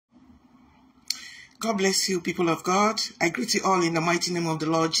God bless you, people of God. I greet you all in the mighty name of the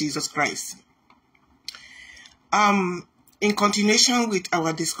Lord Jesus Christ. In continuation with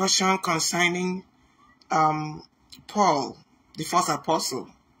our discussion concerning Paul, the first apostle,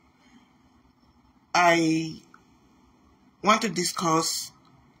 I want to discuss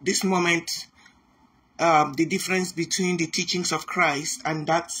this moment the difference between the teachings of Christ and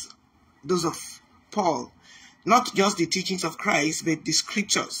those of Paul. Not just the teachings of Christ, but the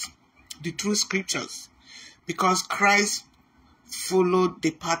scriptures, the true scriptures. Because Christ followed the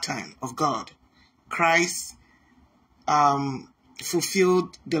pattern of God. Christ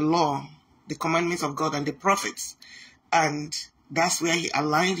fulfilled the law, the commandments of God and the prophets. And that's where he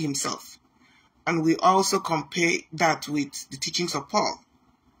aligned himself. And we also compare that with the teachings of Paul.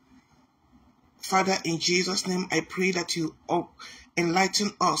 Father, in Jesus' name, I pray that you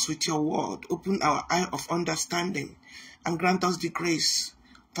enlighten us with your word, open our eye of understanding, and grant us the grace,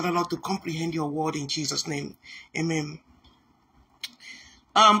 Father Lord, to comprehend your word in Jesus' name. Amen.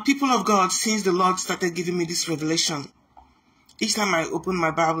 People of God, since the Lord started giving me this revelation, each time I open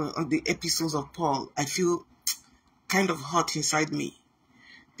my Bible on the epistles of Paul, I feel kind of hot inside me,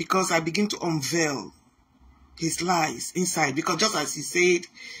 because I begin to unveil his lies inside. Because just as he said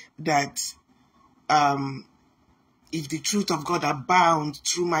that if the truth of God abound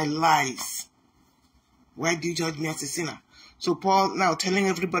through my lies, why do you judge me as a sinner? So Paul now telling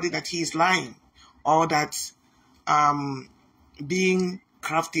everybody that he is lying, or that being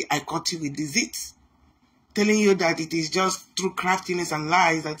crafty, I caught you with deceit. Telling you that it is just through craftiness and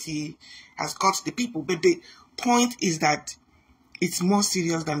lies that he has caught the people. But the point is that it's more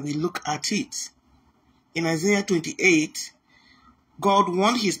serious than we look at it. In Isaiah 28, God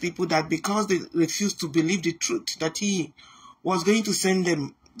warned his people that because they refused to believe the truth, that he was going to send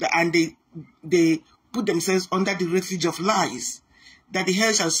them, and they put themselves under the refuge of lies, that the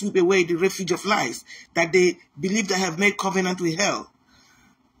hell shall sweep away the refuge of lies, that they believe they have made covenant with hell.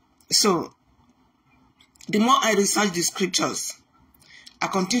 So, the more I research the scriptures, I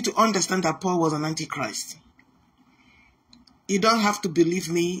continue to understand that Paul was an antichrist. You don't have to believe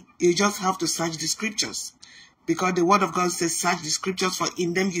me, you just have to search the scriptures. Because the word of God says, search the scriptures, for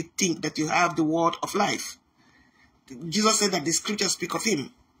in them you think that you have the word of life. Jesus said that the scriptures speak of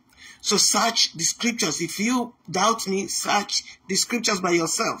him. So search the scriptures. If you doubt me, search the scriptures by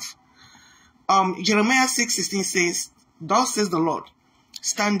yourself. Jeremiah 6:16 says, thus says the Lord,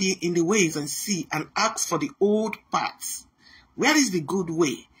 stand ye in the ways and see, and ask for the old paths. Where is the good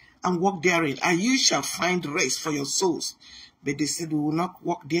way? And walk therein, and you shall find rest for your souls. But they said, we will not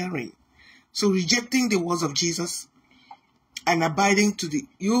walk therein. So rejecting the words of Jesus and abiding to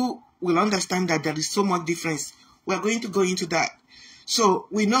you will understand that there is so much difference. We are going to go into that. So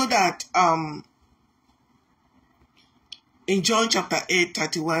we know that in John chapter 8,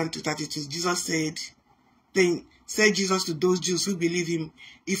 31 to 32, Jesus said, then said Jesus to those Jews who believe him,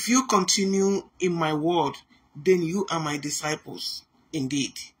 if you continue in my word, then you are my disciples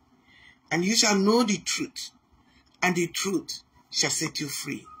indeed. And you shall know the truth, and the truth shall set you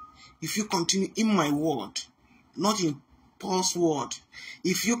free. If you continue in my word, not in Paul's word.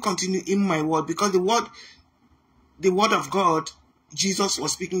 If you continue in my word, because the word of God, Jesus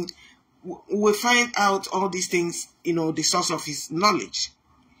was speaking, we will find out all these things, the source of his knowledge.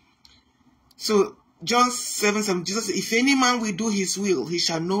 So John 7:7, Jesus said, if any man will do his will, he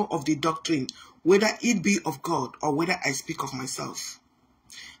shall know of the doctrine, whether it be of God or whether I speak of myself.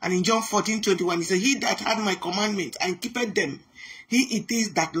 And in John 14:21, he said, he that had my commandments and keepeth them, he it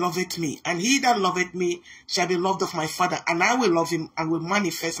is that loveth me, and he that loveth me shall be loved of my Father, and I will love him and will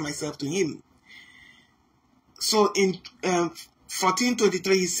manifest myself to him. So in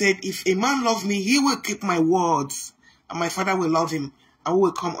 14:23, he said, if a man love me, he will keep my words, and my Father will love him, and we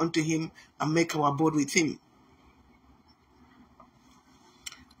will come unto him and make our abode with him.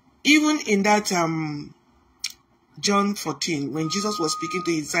 Even in that John 14, when Jesus was speaking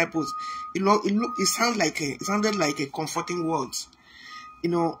to his disciples, it sounded like a comforting words.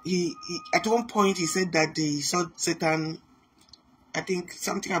 He at one point he said that they saw Satan, I think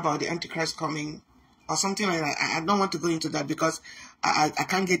something about the Antichrist coming, or something like that. I don't want to go into that because I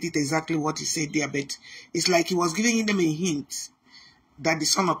can't get it exactly what he said there, but it's like he was giving them a hint that the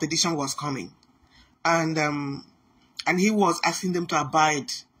son of perdition was coming, and he was asking them to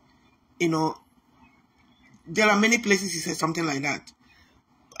abide. There are many places he said something like that.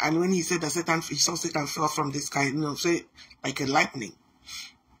 And when he said that he saw Satan fell from the sky, say like a lightning.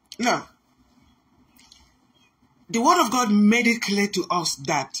 Now, the word of God made it clear to us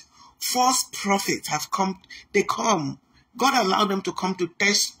that false prophets have come. God allowed them to come to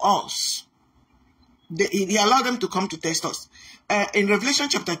test us. He allowed them to come to test us. In Revelation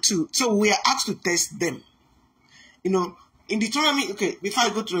chapter 2, so we are asked to test them. You know, in Deuteronomy, okay, before I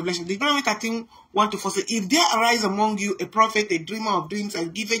go to Revelation, Deuteronomy 13, 1-4 says, if there arise among you a prophet, a dreamer of dreams,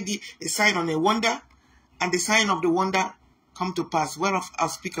 and giveth thee a sign on a wonder, and the sign of the wonder come to pass, whereof I'll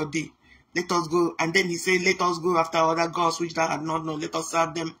speak of thee, let us go. And then he said, let us go after other gods which thou hast not known, let us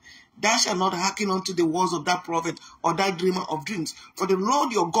serve them. Thou shalt not hearken unto the words of that prophet or that dreamer of dreams. For the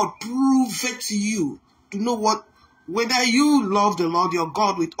Lord your God proveth to you to know whether you love the Lord your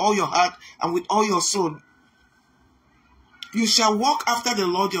God with all your heart and with all your soul. You shall walk after the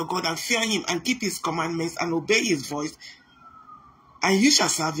Lord your God and fear him and keep his commandments and obey his voice. And you shall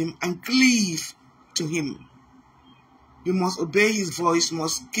serve him and cleave to him. You must obey his voice,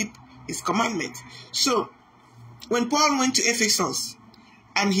 must keep his commandments. So, when Paul went to Ephesus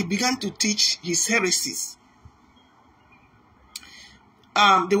and he began to teach his heresies,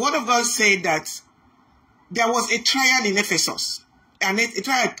 the word of God said that there was a trial in Ephesus, and a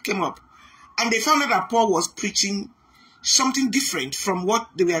trial came up, and they found out that Paul was preaching something different from what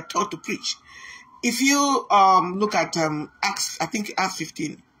they were taught to preach. If you look at Acts, I think Acts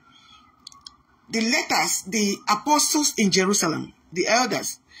 15, the letters, the apostles in Jerusalem, the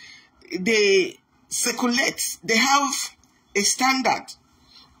elders, they circulate, they have a standard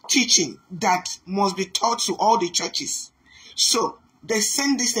teaching that must be taught to all the churches. So they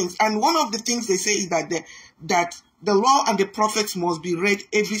send these things, and one of the things they say is that the law and the prophets must be read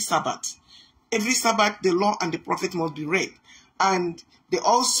every Sabbath. Every Sabbath, the law and the prophet must be read. And they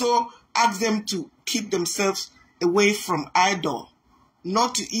also ask them to keep themselves away from idol,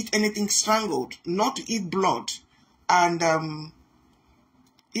 not to eat anything strangled, not to eat blood. And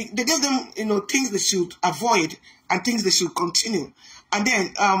they give them, things they should avoid and things they should continue. And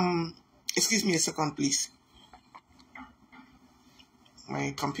then, excuse me a second, please.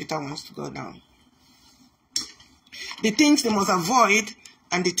 My computer wants to go down. The things they must avoid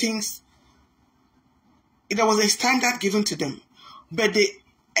and the things, there was a standard given to them. But the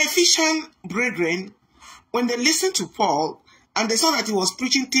Ephesian brethren, when they listened to Paul and they saw that he was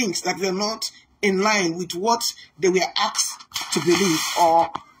preaching things that were not in line with what they were asked to believe, or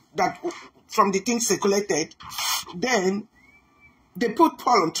that from the things circulated, then they put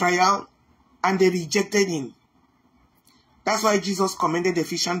Paul on trial and they rejected him. That's why Jesus commended the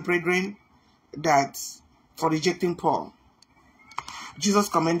Ephesian brethren that for rejecting Paul. Jesus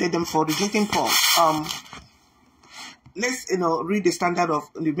commended them for rejecting Paul. Let's read the standard of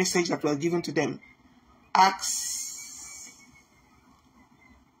the message that was given to them. Acts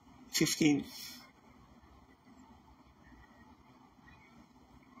 15.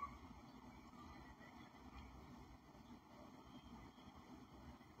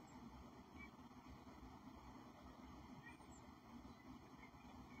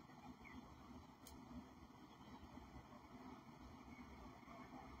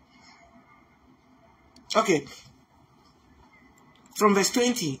 Okay, from verse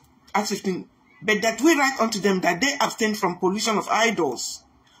 20, Acts 15, but that we write unto them that they abstain from pollution of idols,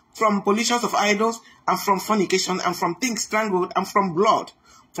 from pollutions of idols, and from fornication, and from things strangled, and from blood.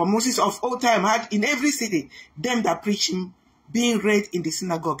 For Moses of old time had in every city them that preach him, being read in the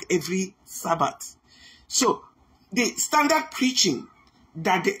synagogue every Sabbath. So, the standard preaching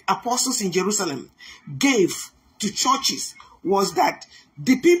that the apostles in Jerusalem gave to churches was that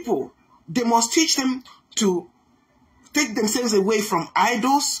the people, they must teach them to take themselves away from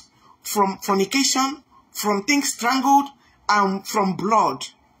idols, from fornication, from things strangled, and from blood,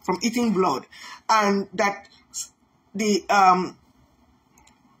 from eating blood. And that the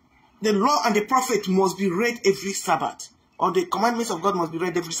law and the prophet must be read every Sabbath, or the commandments of God must be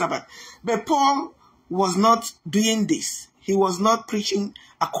read every Sabbath. But Paul was not doing this. He was not preaching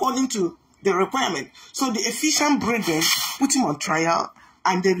according to the requirement. So the Ephesian brethren put him on trial,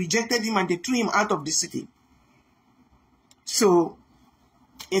 and they rejected him and they threw him out of the city. So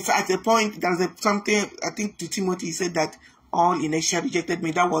it's at a point, there's something, I think to Timothy, he said that all in Asia rejected me.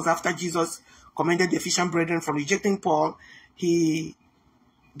 That was after Jesus commended the Ephesian brethren from rejecting Paul. The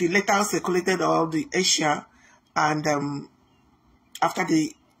letter circulated all the Asia, and after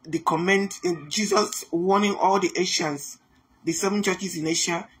the comment, Jesus warning all the Asians, the 7 churches in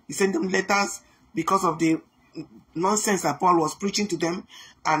Asia, he sent them letters because of the nonsense that Paul was preaching to them,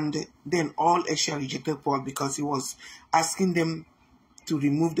 and then all Asia rejected Paul because he was asking them to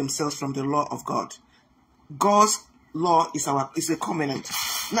remove themselves from the law of God. God's law is a covenant.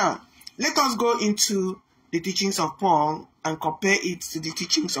 Now, let us go into the teachings of Paul and compare it to the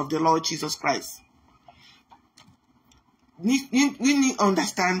teachings of the Lord Jesus Christ. we need to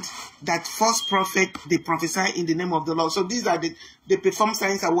understand that false prophet, they prophesy in the name of the Lord. So these are they perform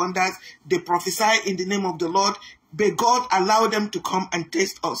signs and wonders. They prophesy in the name of the Lord. But God allowed them to come and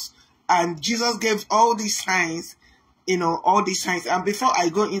test us. And Jesus gave all these signs, all these signs. And before I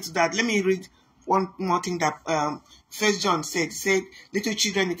go into that, let me read one more thing that First John said, little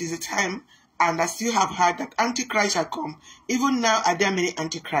children, it is a time, and as you have heard, that Antichrist shall come. Even now are there many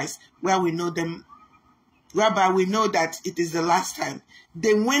Antichrists, whereby we know that it is the last time.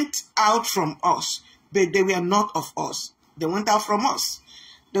 They went out from us, but they were not of us. They went out from us.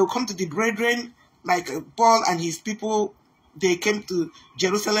 They will come to the brethren, like Paul and his people. They came to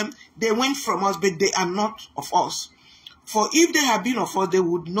Jerusalem. They went from us, but they are not of us. For if they had been of us, they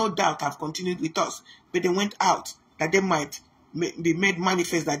would no doubt have continued with us. But they went out, that they might be made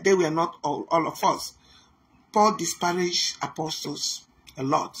manifest that they were not all of us. Paul disparaged apostles a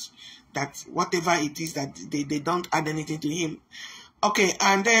lot, that whatever it is that they don't add anything to him. Okay,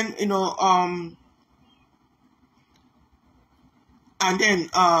 and then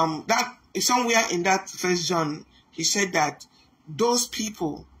that somewhere in that First John, he said that those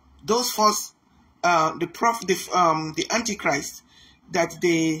people, those false, the Antichrist, that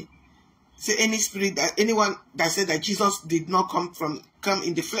they say anyone that said that Jesus did not come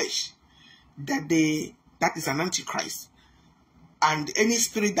in the flesh, that is an Antichrist. And any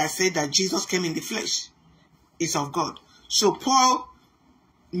spirit that said that Jesus came in the flesh is of God. So Paul,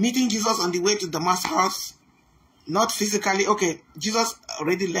 meeting Jesus on the way to Damascus, not physically, okay, Jesus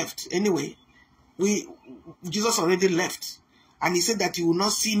already left anyway. Jesus already left. And he said that he will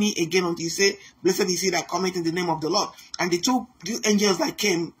not see me again until he said, blessed is he that cometh in the name of the Lord. And the two angels that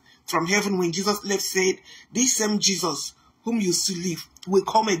came from heaven when Jesus left said, this same Jesus whom you see live will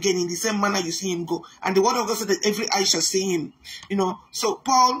come again in the same manner you see him go. And the word of God said that every eye shall see him. So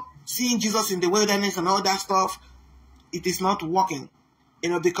Paul, seeing Jesus in the wilderness and all that stuff, it is not working.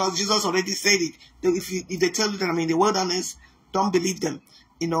 Because Jesus already said it. If they tell you that I'm in the wilderness, don't believe them.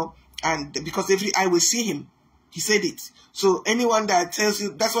 And because every eye will see him. He said it. So anyone that tells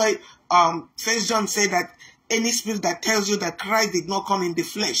you, that's why First John said that any spirit that tells you that Christ did not come in the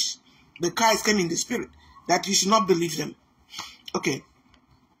flesh, the Christ came in the spirit, that you should not believe them. Okay.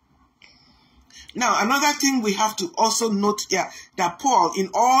 Now, another thing we have to also note here, that Paul, in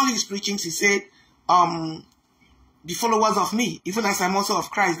all his preachings, he said, be followers of me, even as I'm also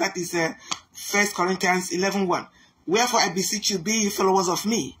of Christ. That is 1 Corinthians 11:1. Wherefore I beseech you, be ye followers of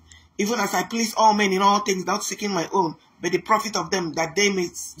me, even as I please all men in all things, not seeking my own, but the profit of them, that they may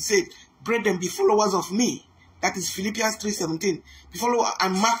say, brethren, be followers of me. That is Philippians 3:17. Be followers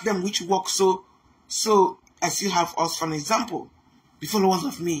and mark them which walk so as you have us for an example. Be followers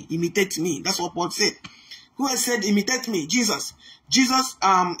of me, imitate me. That's what Paul said. Who has said imitate me? Jesus. Jesus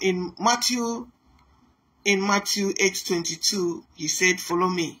in Matthew 8:22, he said, follow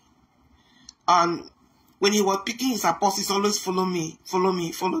me. And when he was picking his apostles, always follow me, follow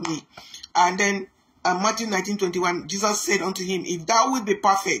me, follow me. And then Matthew 19:21, Jesus said unto him, if thou wilt be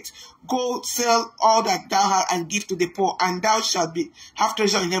perfect, go sell all that thou hast and give to the poor, and thou shalt have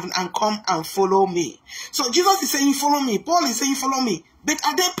treasure in heaven, and come and follow me. So Jesus is saying, follow me. Paul is saying, follow me. But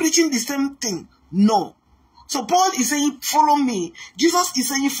are they preaching the same thing? No. So Paul is saying, follow me. Jesus is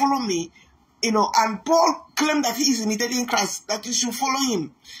saying, follow me. And Paul claimed that he is imitating Christ, that you should follow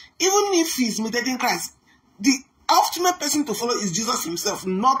him. Even if he is imitating Christ, the ultimate person to follow is Jesus himself,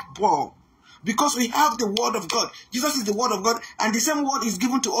 not Paul. Because we have the word of God. Jesus is the word of God, and the same word is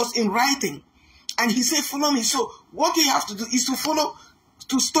given to us in writing. And he said, follow me. So what we have to do is to follow,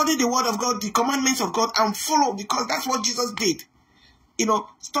 to study the word of God, the commandments of God, and follow, because that's what Jesus did.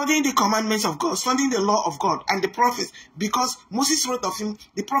 Studying the commandments of God, studying the law of God and the prophets, because Moses wrote of him,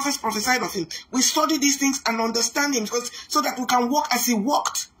 the prophets prophesied of him. We study these things and understand him so that we can walk as he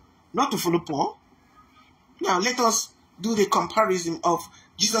walked, not to follow Paul. Now, let us do the comparison of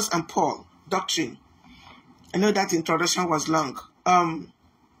Jesus and Paul doctrine. I know that introduction was long.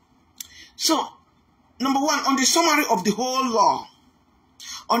 So, number one, on the summary of the whole law,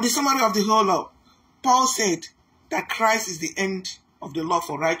 Paul said that Christ is the end of the law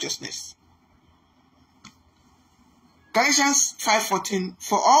for righteousness. Galatians 5:14,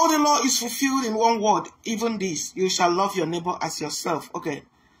 for all the law is fulfilled in one word, even this, you shall love your neighbor as yourself. Okay,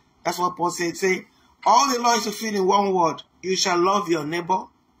 that's what Paul said. Say, all the law is fulfilled in one word, you shall love your neighbor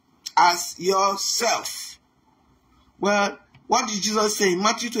as yourself. Well, what did Jesus say? In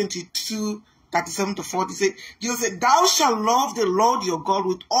Matthew 22:37-40, Jesus said, thou shalt love the Lord your God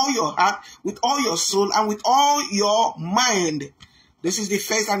with all your heart, with all your soul, and with all your mind. This is the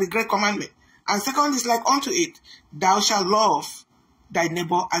first and the great commandment. And second is like unto it, thou shalt love thy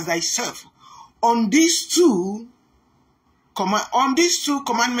neighbor as thyself. On these two, On these two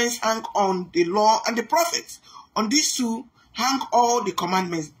commandments hang on the law and the prophets. On these two hang all the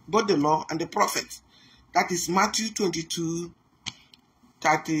commandments, both the law and the prophets. That is Matthew 22,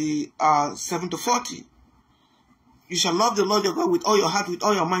 37 to 40. You shall love the Lord your God with all your heart, with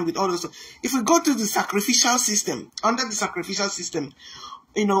all your mind, with all your soul. If we go to the sacrificial system, under the sacrificial system,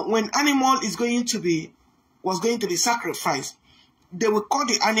 when animal was going to be sacrificed, they will cut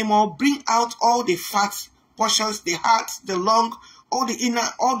the animal, bring out all the fat portions, the heart, the lung,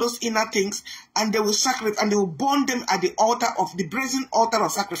 all those inner things, and they will sacrifice, and they will burn them at the altar of the brazen altar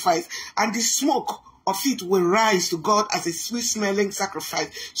of sacrifice, and the smoke of it will rise to God as a sweet-smelling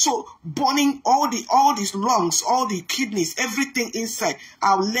sacrifice. So burning all these lungs, all the kidneys, everything inside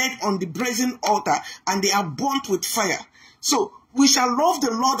are laid on the brazen altar, and they are burnt with fire. So we shall love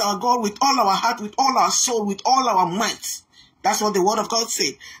the Lord our God with all our heart, with all our soul, with all our might. That's what the word of God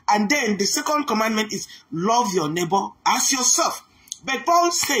said. And then the second commandment is love your neighbor as yourself. But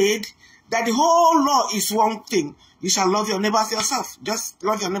Paul said that the whole law is one thing. You shall love your neighbor as yourself. Just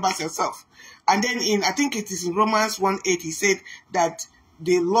love your neighbor as yourself. And then I think it is in Romans 1:8, he said that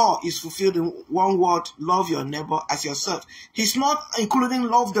the law is fulfilled in one word, love your neighbor as yourself. He's not including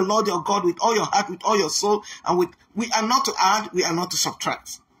love the Lord your God with all your heart, with all your soul, and we are not to add, we are not to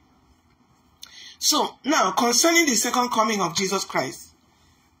subtract. So now, concerning the second coming of Jesus Christ,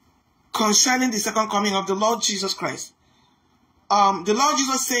 concerning the second coming of the Lord Jesus Christ, the Lord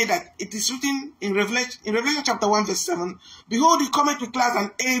Jesus said that it is written in Revelation chapter 1 verse 7, behold, he cometh with clouds,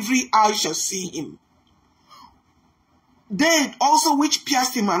 and every eye shall see him. They also which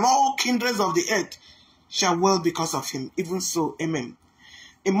pierced him, and all kindreds of the earth shall wail because of him. Even so, amen.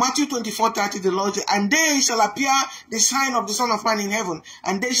 In Matthew 24:30, the Lord said, and there shall appear the sign of the Son of Man in heaven,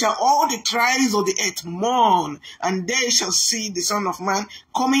 and they shall all the tribes of the earth mourn, and they shall see the Son of Man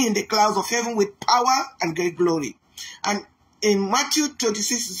coming in the clouds of heaven with power and great glory. And in Matthew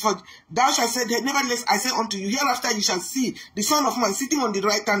 26:40, thou shalt say, nevertheless I say unto you, hereafter you shall see the Son of Man sitting on the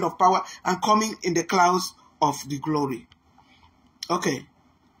right hand of power and coming in the clouds of the glory. Okay.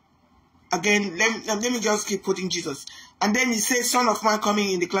 Again, let me just keep putting Jesus. And then he says, Son of Man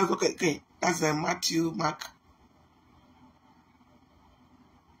coming in the clouds. Okay. That's Matthew, Mark.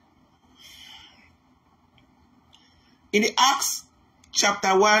 In the Acts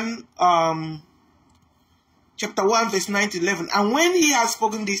chapter 1, verse 9 to 11. And when he had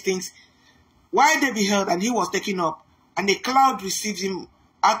spoken these things, while they beheld, and he was taken up, and a cloud received him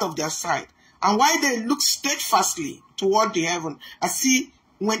out of their sight. And while they looked steadfastly toward the heaven, as he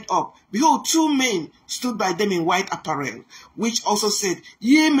went up, behold, two men stood by them in white apparel, which also said,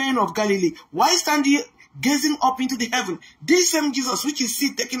 ye men of Galilee, why stand ye gazing up into the heaven? This same Jesus which you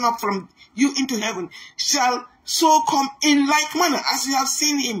see taken up from you into heaven shall so come in like manner as you have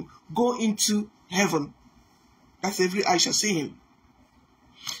seen him go into heaven. That's every eye shall see him.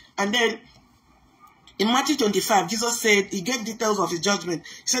 And then in Matthew 25, Jesus said, he gave details of his judgment.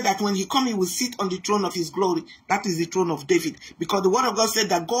 He said that when he comes, he will sit on the throne of his glory. That is the throne of David. Because the word of God said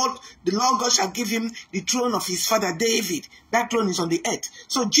that God, the Lord God, shall give him the throne of his father David. That throne is on the earth.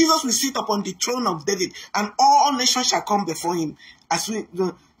 So Jesus will sit upon the throne of David, and all nations shall come before him.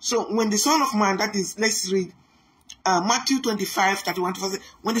 So when the Son of Man, that is, let's read Matthew 25:31 to 40.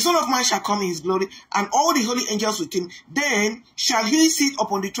 When the Son of Man shall come in his glory, and all the holy angels with him, then shall he sit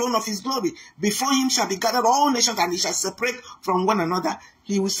upon the throne of his glory. Before him shall be gathered all nations, and he shall separate from one another.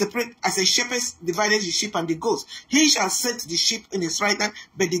 He will separate as a shepherd divided the sheep and the goats. He shall set the sheep in his right hand,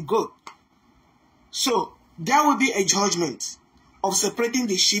 but the goat. So there will be a judgment of separating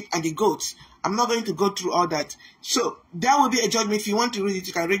the sheep and the goats. I'm not going to go through all that. So there will be a judgment. If you want to read it,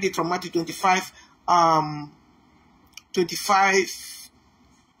 you can read it from Matthew 25. 31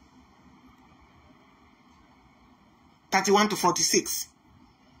 to 46.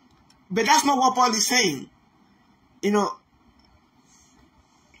 But that's not what Paul is saying.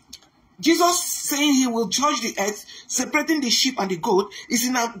 Jesus saying he will judge the earth, separating the sheep and the goat, is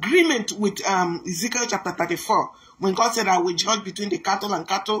in agreement with Ezekiel chapter 34, when God said, I will judge between the cattle and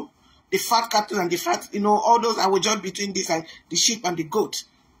cattle, the fat cattle and the fat, all those, I will judge between this and the sheep and the goat.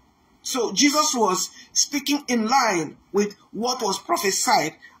 So Jesus was speaking in line with what was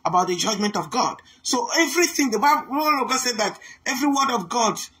prophesied about the judgment of God. So everything, the word of God said that every word of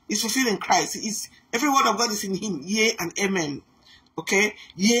God is fulfilled in Christ. Every word of God is in him. Yea and amen. Okay?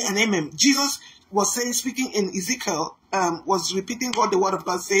 Yea and amen. Jesus was saying, speaking in Ezekiel, was repeating what the word of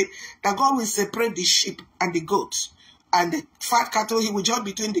God said, that God will separate the sheep and the goats. And the fat cattle, he will judge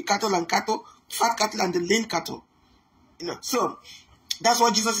between the cattle and cattle, fat cattle and the lean cattle. So that's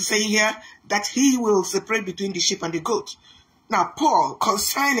what Jesus is saying here, that he will separate between the sheep and the goat. Now, Paul,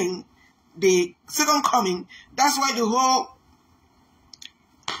 concerning the second coming, that's why the whole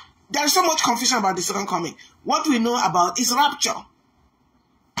There is so much confusion about the second coming. What we know about is rapture.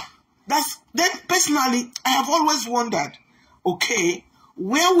 Then personally, I have always wondered, okay,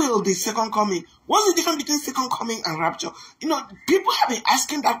 where will the second coming? What's the difference between second coming and rapture? You know, people have been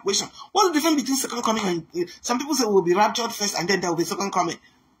asking that question. What's the difference between second coming and some people say we'll be raptured first and then there will be second coming.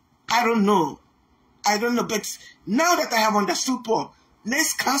 I don't know. But now that I have understood Paul,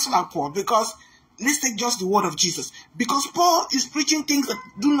 let's cancel out Paul, because let's take just the word of Jesus. Because Paul is preaching things that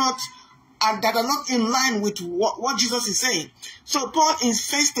that are not in line with what Jesus is saying. So Paul in 1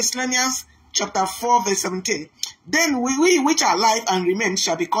 Thessalonians chapter 4 verse 17. Then we which are alive and remain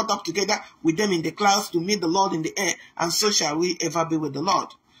shall be caught up together with them in the clouds to meet the Lord in the air, and so shall we ever be with the Lord.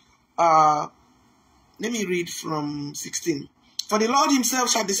 Let me read from 16. For the Lord himself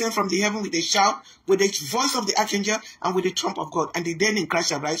shall descend from the heaven with a shout, with the voice of the archangel, and with the trump of God, and the dead in Christ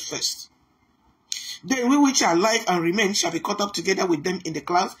shall rise first. Then we which are alive and remain shall be caught up together with them in the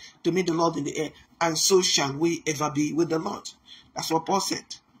clouds to meet the Lord in the air, and so shall we ever be with the Lord. That's what Paul said.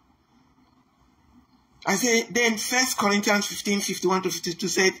 I say, then 1 Corinthians 15, 51 to 52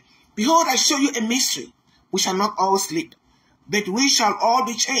 said, behold, I show you a mystery. We shall not all sleep, but we shall all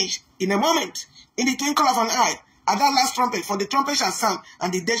be changed in a moment, in the twinkle of an eye, at that last trumpet. For the trumpet shall sound,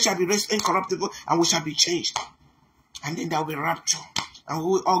 and the dead shall be raised incorruptible, and we shall be changed. And then there will be rapture, and we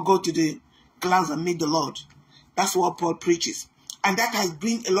will all go to the clouds and meet the Lord. That's what Paul preaches. And that has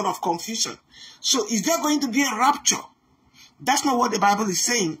bring a lot of confusion. So is there going to be a rapture? That's not what the Bible is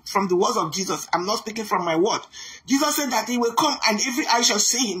saying from the words of Jesus. I'm not speaking from my word. Jesus said that he will come and every eye shall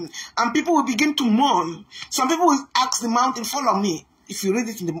see him, and people will begin to mourn. Some people will ask the mountain, follow me. If you read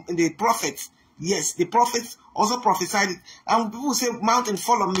it in the prophets, yes, the prophets also prophesied it. And people will say, mountain,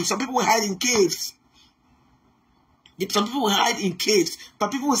 follow me. Some people will hide in caves. Some people will hide in caves,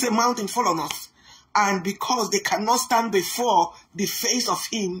 but people will say, mountain, follow us. And because they cannot stand before the face of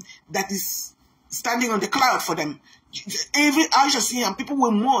him that is standing on the cloud for them, every eye shall see him, and people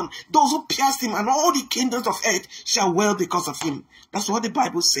will mourn. Those who pierced him, and all the kingdoms of earth shall wail because of him. That's what the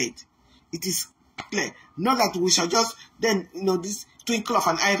Bible said. It is clear. Not that we shall just then, this twinkle of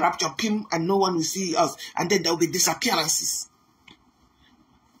an eye rapture, him, and no one will see us, and then there will be disappearances.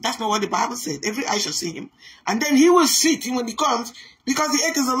 That's not what the Bible said. Every eye shall see him. And then he will sit, when he comes, because the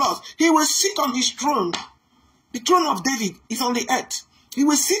earth is the Lord's. He will sit on his throne. The throne of David is on the earth. He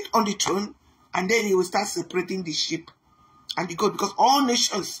will sit on the throne, and then he will start separating the sheep and the goat, because all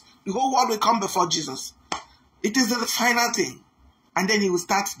nations, the whole world will come before Jesus. It is the final thing. And then he will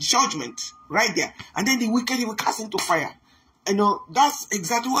start judgment right there. And then the wicked he will cast into fire. That's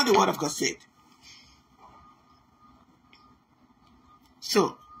exactly what the word of God said.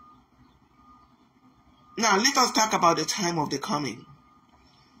 So, now let us talk about the time of the coming.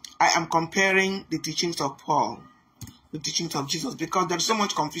 I am comparing the teachings of Paul, the teachings of Jesus, because there is so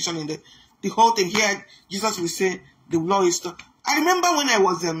much confusion in the whole thing. Here, Jesus will say, the law is... I remember when I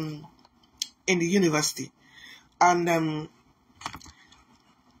was in the university, and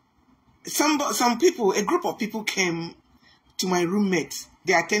some people, a group of people came to my roommate.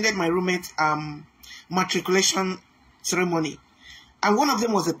 They attended my roommate's matriculation ceremony. And one of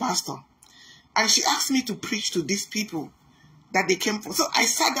them was a pastor. And she asked me to preach to these people that they came for. So I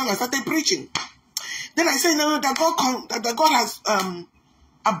sat down and started preaching. Then I said, no, that God has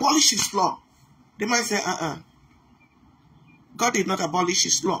abolished his law. They might say, God did not abolish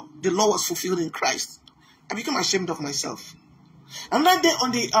his law. The law was fulfilled in Christ. I became ashamed of myself. And that day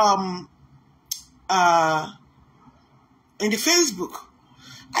on the Facebook,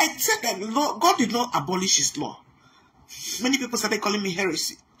 I said that God did not abolish his law. Many people started calling me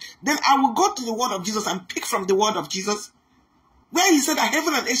heresy. Then I will go to the word of Jesus and pick from the word of Jesus, where he said that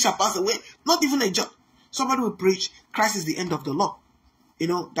heaven and earth shall pass away, not even a jot. Somebody will preach, Christ is the end of the law.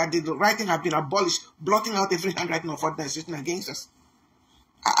 That the writing have been abolished, blotting out every handwriting of what is written against us.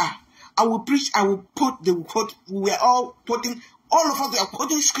 I will preach, I will put the quote, we were all putting, all of us are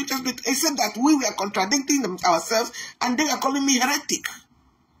quoting scriptures, but except that we were contradicting them ourselves, and they are calling me heretic.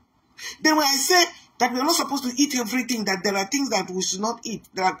 Then when I say that we are not supposed to eat everything, that there are things that we should not eat,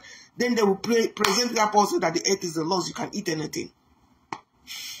 then they will present the apostle that the earth is the Lord's, you can eat anything.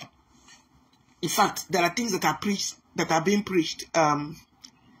 In fact, there are things that are preached, that are being preached,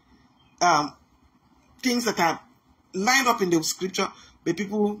 things that are lined up in the scripture, but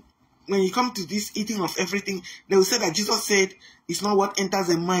people, when you come to this eating of everything, they will say that Jesus said, it's not what enters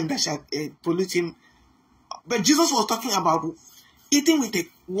a mind that shall pollute him. But Jesus was talking about eating with a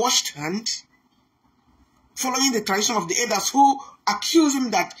washed hand, following the tradition of the elders who accused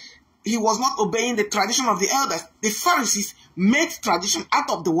him that he was not obeying the tradition of the elders. The Pharisees made tradition out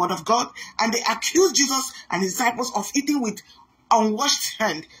of the word of God, and they accused Jesus and his disciples of eating with unwashed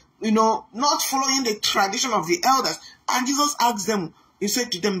hand, not following the tradition of the elders. And Jesus asked them, he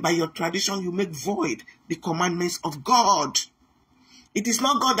said to them, by your tradition, you make void the commandments of God. It is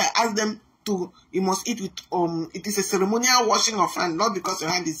not God that asked them to, you must eat with, it is a ceremonial washing of hand, not because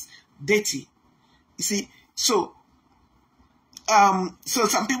your hand is dirty. You see, so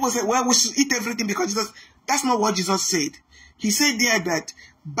some people say, well, we should eat everything because Jesus, that's not what Jesus said. He said there that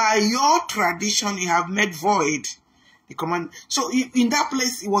by your tradition, you have made void the command. So in that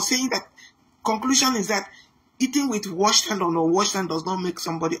place, he was saying that conclusion is that eating with washed hand or no washed hand does not make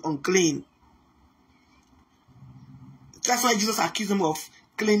somebody unclean. That's why Jesus accused him of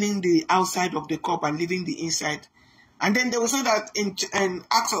cleaning the outside of the cup and leaving the inside. And then they will say that in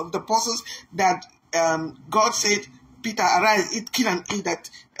Acts of the Apostles that God said, Peter, arise, eat, kill and eat, that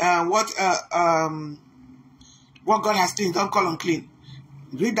what God has done, don't call unclean.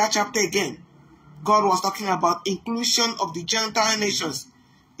 Read that chapter again. God was talking about inclusion of the Gentile nations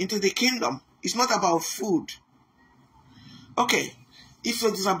into the kingdom. It's not about food. Okay, if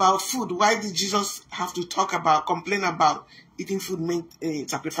it is about food, why did Jesus have to complain about eating food meant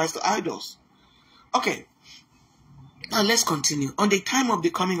sacrifice to idols? Okay, now let's continue. On the time of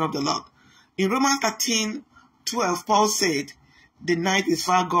the coming of the Lord, in Romans 13:12, Paul said, the night is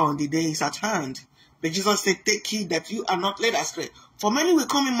far gone, the day is at hand. But Jesus said, take heed that you are not led astray. For many will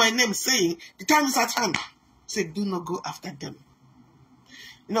come in my name, saying, the time is at hand. He said, do not go after them.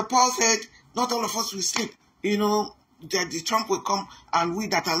 Paul said, not all of us will sleep. That the trump will come and we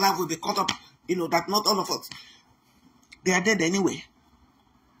that are alive will be caught up. That not all of us. They are dead anyway.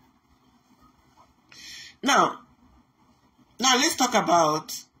 Now let's talk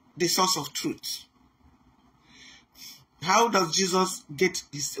about the source of truth. How does Jesus get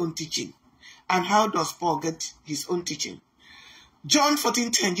his own teaching? And how does Paul get his own teaching? John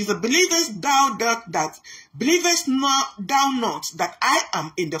 14:10, Jesus, believest thou not that I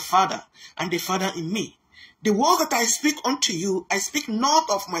am in the Father, and the Father in me? The word that I speak unto you, I speak not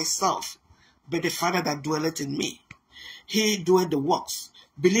of myself, but the Father that dwelleth in me. He doeth the works.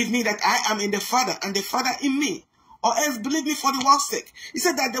 Believe me that I am in the Father, and the Father in me. Or else believe me for the work's sake. He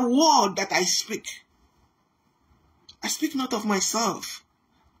said that the word that I speak not of myself,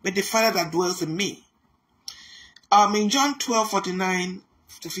 but the Father that dwells in me. In John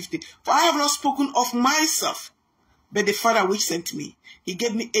 12:49-50, for I have not spoken of myself, but the Father which sent me. He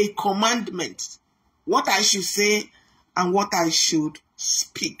gave me a commandment, what I should say and what I should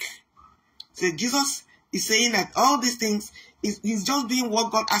speak. So Jesus is saying that all these things, he's just doing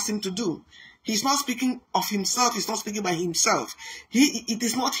what God asked him to do. He's not speaking of himself. He's not speaking by himself. It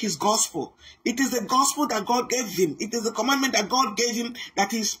is not his gospel. It is the gospel that God gave him. It is the commandment that God gave him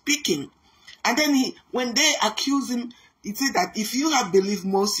that he's speaking. And then when they accuse him, he said that if you have believed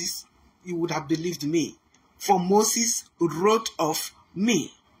Moses, you would have believed me. For Moses wrote of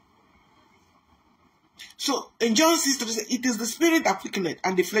me. So in John 6:3, it is the spirit that quickeneth,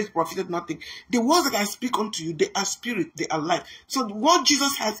 and the flesh profited nothing. The words that I speak unto you, they are spirit, they are life. So what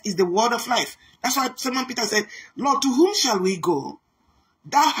Jesus has is the word of life. That's why Simon Peter said, Lord, to whom shall we go?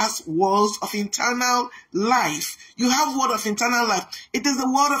 Thou hast words of eternal life. You have word of eternal life. It is the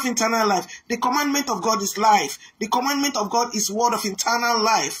word of eternal life. The commandment of God is life. The commandment of God is word of eternal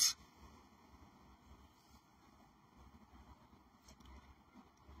life.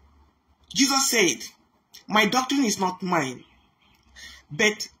 Jesus said, my doctrine is not mine,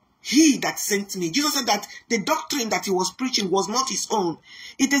 but he that sent me. Jesus said that the doctrine that he was preaching was not his own.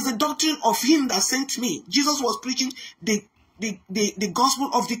 It is the doctrine of him that sent me. Jesus was preaching the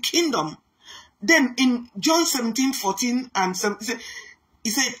gospel of the kingdom. Then in John 17:14 he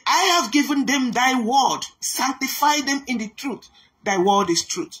said, I have given them thy word, sanctify them in the truth. Thy word is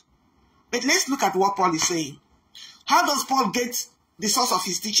truth. But let's look at what Paul is saying. How does Paul get the source of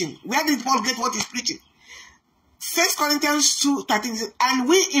his teaching? Where did Paul get what he's preaching? 1 Corinthians 2:13 says, and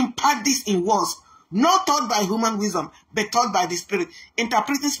we impart this in words, not taught by human wisdom, but taught by the Spirit,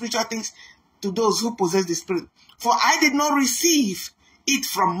 interpreting spiritual things to those who possess the Spirit. For I did not receive it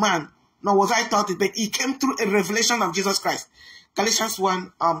from man, nor was I taught it, but it came through a revelation of Jesus Christ. Galatians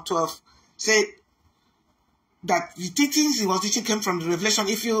 1:12 said that the teachings he was teaching came from the revelation.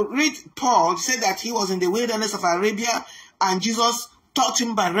 If you read Paul, he said that he was in the wilderness of Arabia, and Jesus taught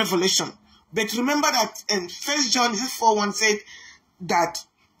him by revelation. But remember that in 1 John 4:1 said that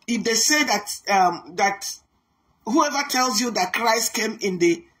if they say that that whoever tells you that Christ came in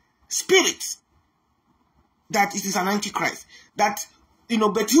the spirit, that it is an antichrist. That,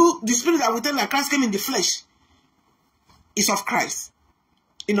 but the spirit that will tell that Christ came in the flesh is of Christ.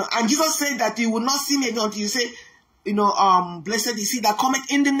 And Jesus said that you will not see me until you say, blessed is he that cometh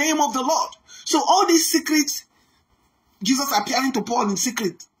in the name of the Lord. So all these secrets, Jesus appearing to Paul in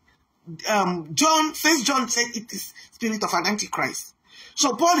secret, First John said it is spirit of an antichrist.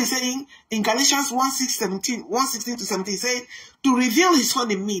 So Paul is saying in Galatians 1:16 to 17, he said, to reveal his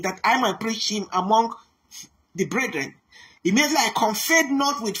son in me, that I might preach him among the brethren. Immediately I conferred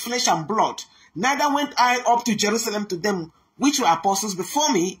not with flesh and blood, neither went I up to Jerusalem to them which were apostles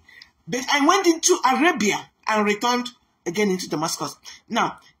before me, but I went into Arabia and returned again into Damascus.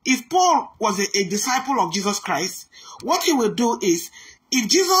 Now, if Paul was a disciple of Jesus Christ, what he would do is, if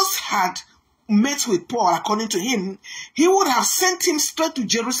Jesus had met with Paul, according to him, he would have sent him straight to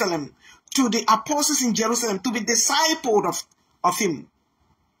Jerusalem, to the apostles in Jerusalem, to be discipled of him,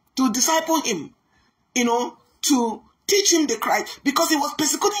 to disciple him, to teach him the Christ, because he was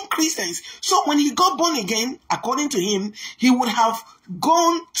persecuting Christians. So when he got born again, according to him, he would have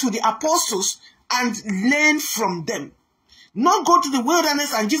gone to the apostles and learned from them. Not go to the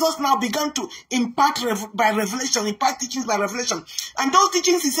wilderness, and Jesus now began to impart by revelation, impart teachings by revelation. And those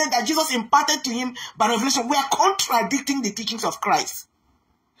teachings he said that Jesus imparted to him by revelation were contradicting the teachings of Christ.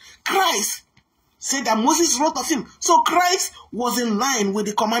 Christ said that Moses wrote of him. So Christ was in line with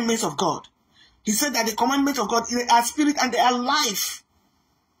the commandments of God. He said that the commandments of God are spirit and they are life.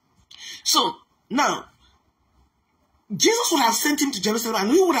 So now, Jesus would have sent him to Jerusalem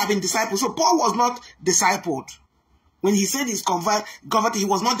and he would have been discipled. So Paul was not discipled. When he said he's converted, he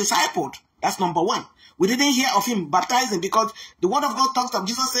was not discipled. That's number one. We didn't hear of him baptizing, because the word of God talks about,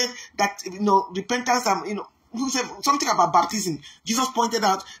 Jesus said that, repentance and, who said something about baptism. Jesus pointed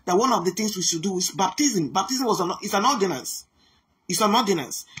out that one of the things we should do is baptism. Baptism is an ordinance. It's an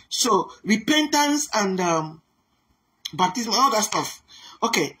ordinance. So repentance and baptism, all that stuff.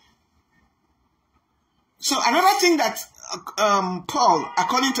 Okay. So another thing that Paul,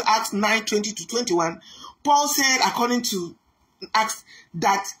 according to Acts 9:20 to 21, Paul said, according to Acts,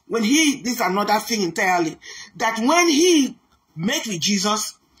 that when this is another thing entirely, that when he met with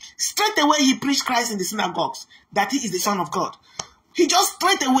Jesus, straight away he preached Christ in the synagogues, that he is the Son of God. He just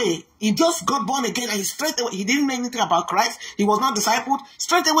straight away, he just got born again, and straight away, he didn't know anything about Christ. He was not discipled.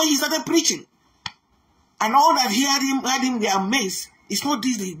 Straight away, he started preaching. And all that heard him, were amazed. It's not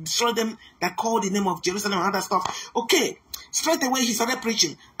this, they destroyed them that called the name of Jerusalem and other stuff. Okay, straight away, he started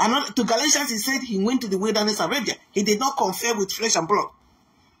preaching. And to Galatians, he said he went to the wilderness of Arabia. He did not confer with flesh and blood.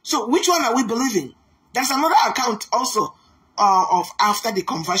 So, which one are we believing? There's another account also of after the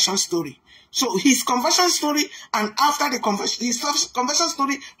conversion story. So his conversion story and after the conversion, his conversion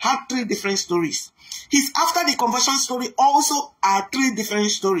story had 3 different stories. His after the conversion story also are 3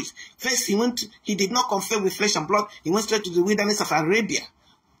 different stories. First, he did not confer with flesh and blood. He went straight to the wilderness of Arabia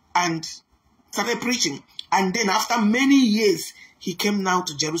and started preaching. And then after many years, he came now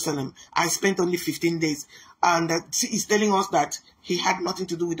to Jerusalem. I spent only 15 days. And he's telling us that he had nothing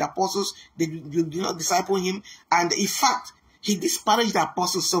to do with the apostles. They did not disciple him. And in fact, he disparaged the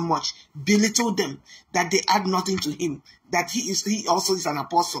apostles so much, belittled them, that they had nothing to him, that he also is an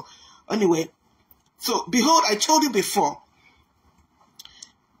apostle. Anyway, so behold, I told you before.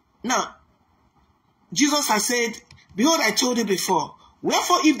 Now, Jesus has said, behold, I told you before.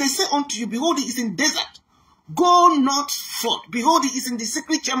 Wherefore, if they say unto you, behold, he is in desert, go not forth. Behold, he is in the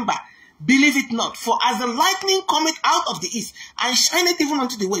secret chamber, believe it not. For as the lightning cometh out of the east, and shineth even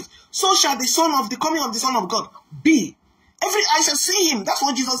unto the west, so shall the coming of the Son of God be. Every eye shall see him. That's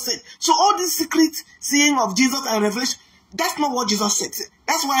what Jesus said. So all this secret seeing of Jesus and revelation, that's not what Jesus said.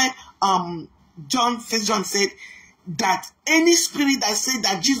 That's why First John said that any spirit that said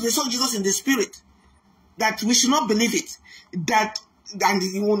that they saw Jesus in the spirit, that we should not believe it. And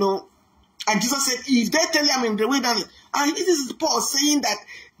Jesus said, if they tell you I'm in the wilderness, and this is Paul saying that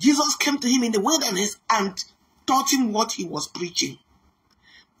Jesus came to him in the wilderness and taught him what he was preaching.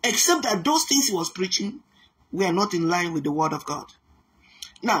 Except that those things he was preaching we are not in line with the word of God.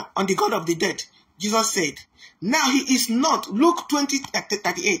 Now, on the God of the dead, Jesus said, now he is not, Luke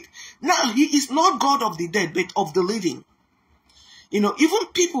 20:38, now he is not God of the dead, but of the living. Even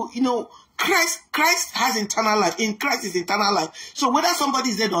people, Christ has eternal life. In Christ is eternal life. So whether somebody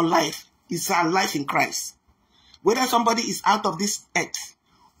is dead or alive, it's alive in Christ. Whether somebody is out of this earth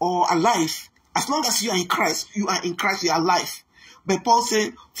or alive, as long as you are in Christ, you are alive. But Paul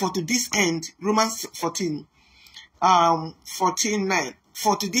said, for to this end, Romans 14:9,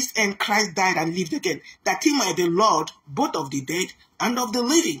 for to this end Christ died and lived again, that he might be Lord both of the dead and of the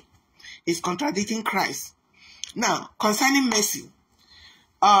living. Is contradicting Christ. Now, concerning mercy,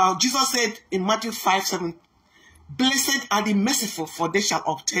 Jesus said in Matthew 5:7, blessed are the merciful, for they shall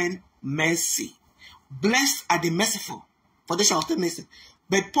obtain mercy. Blessed are the merciful, for they shall obtain mercy.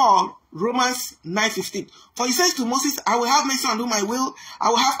 But Paul, Romans 9:15, for he says to Moses, I will have mercy on whom I will, I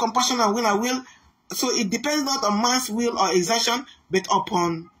will have compassion on whom I will. So it depends not on man's will or exertion, but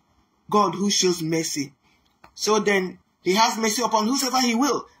upon God who shows mercy. So then he has mercy upon whosoever he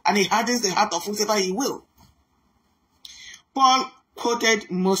will, and he hardens the heart of whosoever he will. Paul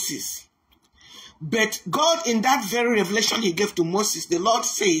quoted Moses. But God, in that very revelation he gave to Moses, the Lord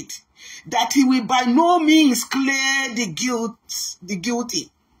said that he will by no means clear the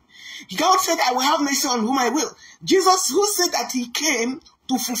guilty. God said, I will have mercy on whom I will. Jesus, who said that he came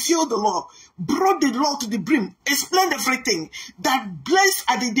to fulfill the law, brought the law to the brim, explained everything, that blessed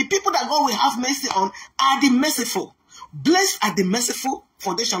are the people that God will have mercy on are the merciful. Blessed are the merciful,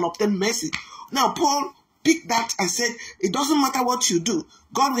 for they shall obtain mercy. Now, Paul picked that and said, it doesn't matter what you do.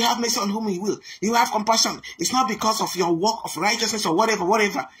 God will have mercy on whom he will. He will have compassion. It's not because of your work of righteousness or whatever.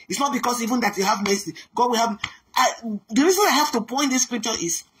 It's not because even that you have mercy. God will have... the reason I have to point this scripture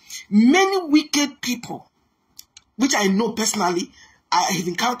is many wicked people, which I know personally, I have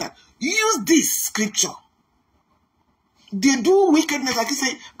encountered, use this scripture. They do wickedness like you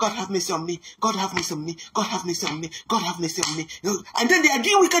say, God have mercy on me, God have mercy on me, God have mercy on me, God have mercy on me. And then they are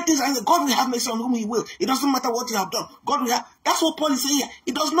doing wicked things and God will have mercy on whom he will. It doesn't matter what you have done. God will have. That's what Paul is saying here.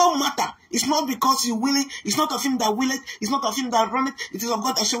 It does not matter. It's not because you will it. It's not of him that will it. It's not of him that run it. It is of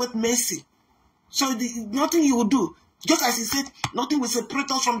God that showeth mercy. So nothing you will do. Just as he said, nothing will separate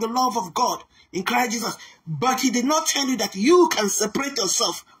us from the love of God in Christ Jesus. But he did not tell you that you can separate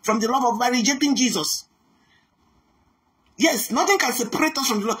yourself from the love of God by rejecting Jesus. Yes, nothing can separate us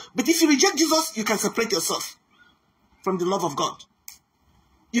from the love. But if you reject Jesus, you can separate yourself from the love of God.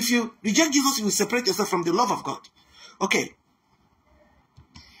 If you reject Jesus, you will separate yourself from the love of God. Okay.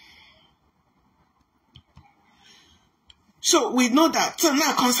 So we know that. So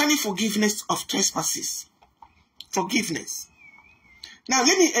now concerning forgiveness of trespasses. Forgiveness. Now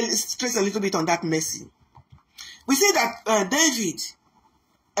let me stress a little bit on that mercy. We see that David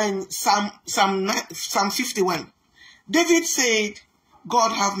and Psalm 51. David said,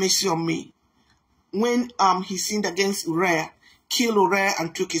 God have mercy on me. When he sinned against Uriah, killed Uriah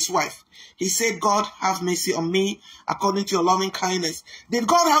and took his wife. He said, God have mercy on me according to your loving kindness. Did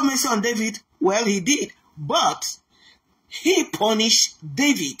God have mercy on David? Well, he did. But he punished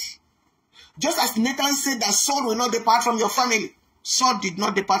David. Just as Nathan said that Saul will not depart from your family. Saul did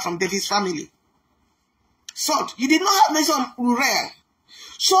not depart from David's family. Saul, he did not have mercy on Uriah.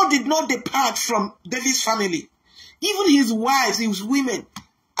 Saul did not depart from David's family. Even his wives, his women,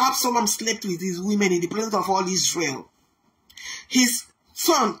 Absalom slept with his women in the presence of all Israel. His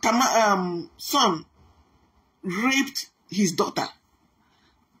son raped his daughter,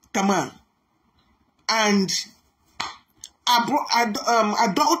 Tamar. And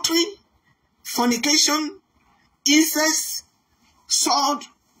adultery, fornication, incest, sword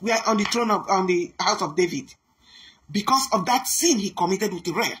were on the house of David. Because of that sin he committed with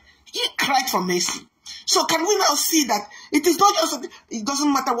Uriah. He cried for mercy. So can we now see that it is not just, it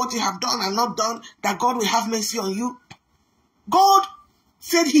doesn't matter what you have done and not done, that God will have mercy on you. God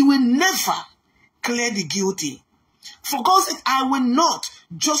said he will never clear the guilty. For God said, I will not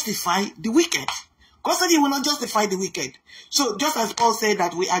justify the wicked. God said he will not justify the wicked. So just as Paul said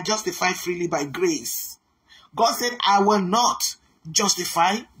that we are justified freely by grace, God said, I will not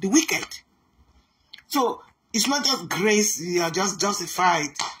justify the wicked. So it's not just grace, you are just justified.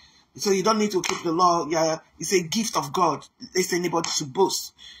 So you don't need to keep the law. Yeah, it's a gift of God. Lest anybody should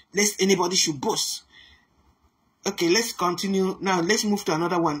boast. Lest anybody should boast. Okay, let's continue. Now let's move to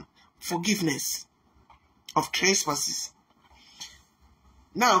another one. Forgiveness of trespasses.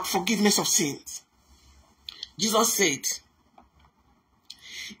 Now, forgiveness of sins. Jesus said,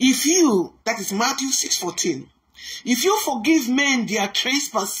 if you, that is Matthew 6:14, if you forgive men their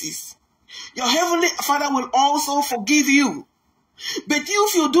trespasses, your heavenly Father will also forgive you. But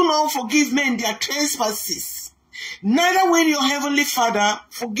if you do not forgive men their trespasses, neither will your heavenly Father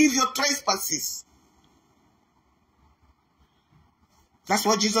forgive your trespasses. That's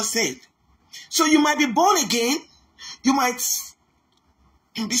what Jesus said. So you might be born again, you might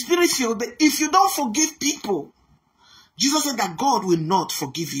be spirit-filled, but if you don't forgive people, Jesus said that God will not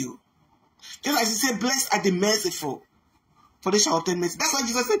forgive you. Just as he said, blessed are the merciful, for they shall obtain mercy. That's why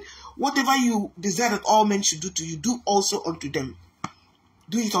Jesus said, whatever you desire that all men should do to you, do also unto them.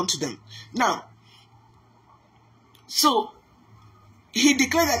 Do it unto them. Now, so he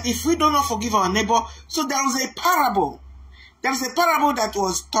declared that if we do not forgive our neighbor, so there was a parable. There was a parable that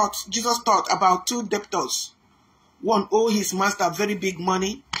was taught, Jesus taught about two debtors. One owed his master very big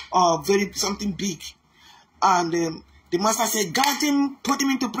money, or something big. And the master said, guard him, put him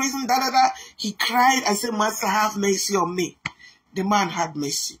into prison, da da da. He cried and said, Master, have mercy on me. The man had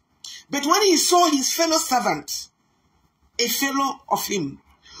mercy. But when he saw his fellow servant, a fellow of him,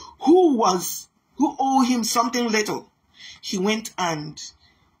 who owed him something little, he went and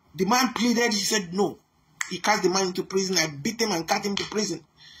The man pleaded, he said no. He cast the man into prison. I beat him and cast him to prison.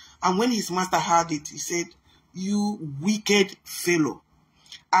 And when his master heard it, he said, you wicked fellow,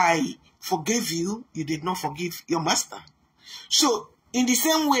 I forgave you, you did not forgive your master. So, in the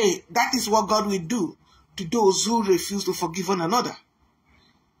same way, that is what God will do to those who refuse to forgive one another.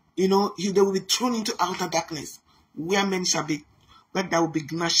 You know, they will be thrown into outer darkness, where there will be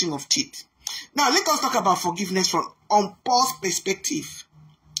gnashing of teeth. Now, let us talk about forgiveness from Paul's perspective.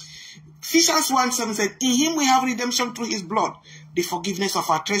 Ephesians 1:7 said, in him we have redemption through his blood, the forgiveness of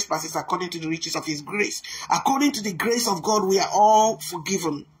our trespasses according to the riches of his grace. According to the grace of God, we are all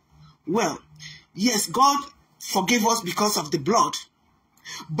forgiven. Well, yes, God forgave us because of the blood.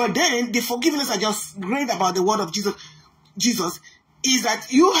 But then the forgiveness I just read about the word of Jesus is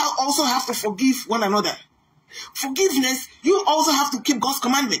that you also have to forgive one another. Forgiveness, you also have to keep God's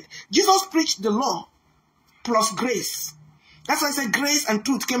commandment. Jesus preached the law plus grace. That's why I said grace and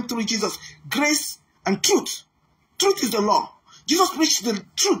truth came through Jesus. Grace and truth. Truth is the law. Jesus preached the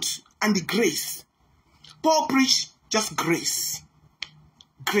truth and the grace. Paul preached just grace.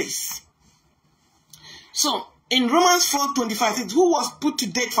 Grace. So, in Romans 4:25, it says, who was put to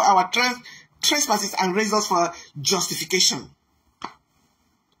death for our trespasses and raised us for justification.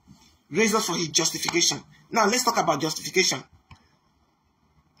 Raised us for his justification. Now, let's talk about justification.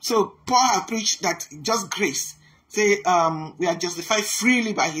 So, Paul has preached that just grace. Say, we are justified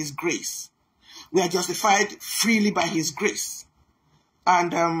freely by his grace. We are justified freely by his grace.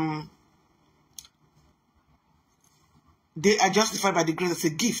 And they are justified by the grace as a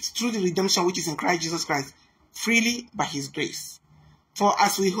gift through the redemption which is in Christ Jesus Christ, freely by his grace. For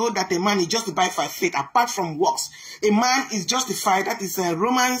as we hold that a man is justified by faith apart from works, a man is justified, that is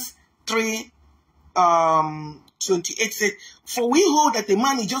Romans 3:28 said, for we hold that a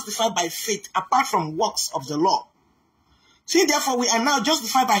man is justified by faith apart from works of the law. See, therefore, we are now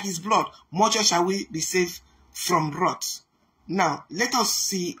justified by his blood. Much shall we be saved from wrath. Now, let us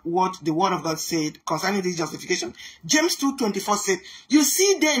see what the word of God said concerning this justification. James 2:24 said, you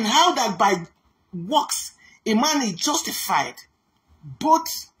see then how that by works a man is justified,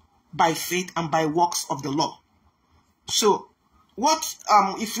 both by faith and by works of the law. So,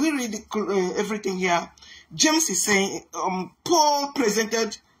 if we read everything here, James is saying, Paul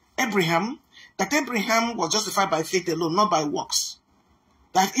presented Abraham, that Abraham was justified by faith alone, not by works.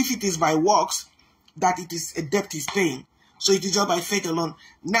 That if it is by works, that it is a debt he's paying. So it is just by faith alone.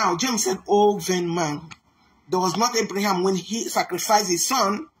 Now, James said, oh, vain man, there was not Abraham when he sacrificed his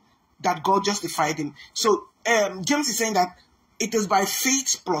son that God justified him. So James is saying that it is by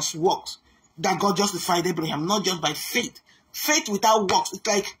faith plus works that God justified Abraham, not just by faith. Faith without works. It's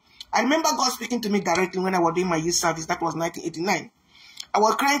like, I remember God speaking to me directly when I was doing my youth service. That was 1989. I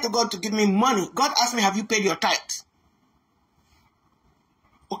was crying to God to give me money. God asked me, have you paid your tithes?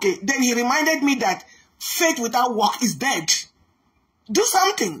 Okay, then he reminded me that faith without work is dead. Do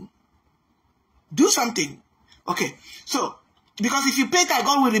something. Do something. Okay, so, because if you pay tithe,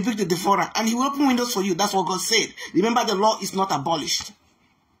 God will rebuke the devourer and he will open windows for you. That's what God said. Remember, the law is not abolished.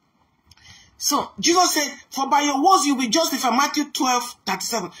 So, Jesus said, for by your words you will be justified. Matthew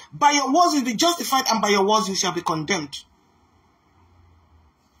 12:37. By your words you will be justified, and by your words you shall be condemned.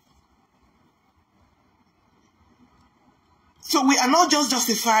 So, we are not just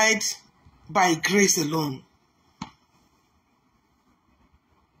justified by grace alone.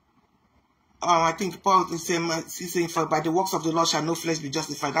 I think Paul is saying, for by the works of the law shall no flesh be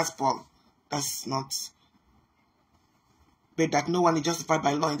justified. That's Paul. That's not. But that no one is justified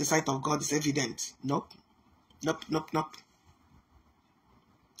by law in the sight of God is evident. Nope. Nope, nope, nope.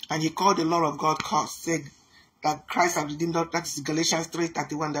 And he called the law of God curse, said that Christ has redeemed us. That is Galatians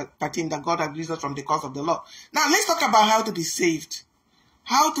 3:13, that God has released us from the curse of the law. Now, let's talk about how to be saved.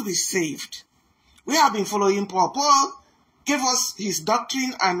 How to be saved. We have been following Paul. Paul gave us his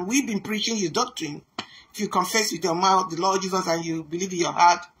doctrine, and we've been preaching his doctrine. If you confess with your mouth the Lord Jesus and you believe in your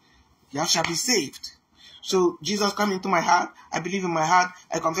heart, you shall be saved. So Jesus come into my heart, I believe in my heart,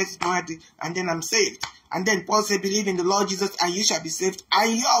 I confess with my heart, and then I'm saved. And then Paul said, believe in the Lord Jesus and you shall be saved,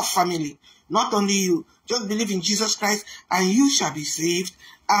 and your family. Not only you, just believe in Jesus Christ and you shall be saved,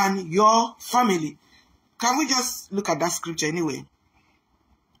 and your family. Can we just look at that scripture anyway?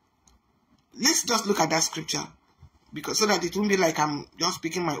 Let's just look at that scripture, because so that it won't be like I'm just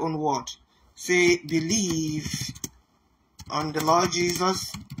speaking my own word. Say, believe on the Lord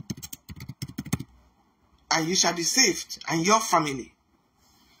Jesus and you shall be saved, and your family.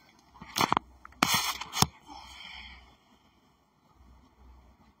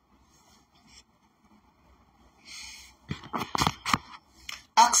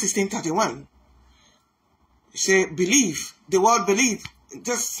 Acts 16:31. Say, believe. The word believe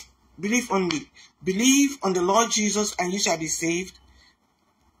Just believe only. Believe on the Lord Jesus and you shall be saved,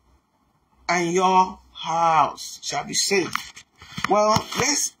 and your house shall be saved. Well,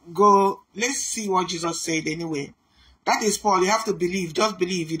 let's see what Jesus said anyway. That is Paul. You have to believe. Just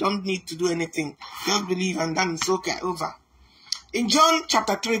believe. You don't need to do anything. Just believe and then it's okay, over. In John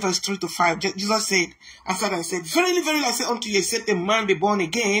chapter 3 verse 3 to 5, Jesus said, answered and said, Verily, verily, I say unto you, except a man be born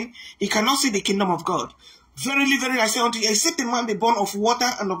again, he cannot see the kingdom of God. Verily, verily, I say unto you, except a man be born of water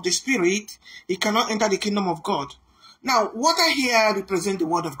and of the Spirit, he cannot enter the kingdom of God. Now, water here represents the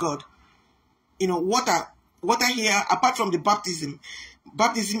word of God. You know, water here, apart from the baptism,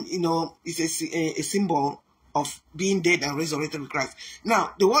 is a symbol of being dead and resurrected with Christ.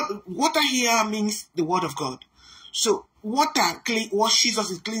 Now, the word water here means the word of God. So water washes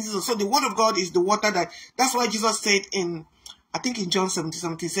us, it cleanses us. So the word of God is the water that's why Jesus said in John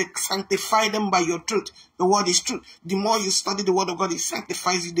 17, he said, sanctify them by your truth. The word is truth. The more you study the word of God, it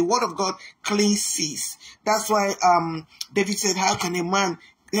sanctifies you. The word of God cleanses. That's why David said, how can a man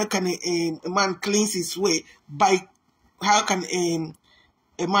cleanse his way? How can a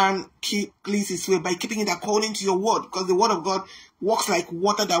man cleanse his way? By keeping it according to your word, because the word of God works like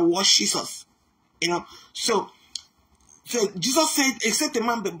water that washes us. You know, so Jesus said, except a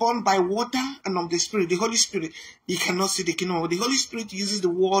man be born by water and of the Spirit, the Holy Spirit, he cannot see the kingdom. The Holy Spirit uses the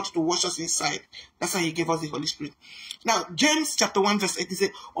word to wash us inside. That's why he gave us the Holy Spirit. Now, James chapter 1 verse 8, he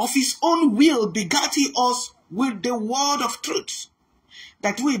said, of his own will begat he us with the word of truth,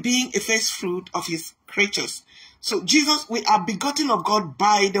 that we being a first fruit of his creatures. So Jesus, we are begotten of God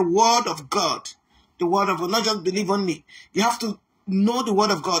by the word of God. The word of God, not just believe only. You have to know the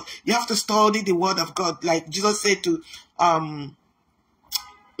word of God. You have to study the word of God. Like Jesus said to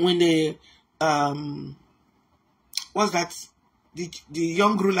when the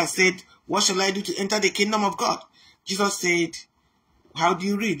young ruler said, what shall I do to enter the kingdom of God? Jesus said, how do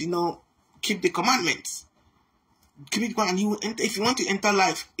you read? You know, keep the commandments. Keep it, and you enter. If you want to enter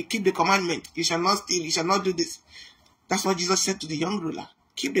life, keep the commandment. You shall not steal, you shall not do this. That's what Jesus said to the young ruler.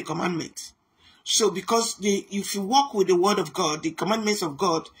 Keep the commandments. So because if you walk with the word of God, the commandments of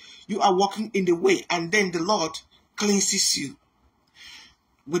God, you are walking in the way, and then the Lord cleanses you.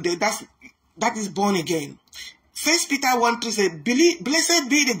 That is born again. 1 Peter 1:3 said, blessed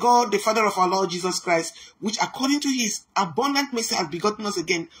be the God, the Father of our Lord Jesus Christ, which according to his abundant mercy has begotten us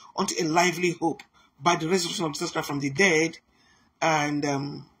again unto a lively hope by the resurrection of Jesus Christ from the dead,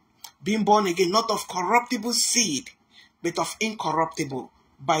 and being born again, not of corruptible seed, but of incorruptible,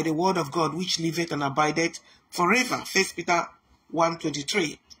 by the word of God, which liveth and abideth forever. 1 Peter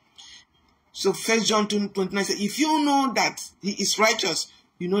 1:23. So 1 John 2:29 says, if you know that he is righteous,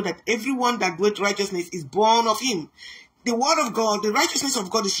 you know that everyone that doeth righteousness is born of him. The word of God, the righteousness of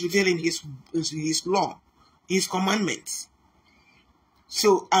God is revealed in his law, his commandments.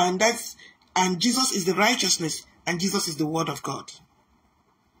 So, and Jesus is the righteousness, and Jesus is the word of God.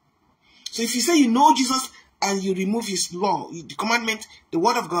 So if you say you know Jesus and you remove his law, the commandment, the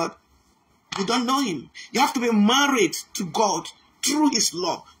word of God, you don't know him. You have to be married to God through his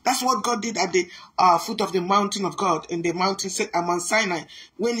law. That's what God did at the foot of the mountain of God, in the mountain Mount Sinai,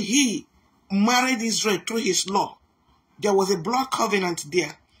 when he married Israel through his law. There was a blood covenant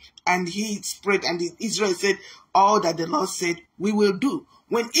there, and he spread, and Israel said all that the Lord said we will do.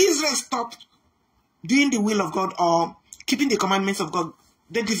 When Israel stopped doing the will of God or keeping the commandments of God,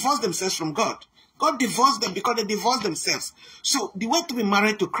 they divorced themselves from God. God divorced them because they divorced themselves. So the way to be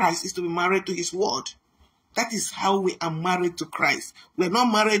married to Christ is to be married to his word. That is how we are married to Christ. We are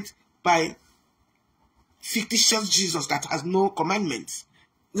not married by fictitious Jesus that has no commandments.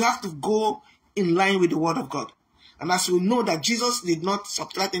 We have to go in line with the word of God. And as we know that Jesus did not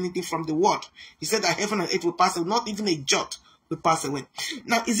subtract anything from the word. He said that heaven and earth will pass away, not even a jot will pass away.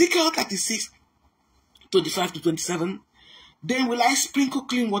 Now, Ezekiel 36:25-27, then will I sprinkle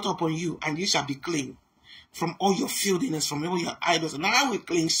clean water upon you, and you shall be clean from all your filthiness, from all your idols, and I will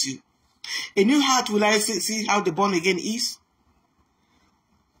cleanse you. A new heart will I see how the born again is?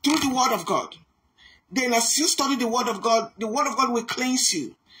 Through the word of God. Then as you study the word of God will cleanse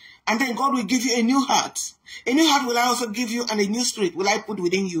you. And then God will give you a new heart. A new heart will I also give you, and a new spirit will I put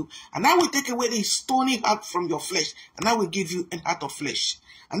within you. And I will take away the stony heart from your flesh, and I will give you an heart of flesh.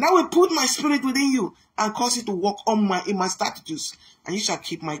 And I will put my spirit within you, and cause you to walk in my statutes. And you shall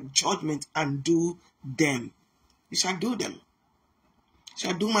keep my judgment and do them. You shall do them. You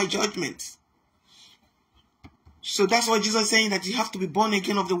shall do my judgments. So that's what Jesus is saying, that you have to be born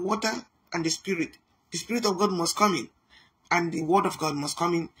again of the water and the Spirit. The Spirit of God must come in, and the word of God must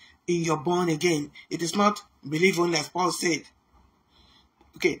come in your born again. It is not believe only, as Paul said.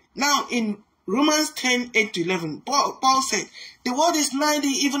 Okay, now in Romans 10:8-11. Paul said, the word is nigh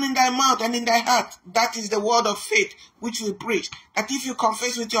thee, even in thy mouth and in thy heart. That is the word of faith which we preach. That if you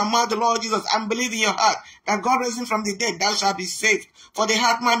confess with your mouth the Lord Jesus and believe in your heart that God raised him from the dead, thou shalt be saved. For the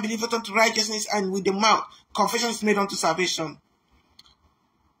heart man believeth unto righteousness, and with the mouth confession is made unto salvation.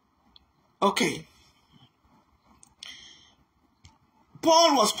 Okay.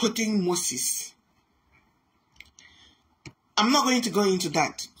 Paul was quoting Moses. I'm not going to go into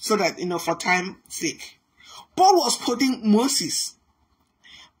that so that, for time's sake. Paul was quoting Moses.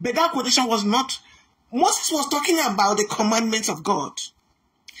 But that quotation was not, Moses was talking about the commandments of God.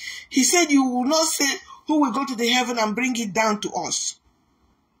 He said, you will not say, who will go to the heaven and bring it down to us?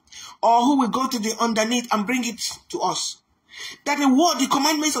 Or who will go to the underneath and bring it to us? That the word, the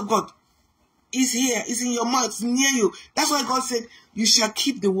commandments of God, is here, is in your mouth, it's near you. That's why God said, you shall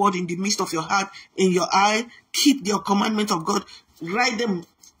keep the word in the midst of your heart, in your eye. Keep your commandments of God. Write them,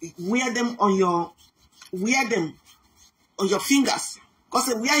 wear them on your fingers. God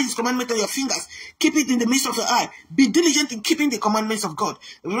said, wear his commandment on your fingers. Keep it in the midst of your eye. Be diligent in keeping the commandments of God.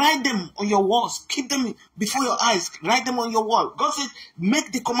 Write them on your walls. Keep them before your eyes. Write them on your wall. God said,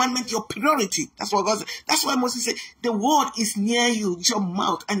 make the commandment your priority. That's what God said. That's why Moses said, the word is near you, your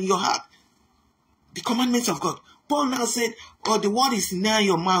mouth and your heart. The commandments of God. Paul now said, the word is near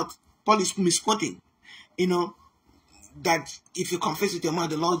your mouth. Paul is misquoting. That if you confess with your mouth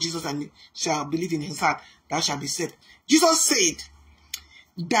the Lord Jesus and shall believe in his heart, thou shalt be saved. Jesus said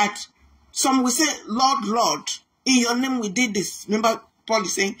that some will say, Lord, Lord, in your name we did this. Remember, Paul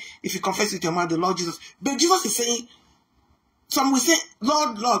is saying, if you confess with your mouth the Lord Jesus. But Jesus is saying, some will say,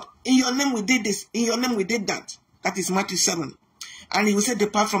 Lord, Lord, in your name we did this. In your name we did that. That is Matthew 7. And he will say,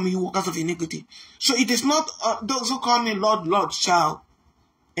 depart from me, you workers of iniquity. So it is not those who call me Lord, Lord shall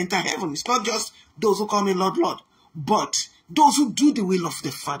enter heaven. It's not just those who call me Lord, Lord, but those who do the will of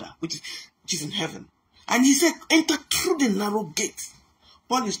the Father, which is in heaven. And he said, enter through the narrow gate.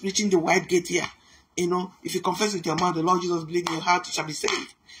 Paul is preaching the wide gate here. If you confess with your mouth the Lord Jesus, believe in your heart, you shall be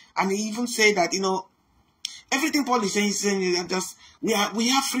saved. And he even said that, everything Paul is saying that just we have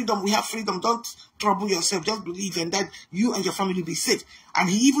freedom, Don't trouble yourself, just believe, and that you and your family will be saved. And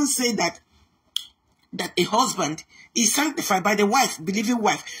he even said that a husband is sanctified by the wife, believing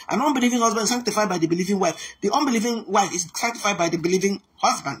wife. An unbelieving husband is sanctified by the believing wife. The unbelieving wife is sanctified by the believing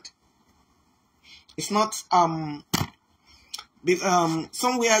husband. It's not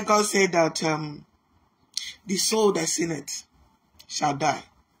somewhere God said that the soul that sinneth shall die.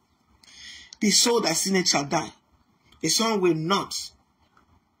 The soul that sinneth shall die. A son will not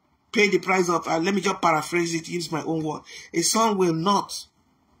pay the price of, let me just paraphrase it, use my own word. A son will not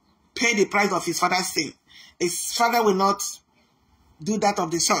pay the price of his father's sin. His father will not do that of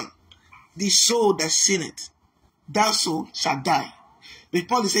the son. The soul that sinneth, that soul shall die. But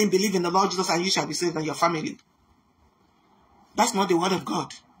Paul is saying, believe in the Lord Jesus and you shall be saved and your family. That's not the word of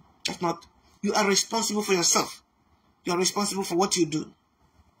God. That's not. You are responsible for yourself. You are responsible for what you do.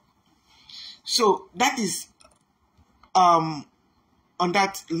 So that is on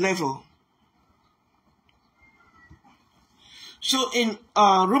that level. So in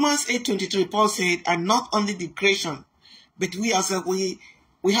Romans 8:23, Paul said, and not only the creation, but we ourselves,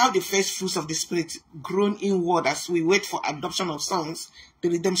 we have the first fruits of the Spirit grown inward as we wait for adoption of sons, the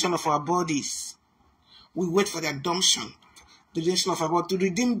redemption of our bodies. We wait for the adoption, the redemption of our body, to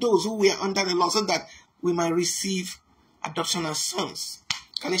redeem those who were under the law, so that we might receive adoption as sons.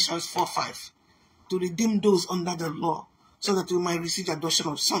 Galatians 4:5. To redeem those under the law, so that we might receive the adoption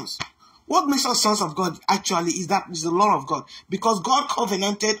of sons. What makes us sons of God actually is the law of God. Because God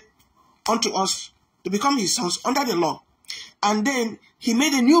covenanted unto us to become his sons under the law. And then he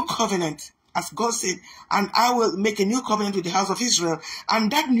made a new covenant, as God said, and I will make a new covenant with the house of Israel.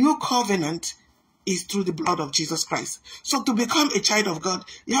 And that new covenant is through the blood of Jesus Christ. So to become a child of God,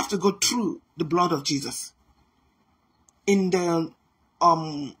 you have to go through the blood of Jesus. In the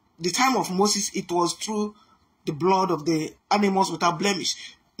time of Moses, it was through the blood of the animals without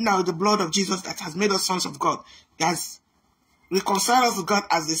blemish. Now the blood of Jesus that has made us sons of God, has reconciled us to God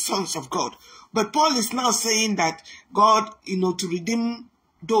as the sons of God. But Paul is now saying that God, to redeem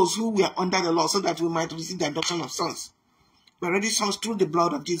those who were under the law, so that we might receive the adoption of sons. We are already sons through the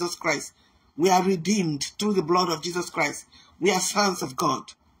blood of Jesus Christ. We are redeemed through the blood of Jesus Christ. We are sons of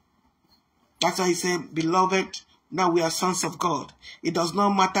God. That's why he said, beloved, now we are sons of God. It does not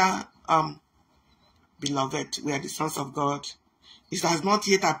matter, beloved, we are the sons of God. It has not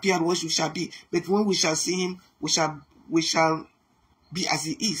yet appeared what we shall be, but when we shall see him, we shall be as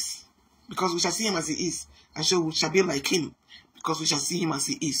he is, because we shall see him as he is, and so we shall be like him, because we shall see him as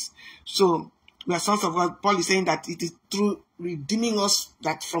he is. So We are sons of God. Paul is saying that it is through redeeming us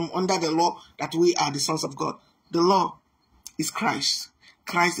that from under the law that we are the sons of God. The law is Christ.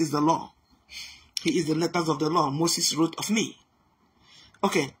 Christ is the law. He is the letters of the law. Moses wrote of me.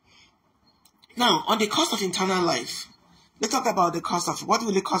 Okay. Now, on the cost of eternal life, let's talk about the cost of what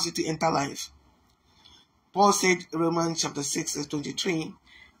will it cost you to enter life. Paul said, Romans chapter 6, verse 23,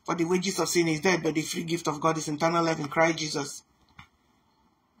 for the wages of sin is death, but the free gift of God is eternal life in Christ Jesus.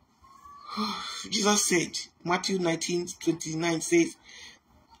 Jesus said, Matthew 19:29 says,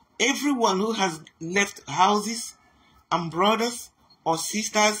 everyone who has left houses and brothers or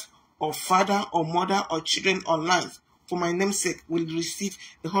sisters or father or mother or children or lands for my name's sake will receive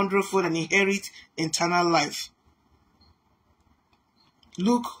 100-fold and inherit eternal life.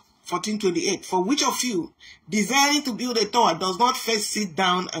 Luke 14:28, for which of you, desiring to build a tower, does not first sit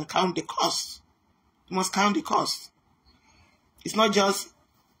down and count the cost? You must count the cost. It's not just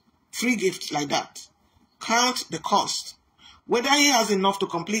free gift like that. Count the cost, whether he has enough to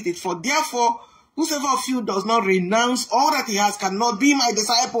complete it. For therefore, whosoever of you does not renounce all that he has cannot be my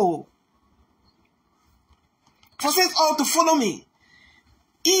disciple. Forsake all to follow me.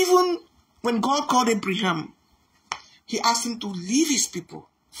 Even when God called Abraham, he asked him to leave his people,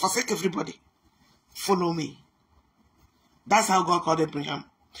 forsake everybody, follow me. That's how God called Abraham.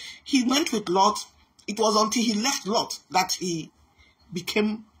 He went with Lot. It was until he left Lot that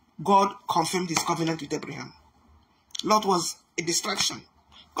God confirmed his covenant with Abraham. Lot was a distraction.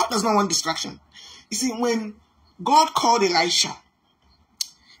 God does not want distraction. You see, when God called Elijah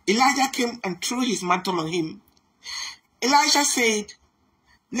came and threw his mantle on him. Elijah said,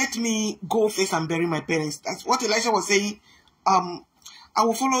 let me go first and bury my parents. That's what Elijah was saying. I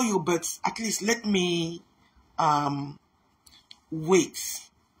will follow you, but at least let me wait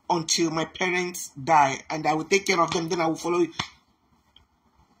until my parents die, and I will take care of them, then I will follow you.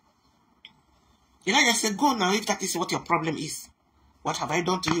 Elijah said, go now, if that is what your problem is. What have I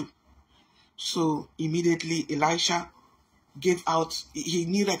done to you? So immediately Elisha gave out. He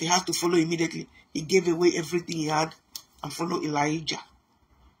knew that he had to follow immediately. He gave away everything he had and follow Elijah.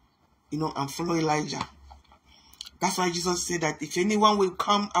 And follow Elijah. That's why Jesus said that if anyone will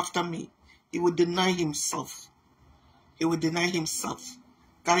come after me, he will deny himself. He will deny himself,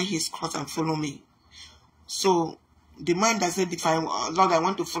 carry his cross and follow me. So the man that said, if Lord, I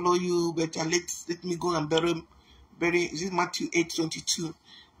want to follow you, but let me go and bury, is it Matthew 8:22?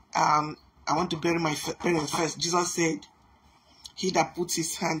 I want to bury my parents first. Jesus said, he that puts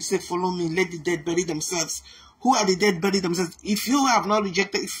his hand, say, follow me, let the dead bury themselves. Who are the dead bury themselves? If you have not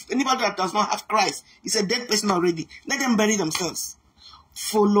rejected, if anybody that does not have Christ is a dead person already, let them bury themselves.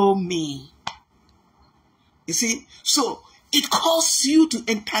 Follow me. You see? So, it costs you to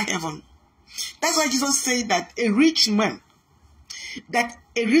enter heaven. That's why Jesus said that a rich man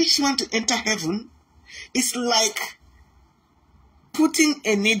to enter heaven is like putting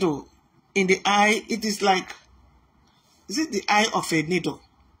a needle in the eye. It is like, is it the eye of a needle?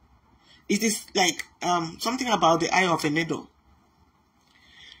 It is like something about the eye of a needle.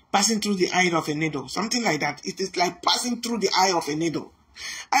 Passing through the eye of a needle. Something like that. It is like passing through the eye of a needle.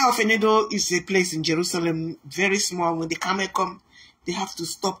 Eye of a needle is a place in Jerusalem, very small. When the camel come, they have to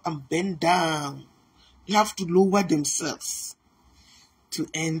stop and bend down. They have to lower themselves to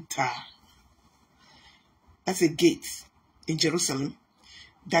enter. That's a gate in Jerusalem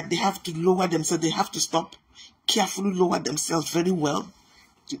that they have to lower themselves. They have to stop, carefully lower themselves very well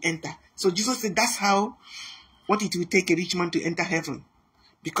to enter. So Jesus said that's how, what it will take a rich man to enter heaven.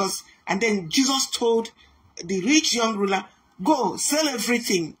 And then Jesus told the rich young ruler, go, sell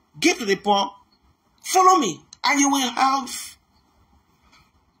everything, give to the poor, follow me, and you will have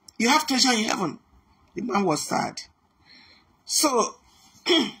treasure in heaven. The man was sad. So,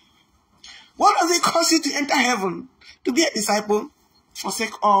 what does it cost you to enter heaven? To be a disciple,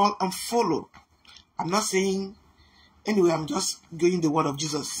 forsake all and follow. I'm not saying, anyway, I'm just going the word of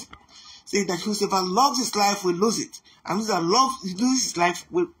Jesus. Say that whosoever loves his life will lose it, and whosoever loses his life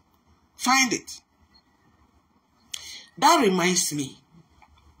will find it. That reminds me.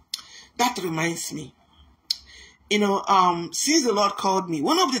 Since the Lord called me,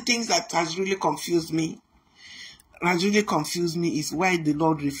 one of the things that has really confused me is why the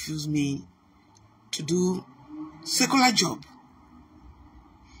Lord refused me to do secular job.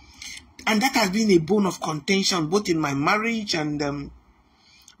 And that has been a bone of contention both in my marriage and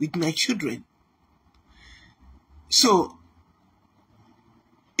with my children. So,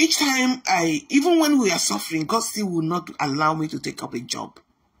 each time even when we are suffering, God still will not allow me to take up a job.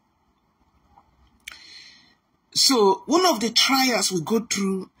 So, one of the trials we go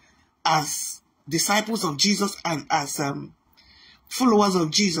through as disciples of Jesus and as followers of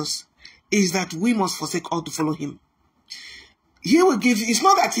Jesus is that we must forsake all to follow him. He will give you, it's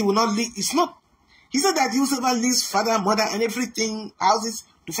not that he will not leave, it's not, he said that whosoever leaves father, mother, and everything, houses,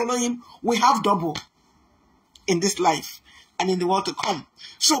 to follow him, we have double in this life and in the world to come.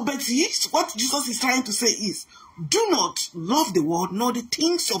 So, but what Jesus is trying to say is, do not love the world, nor the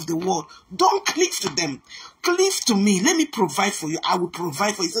things of the world. Don't cleave to them. Cleave to me. Let me provide for you. I will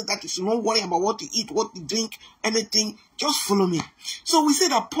provide for you. He said that you should not worry about what to eat, what to drink, anything. Just follow me. So we say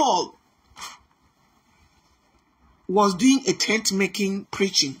that Paul was doing a tent-making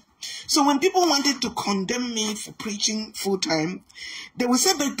preaching. So when people wanted to condemn me for preaching full-time, they would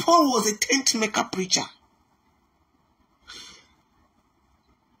say that Paul was a tent-maker preacher.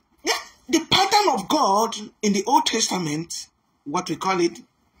 Yeah, the pattern of God in the Old Testament, what we call it,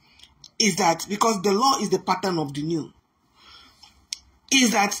 is that, because the law is the pattern of the new,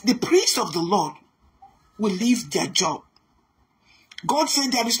 is that the priests of the Lord will leave their job. God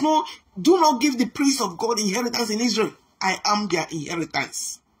said there is no, do not give the priests of God inheritance in Israel. I am their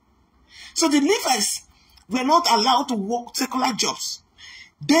inheritance. So the Levites were not allowed to work secular jobs.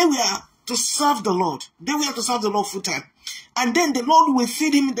 They were to serve the Lord. They were to serve the Lord full time. And then the Lord will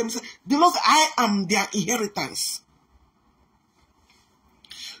feed him themselves. The Lord, I am their inheritance.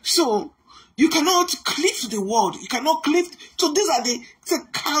 So you cannot cleave to the world. You cannot cleave. So these are the, say,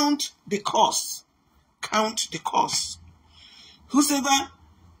 count the cost. Count the cost. Whosoever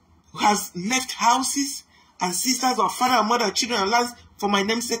has left houses and sisters or father and mother, children and lands for my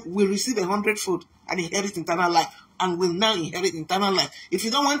name's sake will receive 100-fold and inherit eternal life, and will now inherit eternal life. If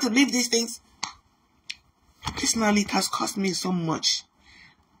you don't want to leave these things, personally, it has cost me so much.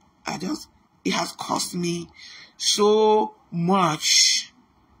 It has cost me so much.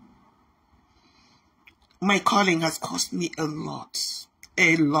 My calling has cost me a lot.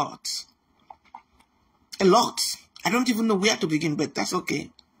 A lot. A lot. I don't even know where to begin, but that's okay.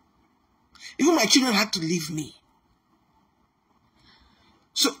 Even my children had to leave me.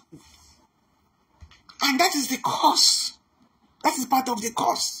 So, and that is the cost. That is part of the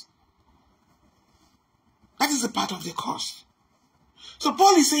cost. That is a part of the cost. So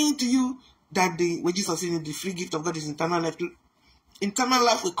Paul is saying to you that the wages of sin, the free gift of God is eternal life. Eternal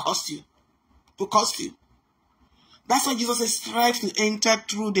life will cost you. Will cost you. That's why Jesus says, strive to enter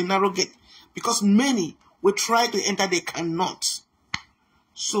through the narrow gate. Because many will try to enter, they cannot.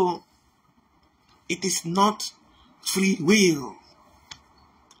 So, it is not free will,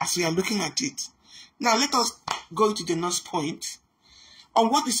 as we are looking at it. Now, let us go to the next point on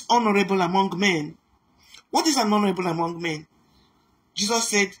what is honorable among men. What is honorable among men? Jesus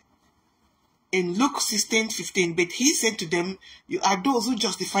said in Luke 16:15, but he said to them, you are those who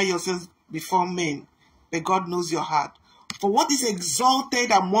justify yourselves before men, but God knows your heart. For what is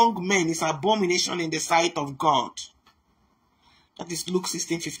exalted among men is abomination in the sight of God. That is Luke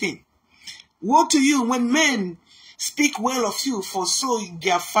 16:15. Woe to you when men speak well of you, for so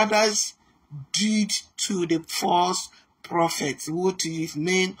their fathers did to the false prophets. Woe to you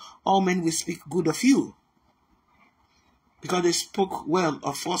if all men will speak good of you, because they spoke well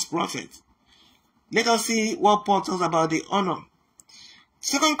of false prophets. Let us see what Paul talks about the honor.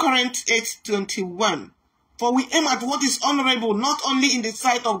 2 Corinthians 8:21. For we aim at what is honorable, not only in the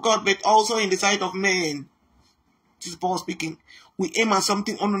sight of God, but also in the sight of men. This is Paul speaking. We aim at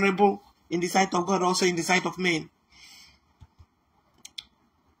something honorable in the sight of God, also in the sight of men.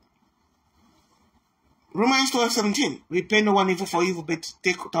 Romans 12:17. Repay no one evil for evil, but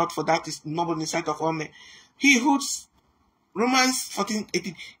take thought for that is noble in the sight of all men. Romans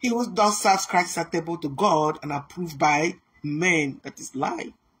 14:18. He who does serve Christ is acceptable to God and approved by men. That is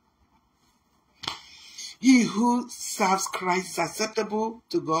lie. He who serves Christ is acceptable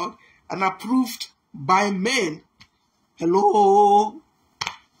to God and approved by men. Hello?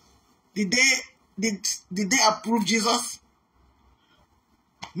 Did they approve Jesus?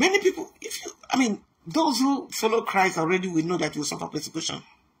 Many people, those who follow Christ already will know that you will suffer persecution.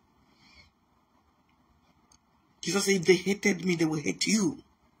 Jesus said, if they hated me, they will hate you.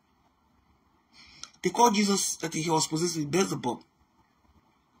 They called Jesus that he was possessed with Beelzebub.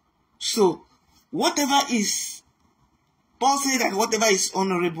 So, whatever is, Paul said that whatever is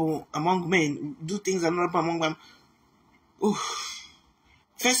honorable among men, do things honorable among them. 1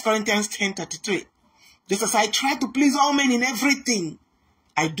 Corinthians 10:33. Just as I try to please all men in everything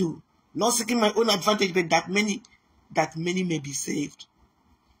I do, not seeking my own advantage, but that many may be saved.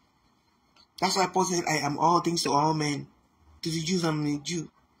 That's why Paul said, I am all things to all men. To the Jews, I'm a Jew.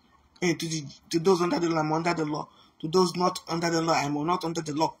 And to those under the law, I'm under the law. To those not under the law, I'm not under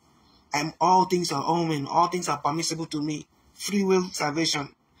the law. I am all things to all men. All things are permissible to me. Free will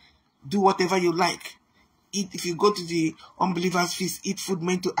salvation. Do whatever you like. Eat, if you go to the unbelievers' feast, eat food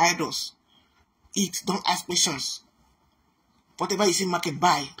meant to idols. Eat. Don't ask questions. Whatever is in market,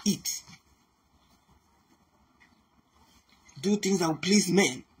 buy. Eat. Do things that will please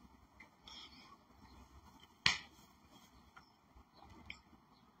men.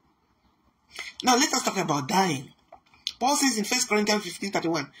 Now let us talk about dying. Paul says in 1 Corinthians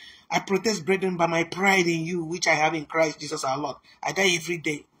 15:31, I protest, brethren, by my pride in you, which I have in Christ Jesus our Lord. I die every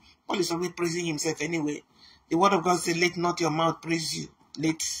day. Paul is always praising himself anyway. The word of God says, let not your mouth praise you.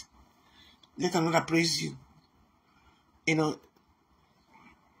 Let another praise you. You know,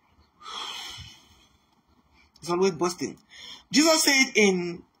 it's always boasting. Jesus said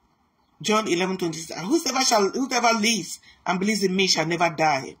in John 11:26, whoever lives and believes in me shall never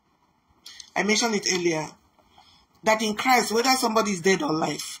die. I mentioned it earlier, that in Christ, whether somebody is dead or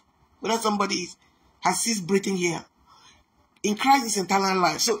alive, whether somebody has ceased breathing here, in Christ is eternal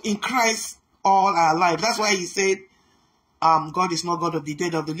life. So in Christ, all are alive. That's why he said, God is not God of the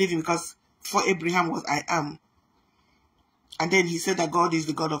dead, of the living, because for Abraham was I am. And then he said that God is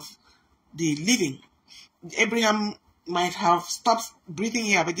the God of the living. Abraham might have stopped breathing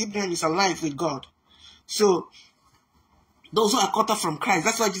here, but Abraham is alive with God. So those who are cut off from Christ,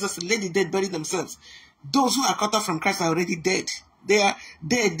 that's why Jesus said, let the dead bury themselves. Those who are cut off from Christ are already dead. They are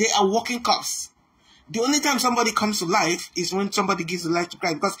dead. They are walking corpse. The only time somebody comes to life is when somebody gives the life to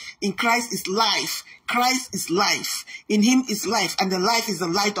Christ. Because in Christ is life. Christ is life. In him is life. And the life is the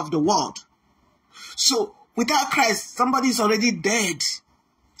light of the world. So without Christ, somebody is already dead.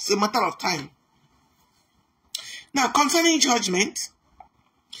 It's a matter of time. Now, concerning judgment,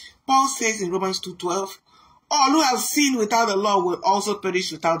 Paul says in Romans 2:12, all who have sinned without the law will also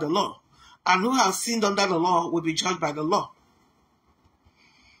perish without the law. And who have sinned under the law will be judged by the law.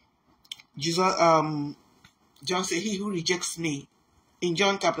 John said, he who rejects me, in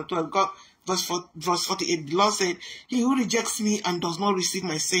John chapter 12, verse 48, the Lord said, he who rejects me and does not receive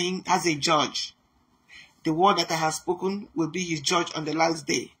my saying has a judge. The word that I have spoken will be his judge on the last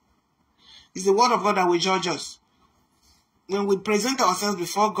day. It's the word of God that will judge us. When we present ourselves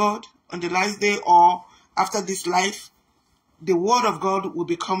before God on the last day or after this life, the word of God will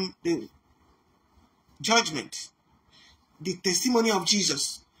become the judgment. The testimony of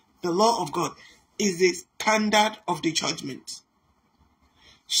Jesus, the law of God, is the standard of the judgment.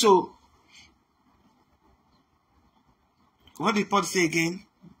 So, what did Paul say again?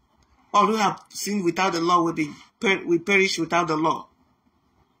 All who have sinned without the law will perish without the law.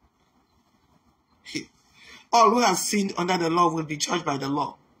 All who have sinned under the law will be judged by the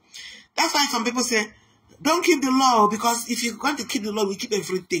law. That's why some people say, don't keep the law, because if you're going to keep the law, we keep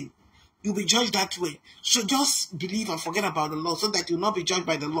everything. You'll be judged that way. So just believe and forget about the law so that you'll not be judged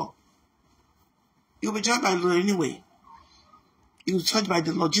by the law. You'll be judged by the law anyway. You'll be judged by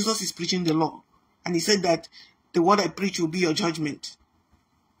the law. Jesus is preaching the law. And he said that the word I preach will be your judgment.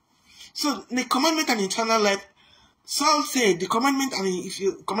 So the commandment and eternal life, Saul said the commandment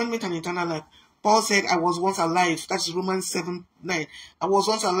and eternal life, Paul said, I was once alive. That's Romans 7:9. I was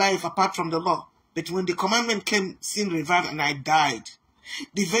once alive apart from the law. But when the commandment came, sin revived and I died.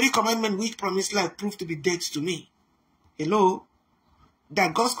 The very commandment which promised life proved to be death to me. Hello?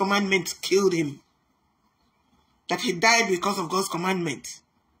 That God's commandment killed him. That he died because of God's commandment.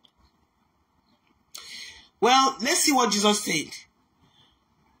 Well, let's see what Jesus said.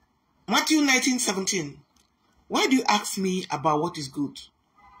 Matthew 19:17. Why do you ask me about what is good?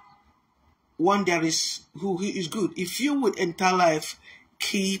 One there is who is good. If you would enter life,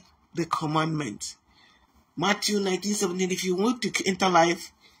 keep the commandment. Matthew 19:17. If you want to enter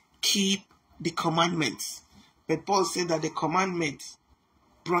life, keep the commandments. But Paul said that the commandment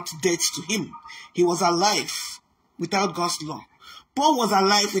brought death to him. He was alive without God's law. Paul was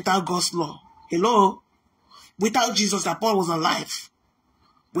alive without God's law. Hello? Without Jesus, that Paul was alive.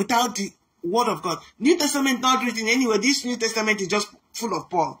 Without the word of God. New Testament not written anywhere. This New Testament is just full of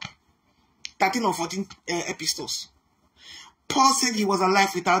Paul. 13 or 14 epistles. Paul said he was alive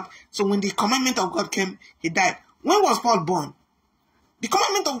without. So when the commandment of God came, he died. When was Paul born? The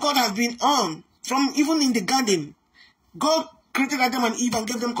commandment of God has been on from even in the garden. God created Adam and Eve and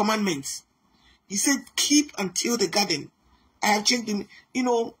gave them commandments. He said, keep until the garden. I have changed them. You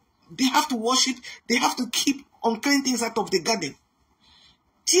know, they have to worship. They have to keep unclean things out of the garden.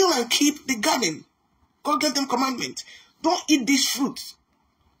 Till and keep the garden. God gave them commandments. Don't eat this fruit.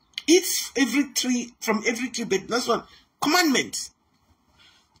 Eat every tree, from every tree, but that's one. Commandments.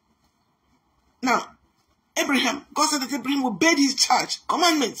 Now, Abraham, God said that Abraham obeyed his charge.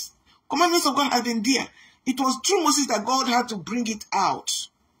 Commandments. Commandments of God have been there. It was through Moses that God had to bring it out.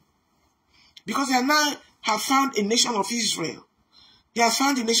 Because he now have found a nation of Israel. He has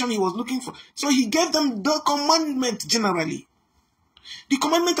found the nation he was looking for. So he gave them the commandment generally. The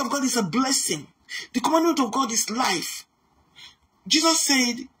commandment of God is a blessing. The commandment of God is life. Jesus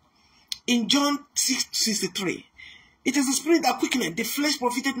said in John 6:63, it is the spirit that quickeneth, the flesh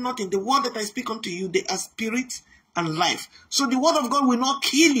profited nothing. The word that I speak unto you, they are spirit and life. So the word of God will not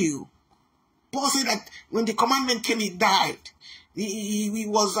kill you. Paul said that when the commandment came, he died. He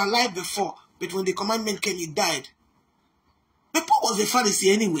was alive before, but when the commandment came, he died. But Paul was a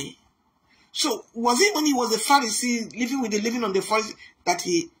Pharisee anyway. So was it when he was a Pharisee, living with the living on the Pharisee, that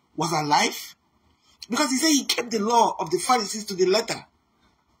he was alive? Because he said he kept the law of the Pharisees to the letter.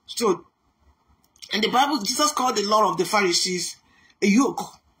 So, and the Bible, Jesus called the law of the Pharisees a yoke.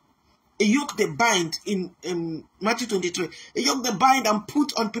 A yoke they bind in Matthew 23. A yoke they bind and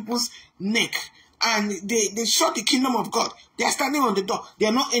put on people's neck. And they shut the kingdom of God. They are standing on the door. They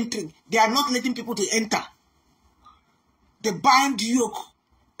are not entering. They are not letting people to enter. They bind the yoke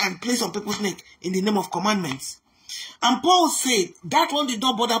and place on people's neck in the name of commandments. And Paul said that one did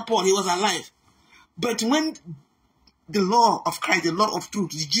not bother Paul. He was alive. But when the law of Christ, the law of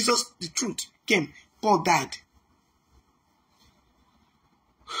truth, Jesus, the truth came, Paul died.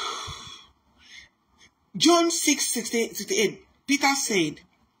 John 6:68, Peter said,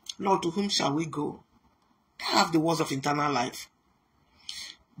 Lord, to whom shall we go? They have the words of eternal life.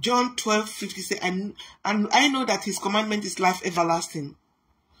 John 12:56, and I know that his commandment is life everlasting.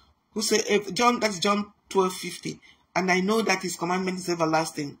 Who say that's John 12:50, and I know that his commandment is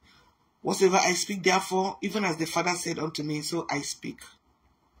everlasting. Whatsoever I speak, therefore, even as the Father said unto me, so I speak.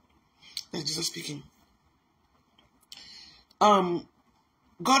 That's Jesus speaking.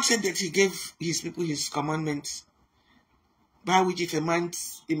 God said that he gave his people his commandments, by which if a man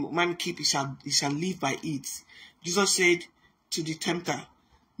keep, he shall live by it. Jesus said to the tempter,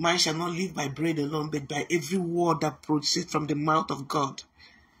 man shall not live by bread alone, but by every word that proceeds from the mouth of God.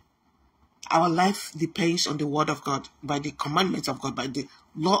 Our life depends on the word of God, by the commandments of God, by the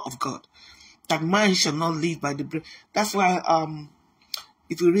law of God. That man shall not live by the bread. That's why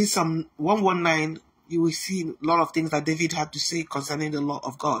if you read Psalm 119, you will see a lot of things that David had to say concerning the law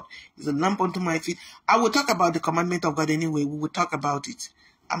of God. It's a lamp unto my feet. I will talk about the commandment of God anyway. We will talk about it.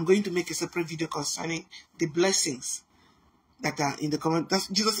 I'm going to make a separate video concerning the blessings that are in the commandment. That's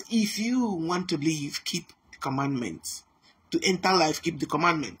Jesus. If you want to live, keep the commandments. To enter life, keep the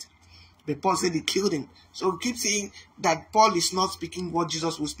commandment. But Paul said he killed him. So keep saying that Paul is not speaking what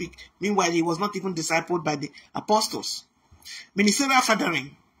Jesus will speak. Meanwhile, he was not even discipled by the apostles. Ministerial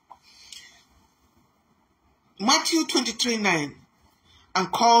fathering. Matthew 23:9.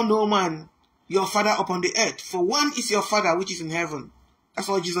 And call no man your father upon the earth, for one is your Father which is in heaven. That's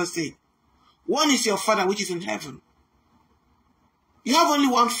what Jesus said. One is your Father which is in heaven. You have only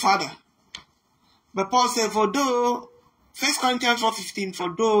one Father. But Paul said, for though, 1 Corinthians 4:15,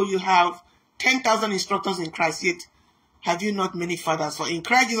 for though you have 10,000 instructors in Christ, yet have you not many fathers? For in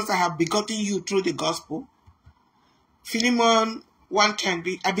Christ Jesus I have begotten you through the gospel. Philemon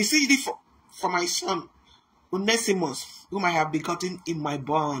 1:10, I beseech thee for my son, Onesimus, whom I have begotten in my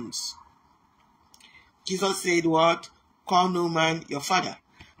bonds. Jesus said what? Call no man your father.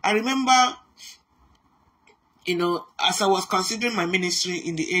 I remember, as I was considering my ministry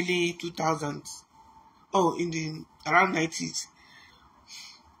in the early 2000s, around 90s.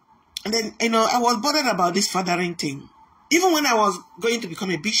 And then, I was bothered about this fathering thing. Even when I was going to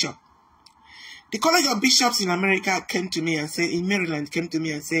become a bishop, the College of Bishops in America came to me and said, in Maryland, came to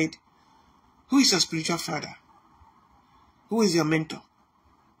me and said, who is your spiritual father? Who is your mentor?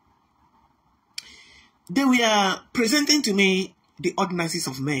 They were presenting to me the ordinances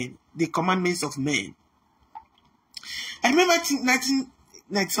of men, the commandments of men. I remember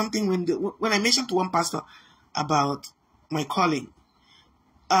 1990 when I mentioned to one pastor about my calling.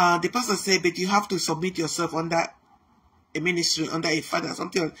 The pastor said, but you have to submit yourself under a ministry, under a father,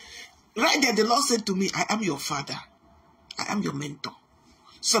 something. Right there, the Lord said to me, I am your father. I am your mentor.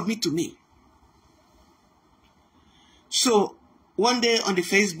 Submit to me. So, one day on the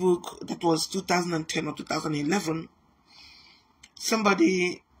Facebook, that was 2010 or 2011,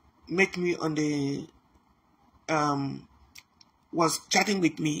 somebody met me on the, was chatting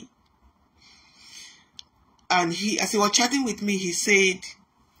with me. And as he was chatting with me, he said,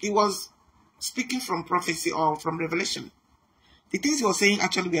 he was speaking from prophecy or from revelation. The things he was saying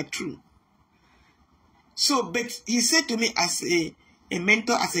actually were true. So, but he said to me, as a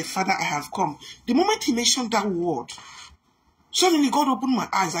mentor, as a father, I have come. The moment he mentioned that word, suddenly God opened my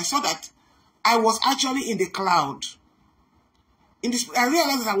eyes. I saw that I was actually in the cloud. I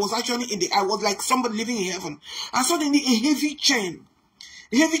realized that I was actually I was like somebody living in heaven. And suddenly a heavy chain,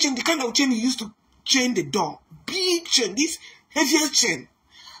 the kind of chain he used to chain the door, big chain, this heaviest chain,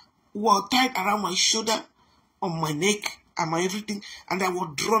 was tied around my shoulder, on my neck, and my everything, and I was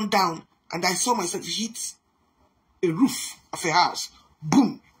drawn down And I saw myself hit a roof of a house.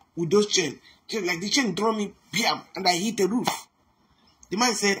 Boom! With those chains. Like the chain draw me, bam, and I hit the roof. The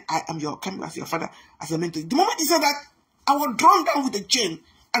man said, I am coming as your father, as a mentor. The moment he said that, I was drawn down with the chain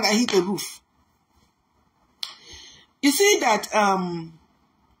and I hit the roof. You see that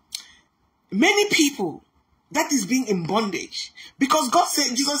many people that is being in bondage, because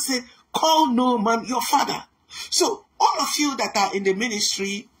Jesus said, call no man your father. So all of you that are in the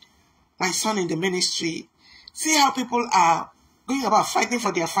ministry, my son in the ministry, see how people are going about fighting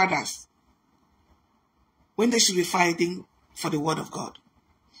for their fathers when they should be fighting for the word of God.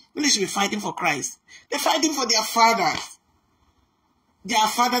 When they should be fighting for Christ. They're fighting for their fathers. Their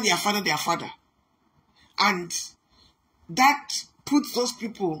father. And that puts those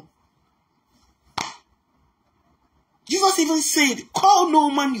people. Jesus even said, call no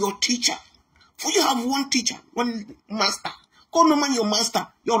man your teacher. For you have one teacher, one master. Call no man your master,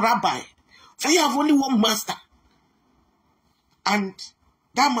 your rabbi. For you have only one master. And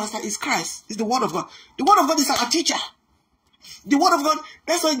that master is Christ. Is the word of God. The word of God is our teacher. The word of God,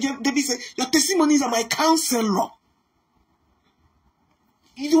 that's why David said, your testimonies are my counselor.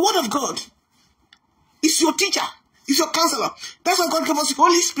 The word of God is your teacher. It's your counselor. That's why God gave us the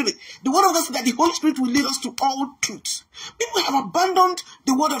Holy Spirit. The word of God said that the Holy Spirit will lead us to all truth. People have abandoned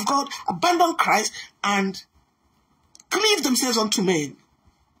the word of God, abandoned Christ, and cleave themselves unto men.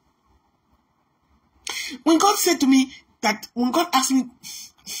 When God said to me that, when God asked me,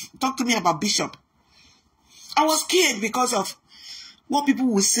 talk to me about bishop, I was scared because of what people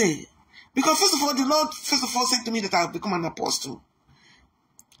will say. Because first of all, the Lord said to me that I have become an apostle.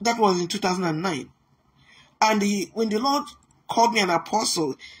 That was in 2009. And when the Lord called me an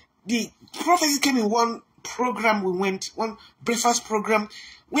apostle, the prophecy came in one program. We went, one breakfast program,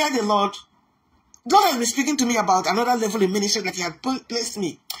 where the Lord has been speaking to me about another level in ministry that he had placed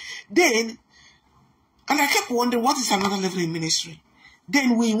me. Then, and I kept wondering, what is another level in ministry?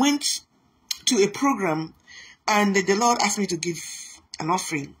 Then we went to a program, and the Lord asked me to give an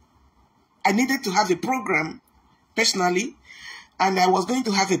offering. I needed to have a program personally, and I was going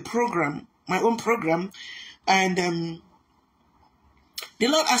to have a program, my own program, and the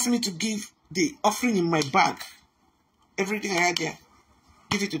Lord asked me to give the offering in my bag. Everything I had there,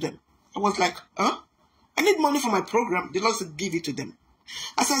 give it to them. I was like, huh? I need money for my program. The Lord said, give it to them.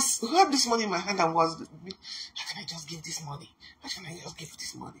 As I had this money in my hand, I was, how can I just give this money? How can I just give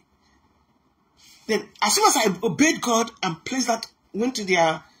this money? Then, as soon as I obeyed God and went to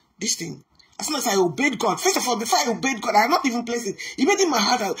their, this thing, as soon as I obeyed God, first of all, before I obeyed God, I had not even placed it. It made in my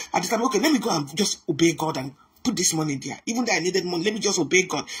heart at the time, okay, let me go and just obey God and put this money there. Even though I needed money, let me just obey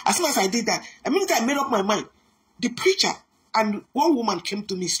God. As soon as I did that, the minute I made up my mind, the preacher and one woman came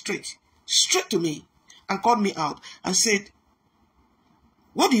to me straight to me and called me out and said,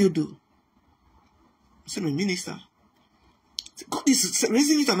 what do you do? I said, I'm a minister. God is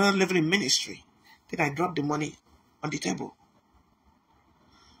raising me to another level in ministry. Then I dropped the money on the table.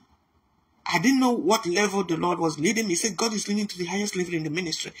 I didn't know what level the Lord was leading me. He said, God is leading to the highest level in the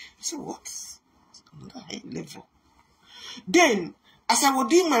ministry. I said, what? Another high level. Then, as I was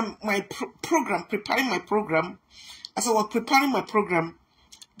doing my program, preparing my program, as I was preparing my program,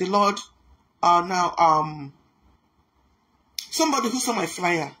 the Lord, somebody who saw my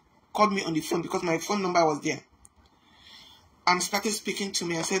flyer called me on the phone because my phone number was there and started speaking to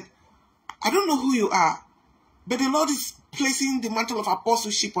me. I said, I don't know who you are, but the Lord is placing the mantle of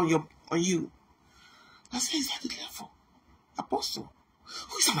apostleship on you. I said, is that the level? Apostle?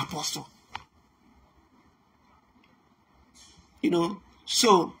 Who is an apostle? You know,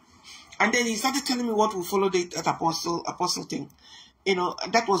 so, and then he started telling me what will follow that apostle thing. You know,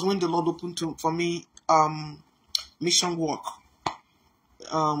 that was when the Lord opened for me mission work.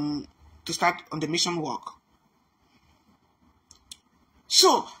 To start on the mission work.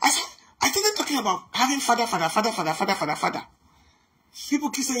 So, I started talking about having father. People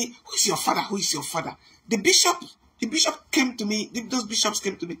keep saying, who is your father? Who is your father? The bishop came to me, those bishops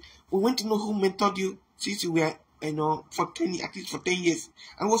came to me. We went to know who mentored you since you were, you know, at least for 10 years.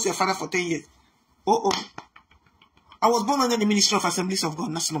 And what's your father for 10 years? I was born under the ministry of Assemblies of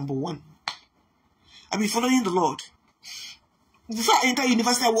God. That's number one. I've been following the Lord. Before I entered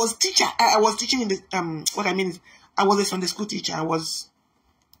university, I was teaching in the, what I mean is, I was a Sunday school teacher. I was,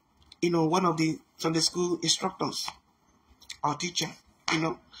 you know, one of the Sunday school instructors, or teacher, you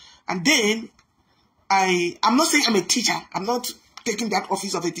know. And then, I'm not saying I'm a teacher. I'm not taking that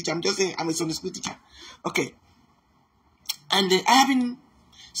office of a teacher. I'm just saying I'm a Sunday school teacher. Okay. And I've been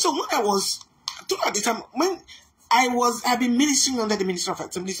at the time, when I've been ministering under the ministry of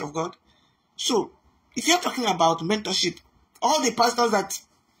Assemblies of God. So, if you're talking about mentorship, all the pastors that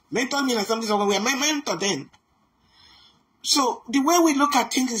Mentor me like something, so we are my mentor then. So the way we look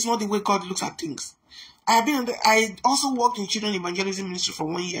at things is not the way God looks at things. I also worked in children evangelism ministry for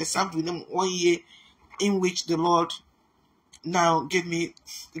 1 year. I served with them 1 year, in which the Lord now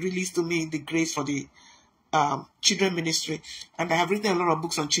released to me the grace for the children ministry. And I have written a lot of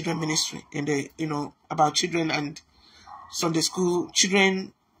books on children ministry and about children and Sunday school,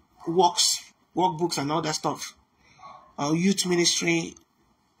 children workbooks and all that stuff. Youth ministry,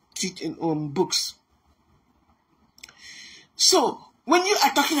 books. So when you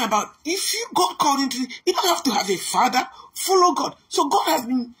are talking about, if you got called into it, you don't have to have a father, follow God. So God has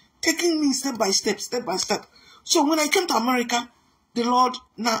been taking me step by step. So when I came to America, the Lord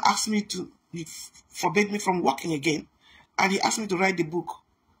now asked me he forbade me from working again. And he asked me to write the book.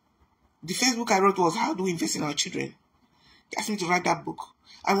 The first book I wrote was How Do We Invest in Our Children? He asked me to write that book.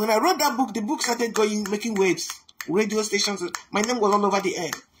 And when I wrote that book, the book started making waves. Radio stations, my name was all over the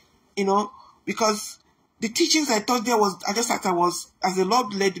air. Because the teachings I taught there as the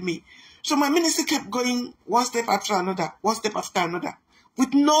Lord led me. So my ministry kept going one step after another,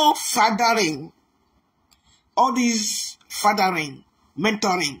 with no fathering. All these fathering,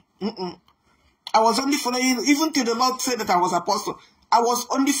 mentoring. I was only following, even till the Lord said that I was apostle, I was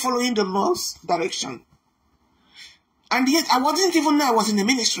only following the Lord's direction. And yet I didn't even know I was in the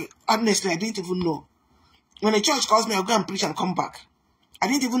ministry. Honestly, I didn't even know. When a church calls me, I'll go and preach and come back. I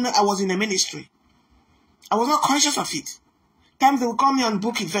didn't even know I was in a ministry. I was not conscious of it. Times they will call me on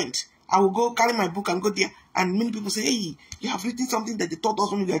book event. I will go carry my book and go there. And many people say, hey, you have written something that they taught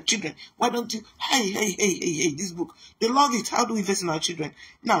us when we were children. Why don't you? Hey, this book. They love it. How do we invest in our children?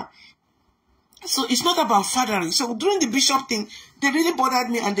 Now, so it's not about fathering. So during the bishop thing, they really bothered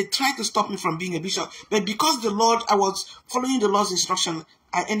me and they tried to stop me from being a bishop. But because I was following the Lord's instruction,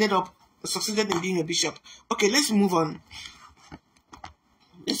 I ended up succeeded in being a bishop. Okay, let's move on.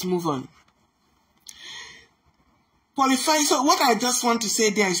 Qualifying. So what I just want to say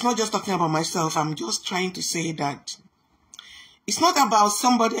there is not just talking about myself. I'm just trying to say that it's not about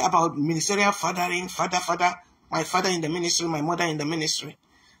somebody, about ministerial fathering, father, my father in the ministry, my mother in the ministry.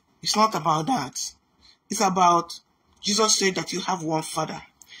 It's not about that. It's about, Jesus said that you have one father.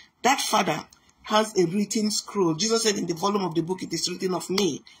 That father has a written scroll. Jesus said in the volume of the book, it is written of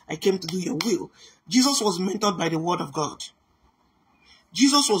me. I came to do your will. Jesus was mentored by the word of God.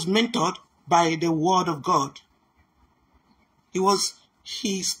 Jesus was mentored by the word of God.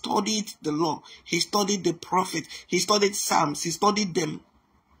 He studied the law. He studied the prophet. He studied Psalms. He studied them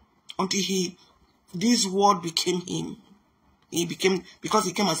until this word became him. Because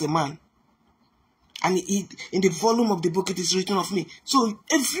he came as a man. And in the volume of the book, it is written of me. So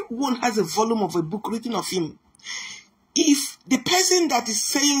everyone has a volume of a book written of him. If the person that is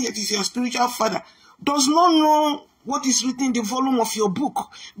saying that is your spiritual father does not know what is written in the volume of your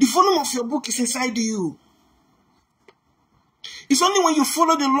book, the volume of your book is inside you. It's only when you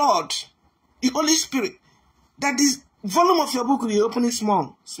follow the Lord, the Holy Spirit, that this volume of your book will be opening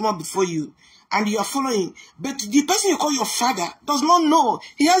small before you. And you are following. But the person you call your father does not know.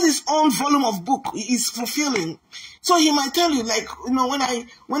 He has his own volume of book. He is fulfilling. So he might tell you, like, when I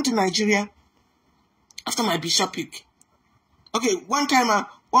went to Nigeria, after my bishopric, okay, one time,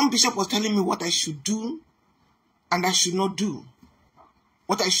 one bishop was telling me what I should do and I should not do.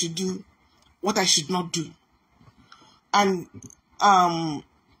 What I should do, what I should not do. And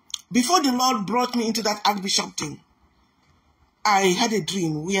before the Lord brought me into that archbishop thing, I had a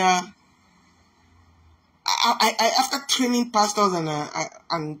dream where I after training pastors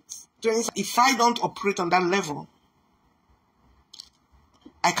and training, if I don't operate on that level,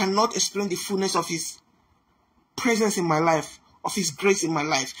 I cannot explain the fullness of his presence in my life, of his grace in my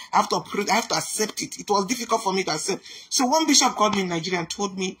life. I have to operate, I have to accept it. It was difficult for me to accept. So one bishop called me in Nigeria and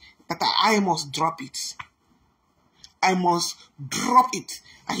told me that I must drop it. I must drop it.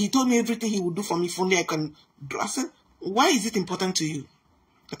 And he told me everything he would do for me if only I can. I said, why is it important to you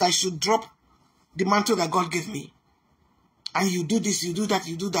that I should drop the mantle that God gave me? And you do this, you do that,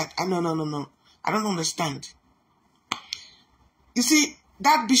 you do that. No. I don't understand. You see,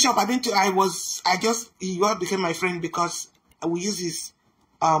 that bishop, he became my friend because we use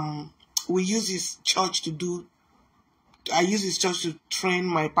his church to do, I use his church to train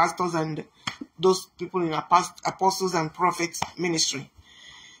my pastors and those people in apostles and prophets ministry.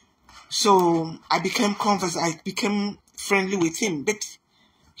 So I became friendly with him, but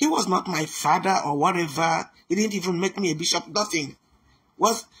he was not my father or whatever. He didn't even make me a bishop, nothing.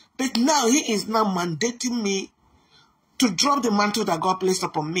 But now he is now mandating me to drop the mantle that God placed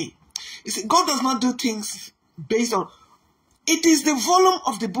upon me. You see, God does not do things based on, it is the volume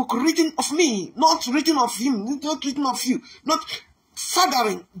of the book written of me, not written of him, not written of you.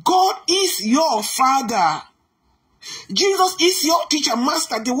 fathering. God is your father. Jesus is your teacher,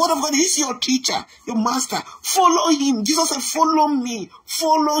 master. The word of God is your teacher, your master. Follow him. Jesus said, follow me.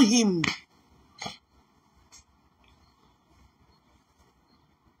 Follow him.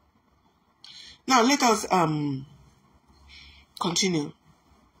 Now let us continue.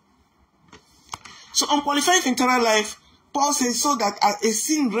 So on qualifying for eternal life, Paul says, so that as a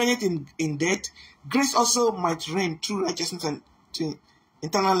sin reigneth in death, grace also might reign through righteousness and to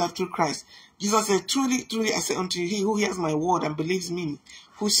eternal life through Christ. Jesus said, truly, truly, I say unto you, he who hears my word and believes me,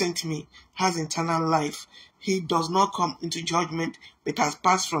 who sent me, has eternal life. He does not come into judgment, but has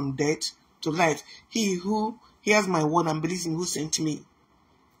passed from death to life. He who hears my word and believes him who sent me.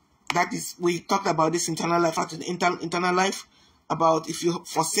 That is, we talked about this eternal life, eternal life, about if you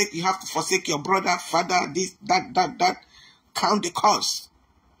forsake, you have to forsake your brother, father, this, that, count the cost.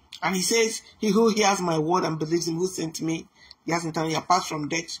 And he says, he who hears my word and believes him who sent me, he has eternal life, passed from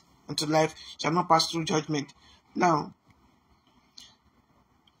death unto life, shall not pass through judgment. Now,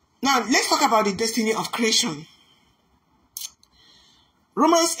 let's talk about the destiny of creation.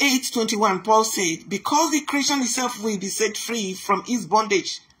 Romans 8:21, Paul said, because the creation itself will be set free from its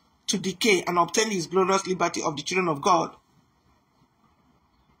bondage to decay and obtain his glorious liberty of the children of God.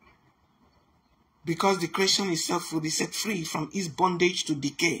 Because the creation itself will be set free from its bondage to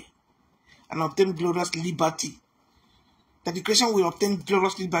decay and obtain glorious liberty. That the creation will obtain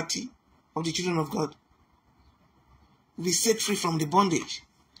glorious liberty of the children of God. Will be set free from the bondage.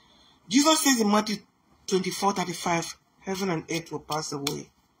 Jesus says in Matthew 24:35, heaven and earth will pass away.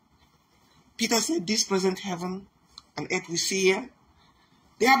 Peter said, this present heaven and earth we see here,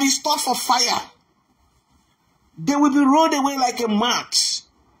 they have been stored for fire. They will be rolled away like a mat.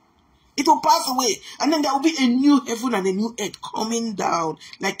 It will pass away. And then there will be a new heaven and a new earth coming down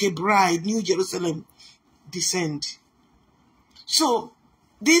like a bride, New Jerusalem, descend. So,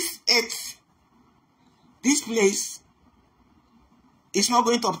 this earth, this place, is not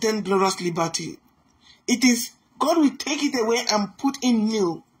going to obtain glorious liberty. It is, God will take it away and put in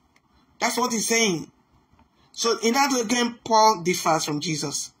new. That's what he's saying. So, in that way, again, Paul differs from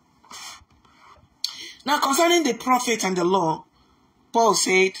Jesus. Now, concerning the prophets and the law, Paul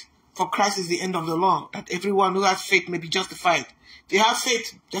said, for Christ is the end of the law, that everyone who has faith may be justified. If you have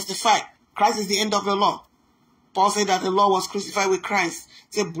faith, justified. Christ is the end of the law. Paul said that the law was crucified with Christ.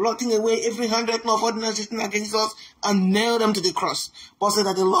 He said, blotting away every handwriting of ordinance written against us and nailed them to the cross. Paul said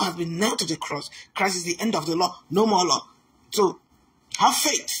that the law has been nailed to the cross. Christ is the end of the law. No more law. So, have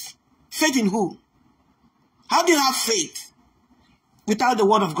faith. Faith in who? How do you have faith without the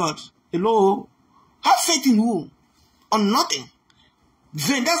word of God? Hello? Have faith in who? On nothing.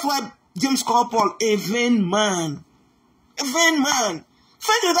 Vain. That's why James called Paul a vain man. A vain man.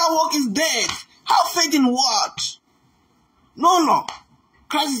 Faith without work is dead. Have faith in what? No law.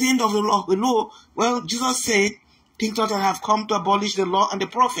 Christ is the end of the law. The law, well, Jesus said, think not that I have come to abolish the law and the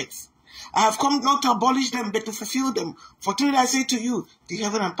prophets. I have come not to abolish them, but to fulfill them. For truly I say to you, the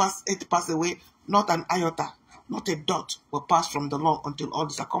heaven and earth pass away, not an iota, not a dot will pass from the law until all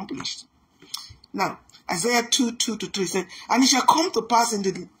is accomplished. Now, Isaiah 2:2-3 said, and it shall come to pass in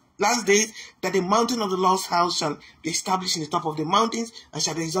the last days that the mountain of the Lord's house shall be established in the top of the mountains and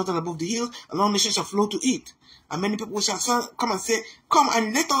shall be exalted above the hills, and all nations shall flow to it. And many people shall come and say, come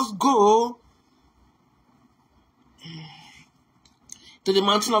and let us go to the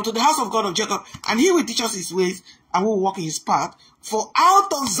mountain to the house of God of Jacob, and he will teach us his ways, and we will walk in his path. For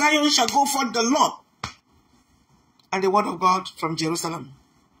out of Zion shall go forth the law and the word of God from Jerusalem.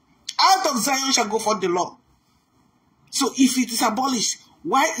 Out of Zion shall go forth the law. So if it is abolished,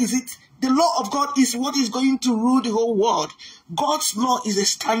 why is it? The law of God is what is going to rule the whole world. God's law is a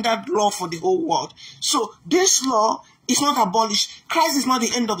standard law for the whole world. So this law is not abolished. Christ is not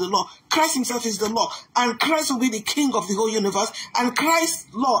the end of the law. Christ himself is the law. And Christ will be the king of the whole universe. And Christ's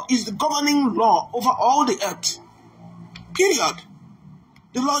law is the governing law over all the earth. Period.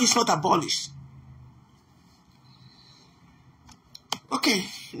 The law is not abolished. Okay,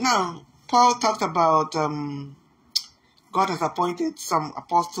 now, Paul talked about God has appointed some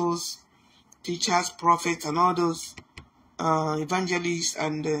apostles, teachers, prophets, and all those evangelists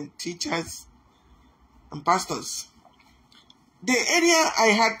and teachers and pastors. The area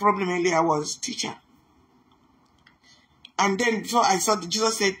I had problem earlier was teacher. And then before I saw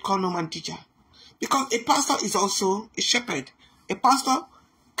Jesus said, call no man teacher. Because a pastor is also a shepherd. A pastor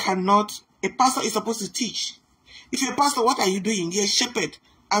is supposed to teach. If you're a pastor, what are you doing? You're a shepherd.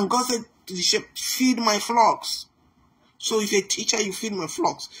 And God said to the shepherd, feed my flocks. So if you're a teacher, you feed my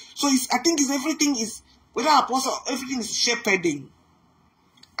flocks. So I think everything is, without apostle, everything is shepherding.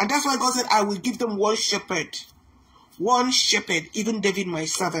 And that's why God said, I will give them one shepherd. one shepherd, even David my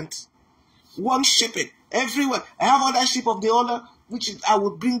servant. One shepherd. Everyone. I have other sheep of the other, which is, I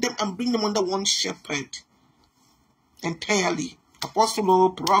will bring them and bring them under one shepherd. Entirely.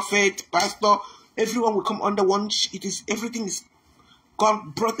 Apostle, prophet, pastor, everyone will come under one. Everything is,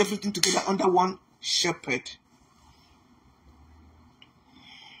 God brought everything together under one shepherd.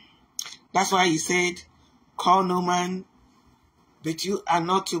 That's why he said, call no man, but you are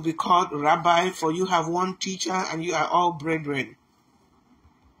not to be called rabbi, for you have one teacher and you are all brethren.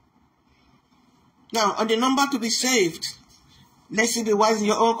 Now, on the number to be saved, let's see, be wise in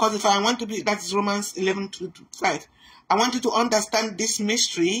your own cause. If I want to be, that's Romans 11:2-5. I want you to understand this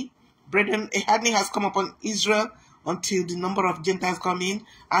mystery. Brethren, a hardening has come upon Israel until the number of Gentiles come in.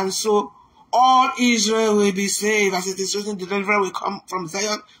 And so all Israel will be saved. As it is written, the deliverer will come from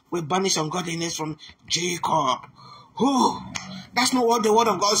Zion, will banish ungodliness from Jacob. That's not what the word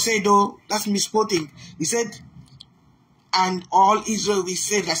of God said, though. That's misquoting. He said, and all Israel will be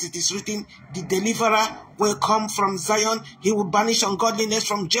saved. As it is written, the deliverer will come from Zion. He will banish ungodliness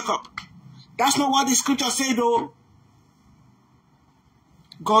from Jacob. That's not what the scripture said, though.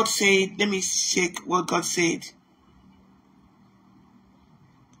 God said, let me check what God said.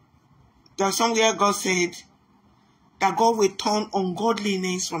 There's somewhere God said that God will turn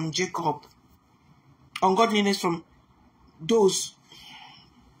ungodliness from Jacob. Ungodliness from those.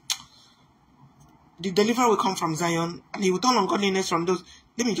 The deliverer will come from Zion, and he will turn ungodliness from those.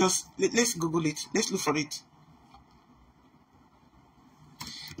 Let's Google it. Let's look for it.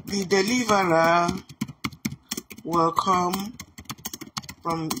 The deliverer will come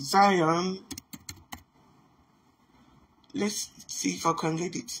from Zion. Let's see if I can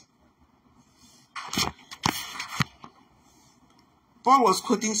get it. Paul was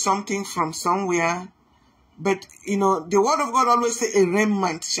quoting something from somewhere, but the word of God always says a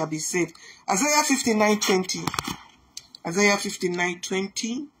remnant shall be saved. Isaiah 59:20. Isaiah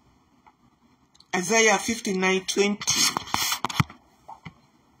 59:20. Isaiah 59:20.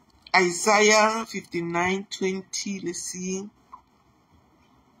 Isaiah 59:20. Let's see.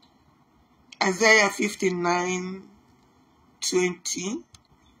 Isaiah 59:20.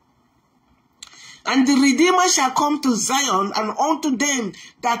 And the Redeemer shall come to Zion, and unto them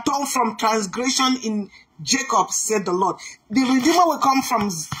that turn from transgression in Jacob, said the Lord. The Redeemer will come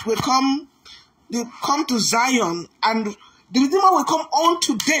to Zion, and the Redeemer will come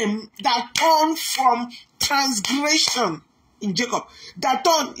unto them that turn from transgression in Jacob. That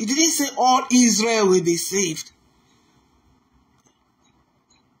turn, it didn't say all Israel will be saved.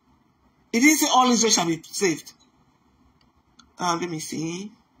 It didn't say all Israel shall be saved. Let me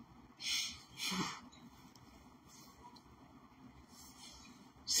see.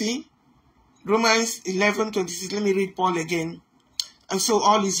 See, Romans 11:26. Let me read Paul again. And so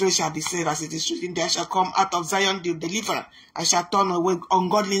all Israel shall be saved, as it is written, there shall come out of Zion the deliverer, and shall turn away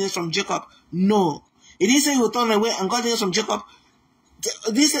ungodliness from Jacob. No, it didn't say he will turn away ungodliness from Jacob.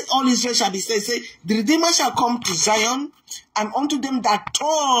 This is all Israel shall be saved. Say, the Redeemer shall come to Zion, and unto them that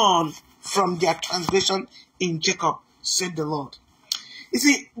turn from their transgression in Jacob, said the Lord. You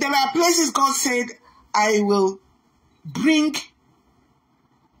see, there are places God said, I will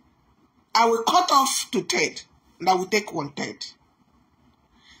cut off 2/3, and I will take 1/3.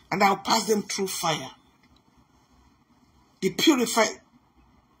 And I will pass them through fire. They purify,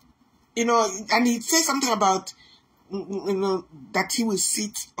 and he says something about, that he will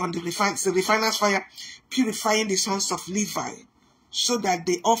sit on the refiner's fire, purifying the sons of Levi, so that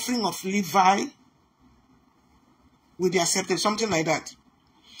the offering of Levi will be accepted, something like that.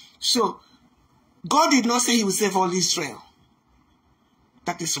 So, God did not say he will save all Israel.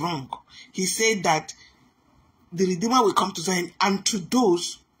 That is wrong. He said that the Redeemer will come to Zion, and to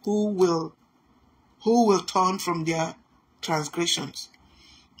those who will turn from their transgressions.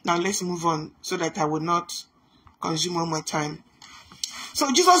 Now let's move on so that I will not consume all my time.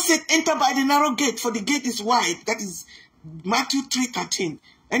 So Jesus said, enter by the narrow gate, for the gate is wide. That is Matthew 3:13.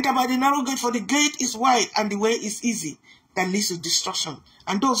 Enter by the narrow gate, for the gate is wide, and the way is easy that leads to destruction.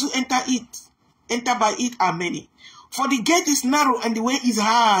 And those who enter by it are many. For the gate is narrow, and the way is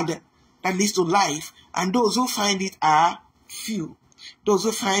hard that leads to life, and those who find it are few. Those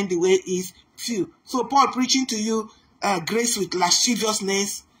who find the way is few. So Paul preaching to you grace with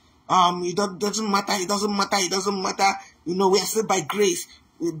lasciviousness. It doesn't matter. It doesn't matter. It doesn't matter. We are saved by grace.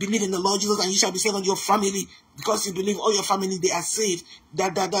 We believe in the Lord Jesus, and you shall be saved on your family, because you believe all your family, they are saved.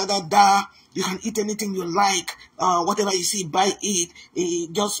 You can eat anything you like. Whatever you see, buy it.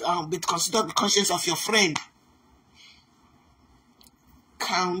 Just consider the conscience of your friend.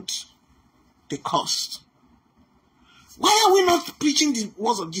 Count the cost. Why are we not preaching the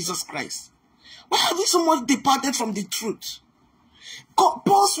words of Jesus Christ? Why have we so much departed from the truth?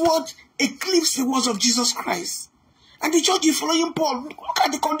 Paul's word eclipsed the words of Jesus Christ. And the church is following Paul. Look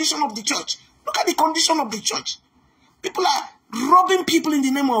at the condition of the church. Look at the condition of the church. People are robbing people in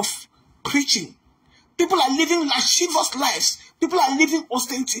the name of preaching. People are living lascivious lives. People are living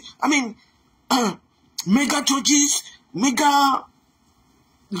ostentation. Mega churches, mega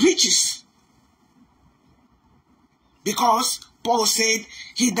riches. Because Paul said,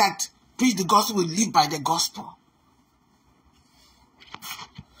 he that preach the gospel will live by the gospel.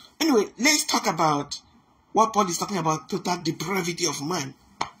 Anyway, let's talk about what Paul is talking about, total depravity of man.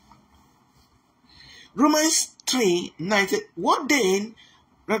 Romans 3:9 says, what then,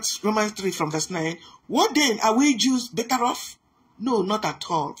 that's Romans 3 from verse 9, what then, are we Jews better off? No, not at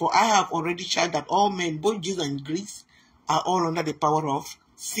all. For I have already shown that all men, both Jews and Greeks, are all under the power of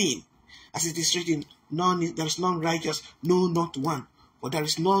sin. As it is written, there is none righteous, no, not one. For there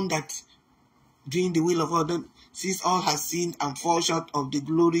is none that doing the will of God, since all have sinned and fall short of the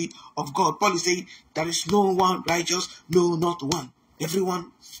glory of God. Paul is saying, there is no one righteous, no, not one.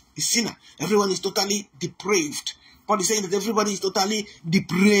 Everyone is sinner. Everyone is totally depraved. Paul is saying that everybody is totally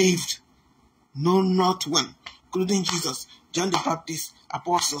depraved. No, not one. Including Jesus, John the Baptist,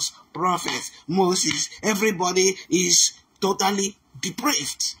 apostles, prophets, Moses. Everybody is totally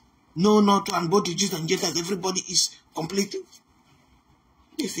depraved. No, not one. Both the Jews and Gentiles, everybody is completely.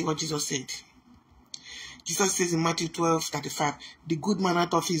 Let's see what Jesus said. Jesus says in Matthew 12:35, the good man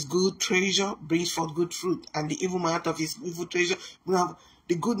out of his good treasure brings forth good fruit, and the evil man out of his evil treasure brings forth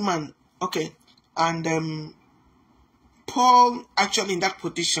the good man. Okay, and Paul actually in that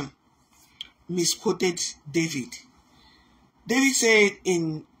quotation misquoted David. David said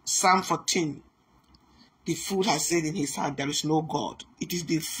in Psalm 14, the fool has said in his heart, there is no God. It is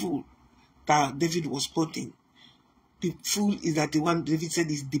the fool that David was quoting. The fool is that the one David said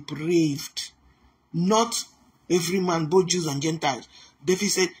is depraved. Not every man, both Jews and Gentiles. David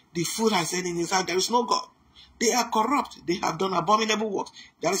said, the fool has said in his heart, there is no God. They are corrupt. They have done abominable works.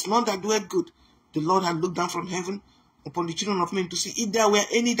 There is none that doeth good. The Lord had looked down from heaven upon the children of men to see if there were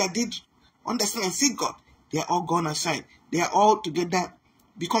any that did understand and seek God. They are all gone aside. They are all together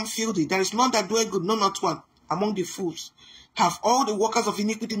become filthy. There is none that doeth good, no, not one. Among the fools have all the workers of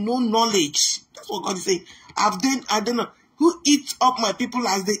iniquity no knowledge. That's what God is saying. I don't know. Who eats up my people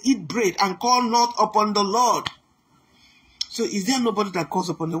as they eat bread and call not upon the Lord? So is there nobody that calls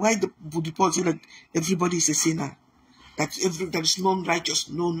upon the Lord? Why would Paul say that everybody is a sinner? That there is none righteous,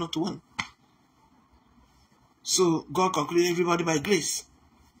 no, not one. So God concluded everybody by grace.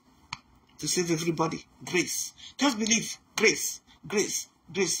 To save everybody. Grace. Just believe. Grace. Grace.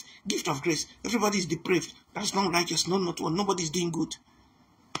 Grace. Gift of grace. Everybody is depraved. There is none righteous, no, not one. Nobody is doing good.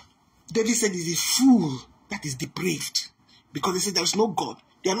 David said he's a fool that is depraved. Because they say there is no God.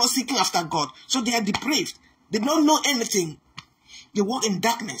 They are not seeking after God. So they are depraved. They don't know anything. They walk in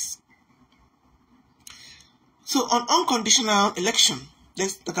darkness. So on unconditional election,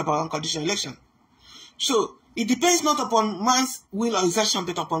 let's talk about unconditional election. So it depends not upon man's will or exertion,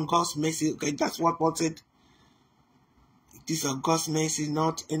 but upon God's mercy. Okay, that's what Paul said. It is of God's mercy,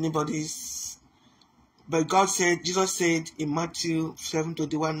 not anybody's. But God said, Jesus said in Matthew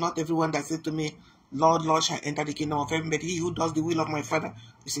 7:21, not everyone that said to me, Lord, Lord, shall enter the kingdom of heaven, but he who does the will of my Father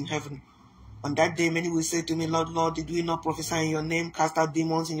is in heaven. On that day, many will say to me, Lord, Lord, did we not prophesy in your name, cast out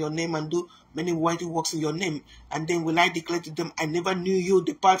demons in your name, and do many mighty works in your name? And then will I declare to them, I never knew you,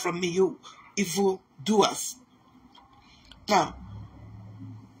 depart from me, you evil doers. Now,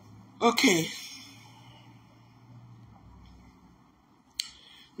 okay.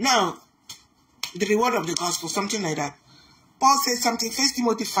 Now, the reward of the gospel, something like that. Paul says something, 1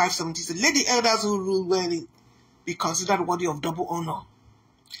 Timothy 5:17 says, let the elders who rule well be considered worthy of double honor,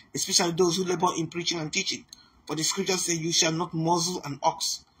 especially those who labor in preaching and teaching. For the scriptures say, you shall not muzzle an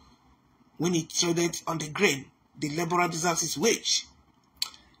ox when it treadeth on the grain. The laborer deserves his wage.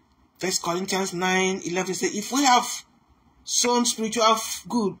 1 Corinthians 9:11 says, if we have sown spiritual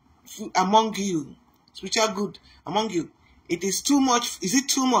good among you, it is too much. Is it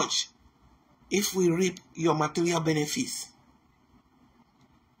too much if we reap your material benefits?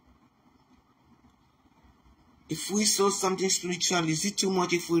 If we sow something spiritual, is it too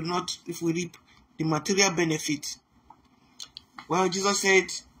much if we reap the material benefit? Well, Jesus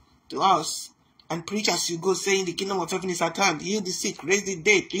said to us, and preach as you go, saying the kingdom of heaven is at hand. Heal the sick, raise the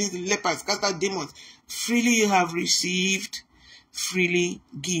dead, cleanse the lepers, cast out demons. Freely you have received, freely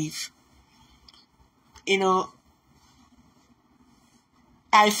give. You know,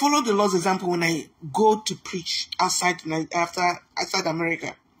 I follow the Lord's example when I go to preach outside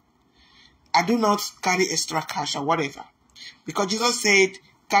America. I do not carry extra cash or whatever. Because Jesus said,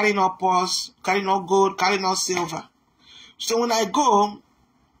 carry no purse, carry no gold, carry no silver. So when I go,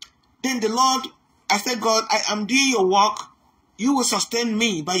 then the Lord, I said, God, I am doing your work. You will sustain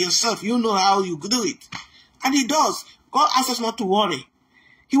me by yourself. You know how you do it. And he does. God asks us not to worry.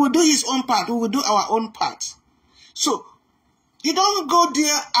 He will do his own part. We will do our own part. So you don't go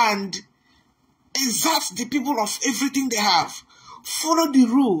there and exert the people of everything they have. Follow the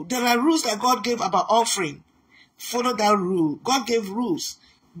rule. There are rules that God gave about offering. Follow that rule. God gave rules.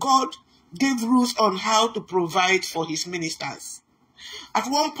 God gave rules on how to provide for his ministers. At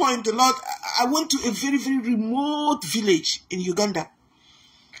one point, the Lord, I went to a very, very remote village in Uganda.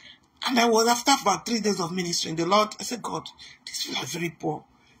 And I was, after about 3 days of ministry, the Lord, I said, God, these people are very poor.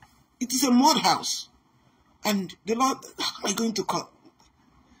 It is a mud house. And the Lord, how am I going to come?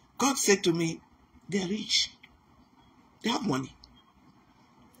 God said to me, they are rich. They have money.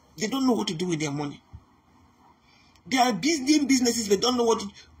 They don't know what to do with their money. They are building businesses, they don't know what to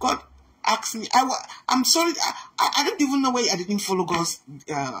do. God asked me, I'm sorry, I don't even know why I didn't follow God's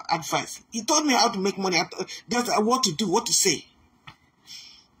advice. He told me how to make money, what to do, what to say.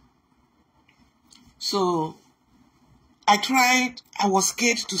 So I tried, I was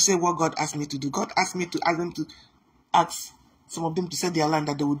scared to say what God asked me to do. God asked me to ask them to ask some of them to sell their land,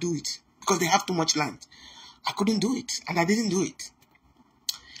 that they will do it because they have too much land. I couldn't do it, and I didn't do it.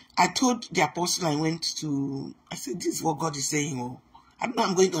 I told the apostle I said, this is what God is saying. Oh, I don't know how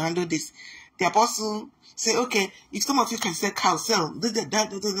I'm going to handle this. The apostle said, okay, if some of you can sell cows, sell.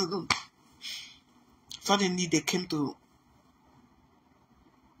 Suddenly they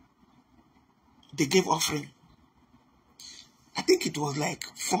gave offering. I think it was like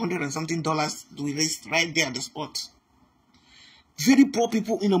 $400 and something we raised right there at the spot. Very poor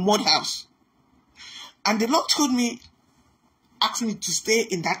people in a mud house. And the Lord told me, asked me to stay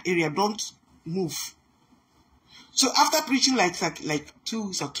in that area, don't move. So after preaching like 2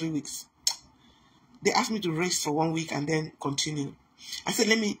 weeks or 3 weeks, they asked me to rest for 1 week and then continue. I said,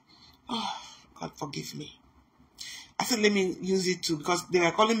 God forgive me. I said, let me use it too, because they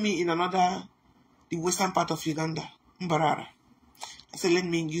were calling me in the western part of Uganda, Mbarara. I said, let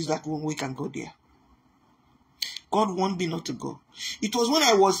me use that 1 week and go there. God warned me not to go. It was when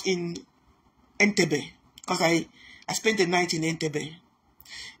I was in Entebbe, because I spent the night in Entebbe.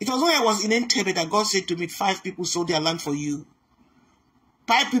 It was when I was in Entebbe that God said to me, 5 people sold their land for you.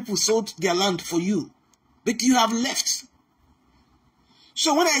 5 people sold their land for you, but you have left.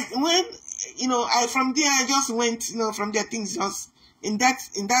 So when from there I just went, from there things just in that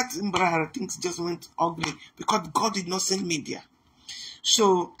Mbrahara, things just went ugly because God did not send me there.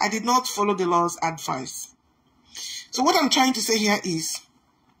 So I did not follow the Lord's advice. So what I'm trying to say here is,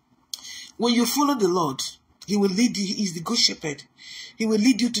 when you follow the Lord, he will lead you. He is the good shepherd. He will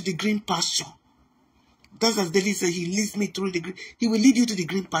lead you to the green pasture. That's as David said, he leads me through the green. He will lead you to the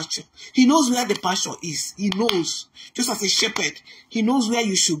green pasture. He knows where the pasture is. He knows. Just as a shepherd, he knows where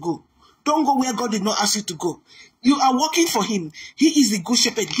you should go. Don't go where God did not ask you to go. You are working for him. He is the good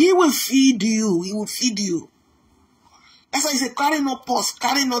shepherd. He will feed you. He will feed you. That's why he said, carry not purse,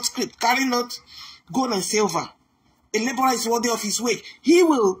 carry not script, carry not gold and silver. A laborer is worthy of his wage. He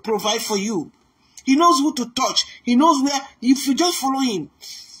will provide for you. He knows who to touch. He knows where, if you just follow him.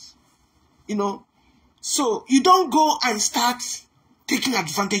 So you don't go and start taking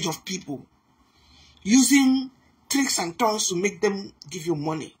advantage of people, using tricks and turns to make them give you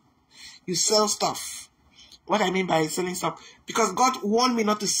money. You sell stuff. What I mean by selling stuff, because God warned me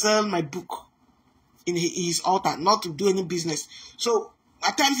not to sell my book in his altar, not to do any business. So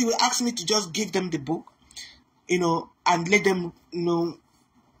at times he will ask me to just give them the book, and let them know.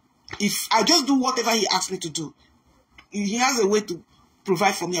 If I just do whatever he asks me to do, if he has a way to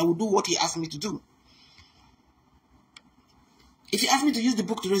provide for me, I will do what he asks me to do. If he asks me to use the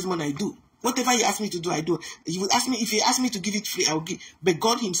book to raise money, I do. Whatever he asks me to do, I do. He will ask me, if he asks me to give it free, I will give. But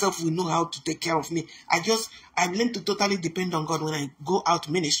God himself will know how to take care of me. I learned to totally depend on God when I go out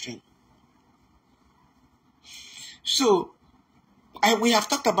ministering. So, we have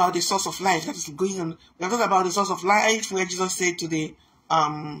talked about the source of life. That is going on. We have talked about the source of life, where Jesus said to the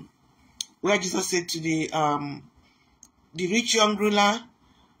rich young ruler,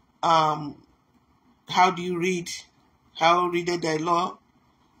 how do you read? How readeth thy law?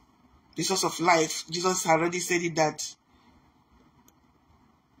 The source of life. Jesus already said it, that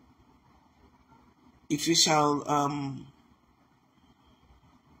if you shall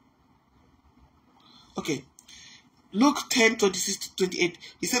Luke 10:26-28.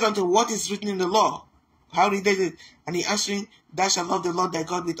 He said unto, what is written in the law? How readeth it? And he answering, thou shalt love the Lord thy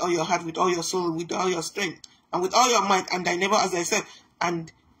God with all your heart, with all your soul, with all your strength, and with all your might, and thy neighbor as thyself. And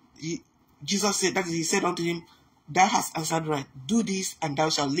Jesus said, that is, he said unto him, Thou hast answered right. Do this, and thou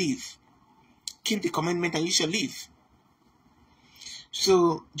shalt live. Keep the commandment, and you shall live.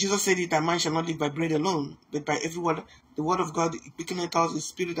 So Jesus said it, that man shall not live by bread alone, but by every word, the word of God, quickening us with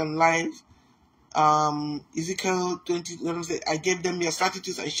spirit and life. Ezekiel 20, I gave them their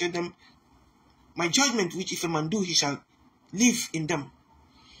statutes, I showed them my judgment, which if a man do, he shall live in them.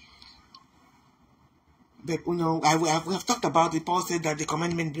 But we have talked about it. Paul said that the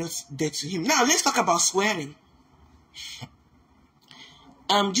commandment brings death to him. Now let's talk about swearing.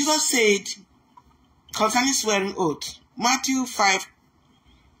 Jesus said concerning swearing oath, Matthew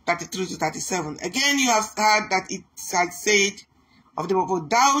 5:33-37. Again, you have heard that it had said of the Bible,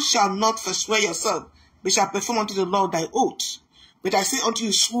 thou shalt not forswear yourself, but shalt perform unto the Lord thy oath. But I say unto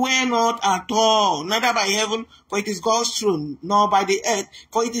you, swear not at all, neither by heaven, for it is God's throne, nor by the earth,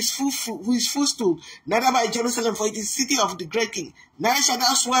 for it is his footstool, neither by Jerusalem, for it is city of the great king. Neither shalt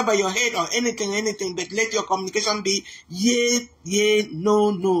thou swear by your head or anything, but let your communication be yea, yea, no,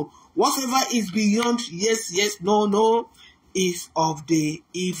 no. Whatsoever is beyond yes, yes, no, no, is of the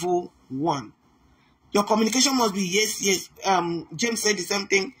evil one. Your communication must be yes, yes. James said the same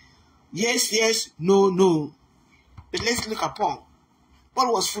thing. Yes, yes, no, no. But let's look at Paul.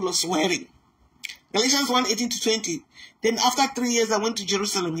 Paul was full of swearing. Galatians 1:18-20. Then after 3 years I went to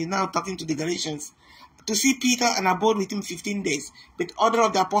Jerusalem. He's now talking to the Galatians. To see Peter, and abode with him 15 days. But other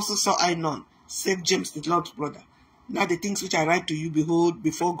of the apostles saw I none, save James the Lord's brother. Now the things which I write to you, behold,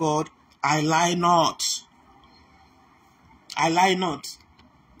 before God, I lie not. I lie not.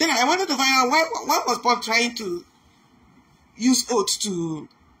 Then I wanted to find out why was Paul trying to use oath to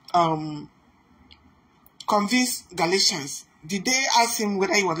convince Galatians. Did they ask him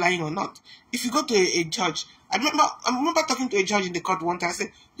whether he was lying or not? If you go to a judge, I remember talking to a judge in the court one time. I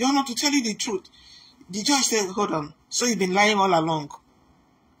said, "Your Honor, to tell you the truth." The judge said, "Hold on. So you've been lying all along."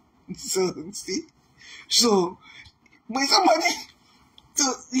 So see, so when somebody,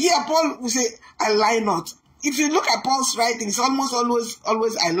 so here Paul will say, "I lie not." If you look at Paul's writing, it's almost always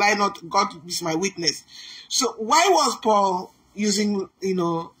 "I lie not, God is my witness." So why was Paul using,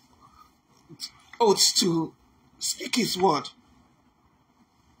 oaths to speak his word?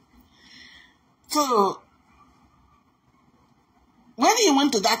 So when he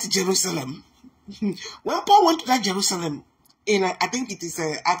went to that Jerusalem, when Paul went to that Jerusalem, in I think it is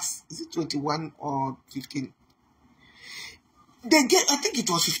Acts, is it 21 or 15? I think it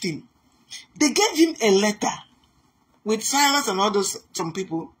was 15. They gave him a letter with Silas and some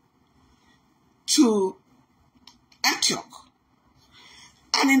people to Antioch.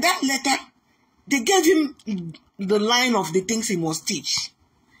 And in that letter, they gave him the line of the things he must teach.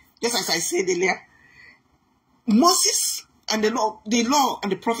 Just as I said earlier, Moses and the law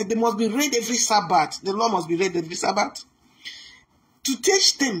and the prophet, they must be read every Sabbath. The law must be read every Sabbath. To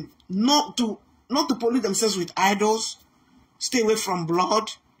teach them not to pollute themselves with idols, stay away from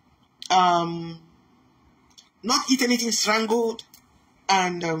blood, not eat anything strangled,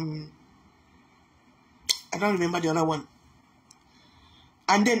 and I don't remember the other one.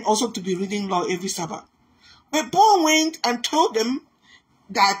 And then also to be reading law every Sabbath. But Paul went and told them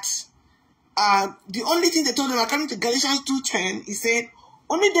that the only thing they told them, according to Galatians 2:10, he said,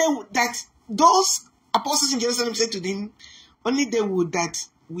 only that those apostles in Jerusalem said to them, only they would that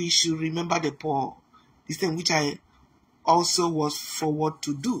we should remember the poor, this thing which I also was forward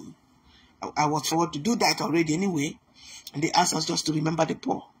to do. I was forward to do that already anyway, and they asked us just to remember the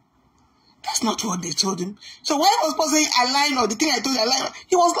poor. That's not what they told him. So why was Paul saying, I lie not? The thing I told you, I lie.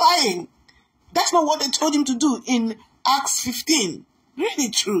 He was lying. That's not what they told him to do in Acts 15. Really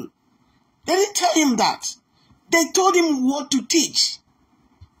true. They didn't tell him that. They told him what to teach.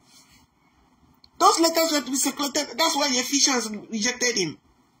 Those letters were to be circulated. That's why the Ephesians rejected him.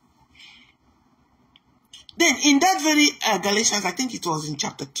 Then in that very Galatians, I think it was in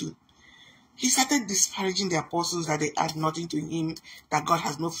chapter 2, he started disparaging the apostles, that they add nothing to him, that God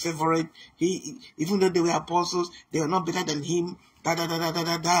has no favorite. Even though they were apostles, they were not better than him.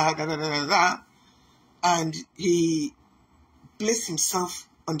 And he placed himself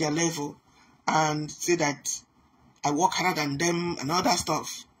on their level and said that I work harder than them and all that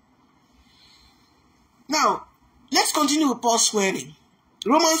stuff. Now, let's continue with Paul's swearing.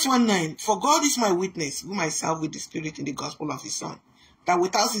 Romans 1:9, for God is my witness, whom I serve with the Spirit in the gospel of his Son, that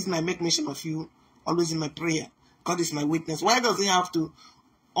without ceasing I make mention of you always in my prayer. God is my witness. Why does he have to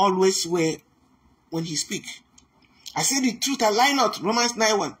always swear when he speaks? I say the truth, I lie not. Romans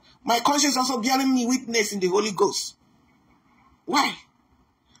 9:1. My conscience also bearing me witness in the Holy Ghost. Why?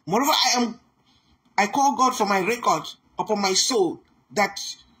 Moreover, I call God for my record upon my soul, that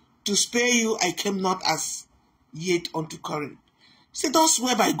to spare you I came not as yet unto Corinth. Say, don't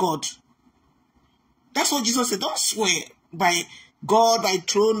swear by God. That's what Jesus said. Don't swear by God, by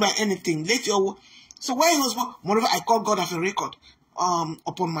throne, by anything. Let your... So why he was... Moreover, I call God as a record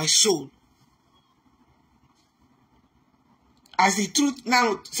upon my soul. As the truth...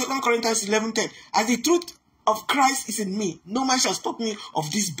 Now, 2 Corinthians 11:10. As the truth of Christ is in me, no man shall stop me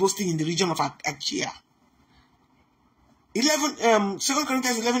of this boasting in the region of Achaia. 2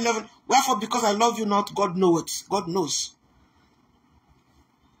 Corinthians 11:11. Wherefore, because I love you not, God knows. God knows.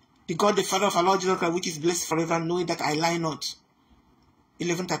 The God, the Father of our Lord Jesus Christ, which is blessed forever, knowing that I lie not.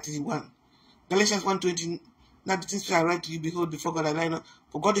 11:31. Galatians 1:20. Now the things I write to you, behold, before God I lie not.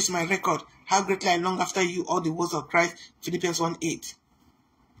 For God is my record, how greatly I long after you, all the words of Christ. Philippians 1:8.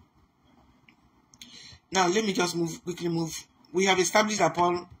 Now let me just quickly move. We have established that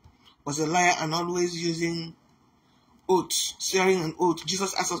Paul was a liar and always using oaths, swearing an oath.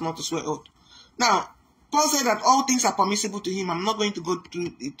 Jesus asked us not to swear oath. Now, Paul said that all things are permissible to him. I'm not going to go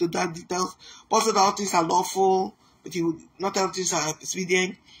into that details. Paul said that all things are lawful, but he would not all things are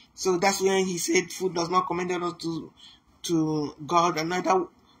expedient. So that's when he said food does not commend us to God, and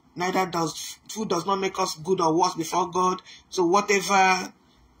neither does food does not make us good or worse before God. So whatever,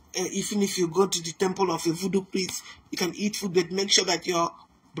 even if you go to the temple of a voodoo priest, you can eat food, but make sure that your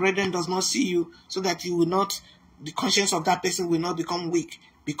brethren does not see you, so that you will not, the conscience of that person will not become weak,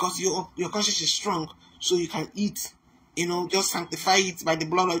 because your conscience is strong, so you can eat, just sanctify it by the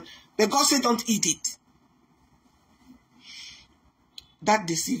blood of... But God said don't eat it. That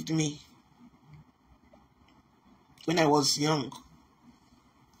deceived me when I was young.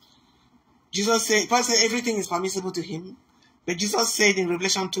 Paul said everything is permissible to him, but Jesus said in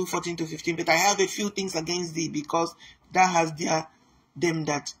Revelation 2:14-15, but I have a few things against thee, because thou hast them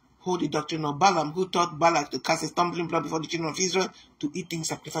that hold the doctrine of Balaam, who taught Balak to cast a stumbling block before the children of Israel, to eat things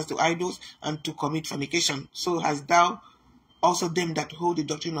sacrificed to idols, and to commit fornication. So hast thou also them that hold the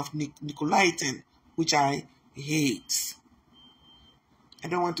doctrine of Nicolaitan, which I hate. I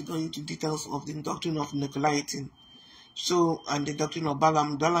don't want to go into details of the doctrine of Nicolaitan. So, and the doctrine of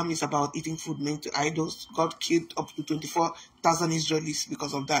Balaam. Balaam is about eating food made to idols. God killed up to 24,000 Israelis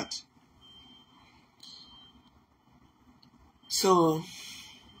because of that. So,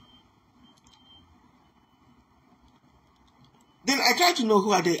 then I tried to know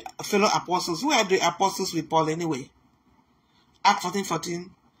who are the fellow apostles. Who are the apostles with Paul anyway? Acts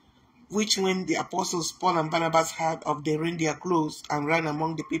 14:14. Which when the apostles Paul and Barnabas heard of, they rent their clothes and ran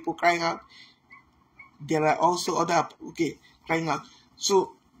among the people crying out. There are also other, crying out.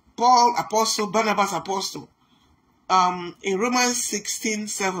 So Paul apostle, Barnabas apostle. In Romans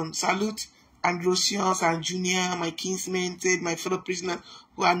 16:7, salute Andronicus and Junia, my kinsmen, said my fellow prisoners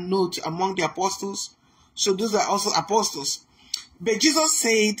who are not among the apostles. So those are also apostles. But Jesus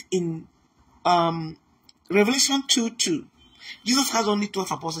said in Revelation 2:2, Jesus has only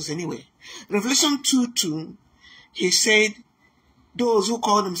 12 apostles anyway. Revelation 2:2, he said, those who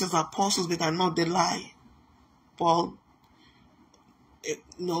call themselves apostles but are not, they lie. Paul,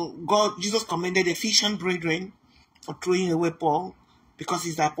 Jesus commended the Ephesian brethren for throwing away Paul, because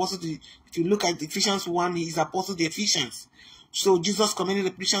he's the apostle. If you look at Ephesians 1, he's the apostle to the Ephesians. So Jesus commended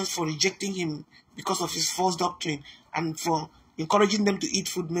the Ephesians for rejecting him because of his false doctrine, and for encouraging them to eat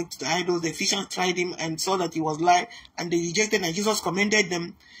food made to idols. The Ephesians tried him and saw that he was lying, and they rejected, and Jesus commended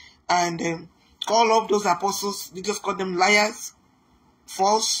them. And all of those apostles, Jesus called them liars,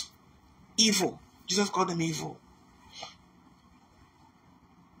 false, evil. Jesus called them evil.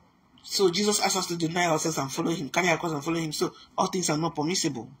 So Jesus asked us to deny ourselves and follow him, carry our cross and follow him. So all things are not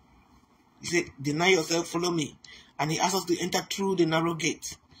permissible. He said, deny yourself, follow me. And he asked us to enter through the narrow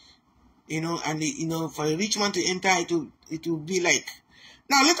gate. And for a rich man to enter, it will be like...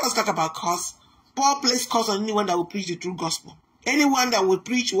 Now let us talk about curse. Paul placed curse on anyone that will preach the true gospel. Anyone that will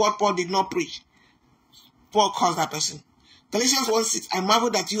preach what Paul did not preach, Paul cursed that person. Galatians 1:6, I marvel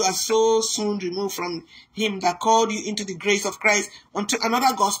that you are so soon removed from him that called you into the grace of Christ unto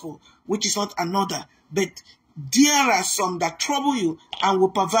another gospel, which is not another, but there are some that trouble you and will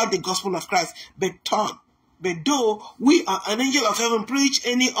pervert the gospel of Christ. But though we are an angel of heaven preach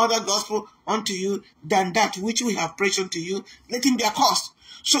any other gospel unto you than that which we have preached unto you, let him be accursed.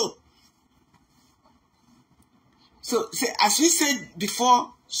 So as we said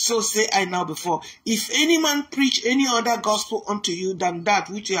before, so say I now before. If any man preach any other gospel unto you than that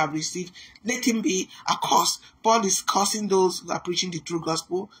which you have received, let him be accursed. Paul is cursing those who are preaching the true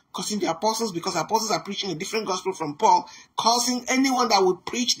gospel, cursing the apostles because apostles are preaching a different gospel from Paul, cursing anyone that would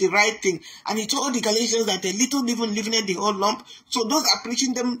preach the right thing. And he told the Galatians that a little leaven leaveneth the whole lump. So those are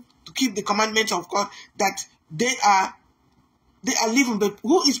preaching them to keep the commandments of God, that they are living. But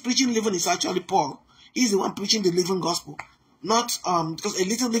who is preaching living is actually Paul. He's the one preaching the living gospel. not because a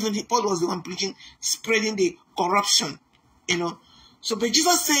little leaven, Paul was the one preaching, spreading the corruption, So, but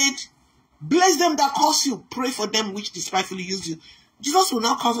Jesus said, bless them that curse you, pray for them which despitefully use you. Jesus will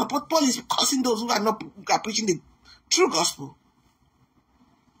not curse them, but Paul is cursing those who are preaching the true gospel.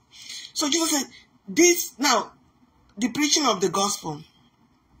 So Jesus said, the preaching of the gospel,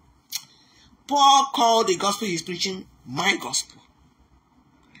 Paul called the gospel he's preaching my gospel.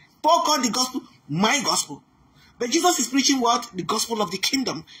 Paul called the gospel my gospel. But Jesus is preaching what? The gospel of the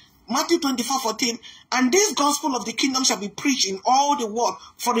kingdom. Matthew 24:14, and this gospel of the kingdom shall be preached in all the world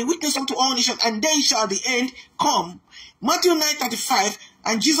for a witness unto all nations, and then shall the end come. Matthew 9:35,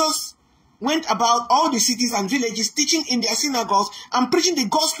 and Jesus went about all the cities and villages, teaching in their synagogues and preaching the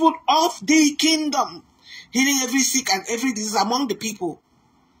gospel of the kingdom, healing every sick and every disease among the people.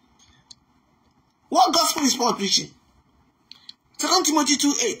 What gospel is Paul preaching? 2 Timothy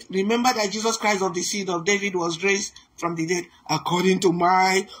 2:8, remember that Jesus Christ of the seed of David was raised from the dead according to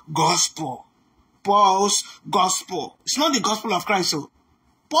my gospel. Paul's gospel. It's not the gospel of Christ, so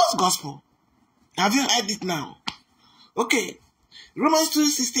Paul's gospel. Have you heard it now? Okay. Romans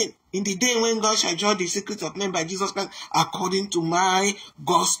 2:16, in the day when God shall judge the secrets of men by Jesus Christ according to my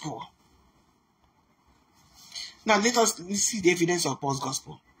gospel. Now let us see the evidence of Paul's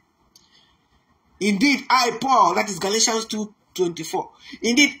gospel. Indeed, I, Paul, that is Galatians 2:24.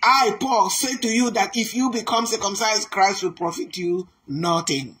 Indeed, I, Paul, say to you that if you become circumcised, Christ will profit you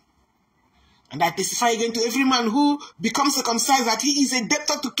nothing. And I testify again to every man who becomes circumcised that he is a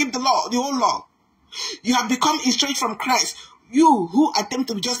debtor to keep the law, the whole law. You have become estranged from Christ. You who attempt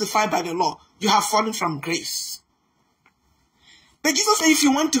to be justified by the law, you have fallen from grace. But Jesus said, if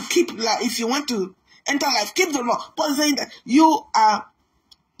you want to keep life, if you want to enter life, keep the law. Paul is saying that you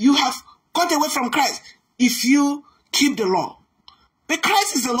have got away from Christ if you keep the law. But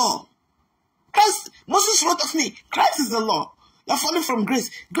Christ is the law. Christ, Moses wrote of me, Christ is the law. You are falling from grace.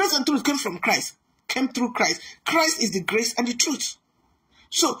 Grace and truth came from Christ, came through Christ. Christ is the grace and the truth.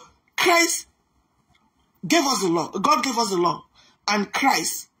 So Christ gave us the law. God gave us the law. And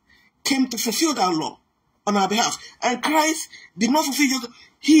Christ came to fulfill that law on our behalf. And Christ did not fulfill it.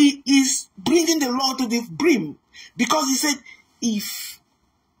 He is bringing the law to the brim. Because he said, if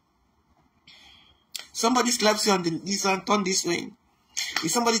somebody slaps you on this one, turn this way.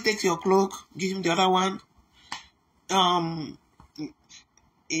 If somebody takes your cloak, give him the other one.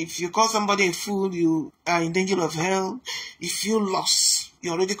 If you call somebody a fool, you are in danger of hell. If you lust,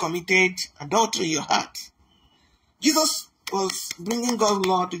 you already committed adultery in your heart. Jesus was bringing God's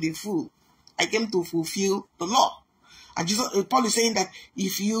law to the full. I came to fulfill the law. And Paul is saying that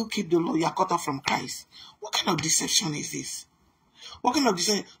if you keep the law, you are cut off from Christ. What kind of deception is this? What kind of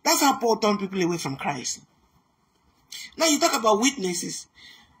deception? That's how Paul turned people away from Christ. Now you talk about witnesses.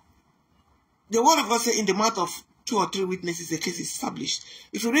 The word of God says in the mouth of 2 or 3 witnesses, the case is established.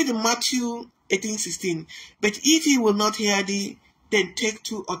 If you read in Matthew 18:16, but if he will not hear thee, then take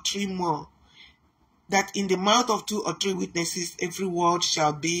 2 or 3 more, that in the mouth of 2 or 3 witnesses every word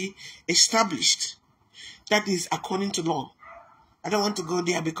shall be established. That is according to law. I don't want to go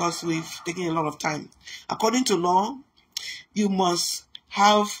there because we've taken a lot of time. According to law, you must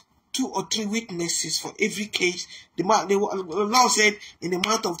have 2 or 3 witnesses for every case. The law said in the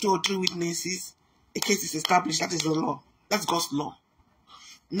mouth of 2 or 3 witnesses, a case is established. That is the law. That's God's law.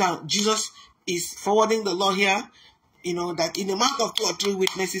 Now, Jesus is forwarding the law here, that in the mouth of 2 or 3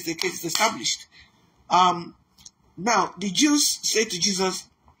 witnesses, a case is established. Now, the Jews said to Jesus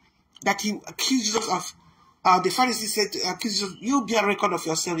that he accused Jesus of, the Pharisees said to accuse Jesus, you bear record of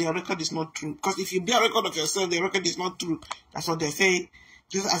yourself, your record is not true. Because if you bear record of yourself, the record is not true. That's what they say.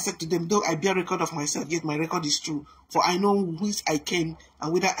 Jesus, I said to them, though I bear record of myself, yet my record is true. For I know whence I came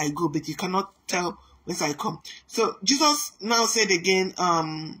and whither I go, but you cannot tell whence I come. So Jesus now said again,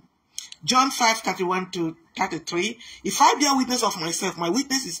 John 5:31-33, if I bear witness of myself, my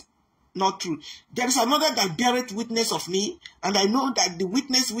witness is not true. There is another that beareth witness of me, and I know that the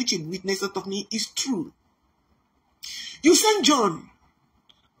witness which it witnesseth of me is true. You sent John,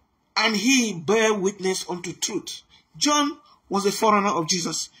 and he bare witness unto truth. John was a forerunner of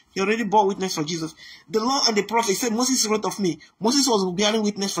Jesus. He already bore witness for Jesus. The law and the prophets said, Moses wrote of me. Moses was bearing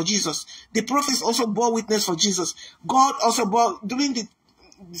witness for Jesus. The prophets also bore witness for Jesus. God also bore, during the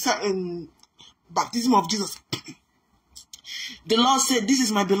baptism of Jesus, the Lord said, this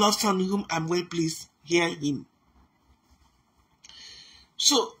is my beloved son whom I'm well pleased. Hear him.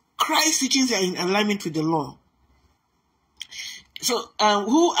 So Christ's teachings are in alignment with the law. So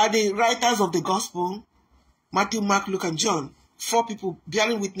who are the writers of the gospel? Matthew, Mark, Luke, and John. 4 people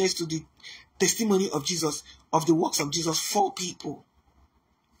bearing witness to the testimony of Jesus, of the works of Jesus. 4 people.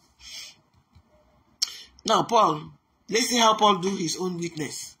 Now Paul, Let's see how Paul do his own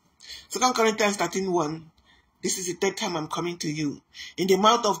witness. 2 Corinthians 13:1. This is the third time I'm coming to you. In the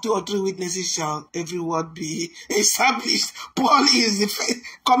mouth of 2 or 3 witnesses shall every word be established. Paul is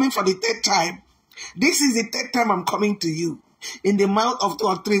coming for the third time. This is the third time I'm coming to you. In the mouth of 2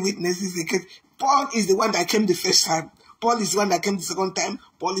 or 3 witnesses, because Paul is the one that came the first time. Paul is the one that came the second time.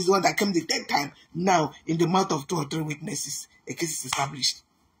 Paul is the one that came the third time. Now, in the mouth of 2 or 3 witnesses, a case is established.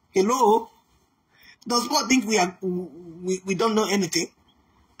 Hello? Does Paul think we don't know anything?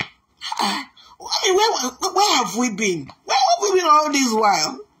 I mean, where have we been? Where have we been all this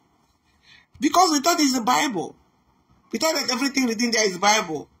while? Because we thought it's the Bible. We thought that everything written there is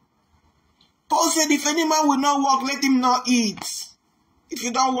Bible. Paul said, if any man will not walk, let him not eat. If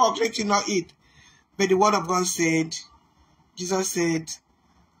you don't walk, let you not eat. But the word of God said, Jesus said,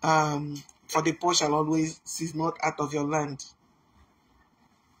 for the poor shall always cease not out of your land.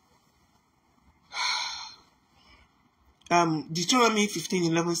 Deuteronomy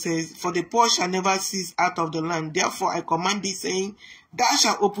 15:11 says, for the poor shall never cease out of the land. Therefore I command thee, saying, thou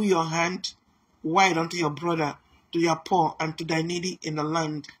shalt open your hand wide unto your brother, to your poor, and to thy needy in the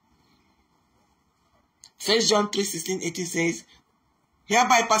land. 1 John 3:16-18 says,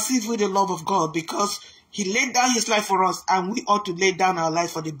 hereby perceive we the love of God, because he laid down his life for us, and we ought to lay down our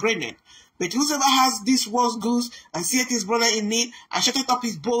life for the brethren. But whosoever has this world's goods, and seeth his brother in need, and shutteth up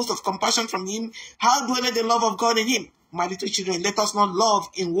his boast of compassion from him, how dwelleth the love of God in him? My little children, let us not love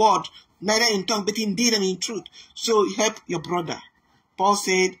in word, neither in tongue, but in deed and in truth. So help your brother. Paul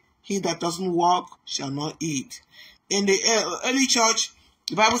said, he that doesn't walk shall not eat. In the early church,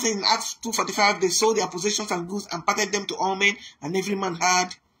 the Bible says in Acts 2:45, they sold their possessions and goods and parted them to all men, and every man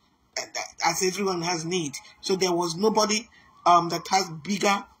had as everyone has need. So there was nobody that has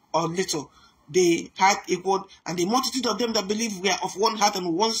bigger or little. They had equal, and the multitude of them that believed were of one heart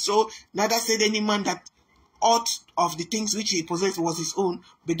and one soul. Neither said any man that aught of the things which he possessed was his own,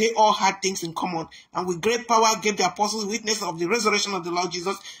 but they all had things in common. And with great power gave the apostles witness of the resurrection of the Lord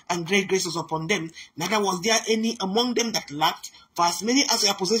Jesus, and great grace was upon them. Neither was there any among them that lacked, for as many as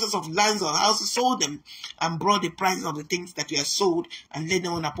were possessors of lands or houses sold them, and brought the prices of the things that were sold, and laid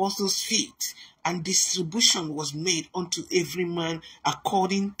them on apostles' feet. And distribution was made unto every man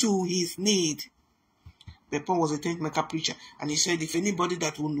according to his need. But Paul was a tent maker preacher, and he said, if anybody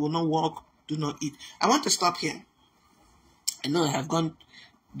that will not walk, do not eat. I want to stop here. I know I have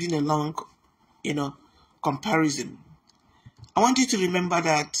been a long, comparison. I want you to remember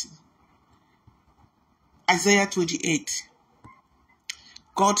that Isaiah 28,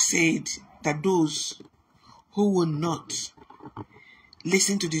 God said that those who will not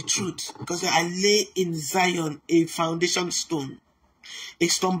listen to the truth, because I lay in Zion a foundation stone, a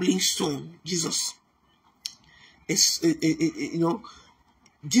stumbling stone, Jesus.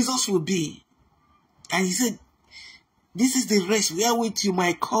 Jesus will be. And he said, this is the rest wherewith you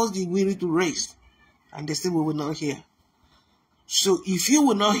might cause the weary to rest. And they said, we will not hear. So if you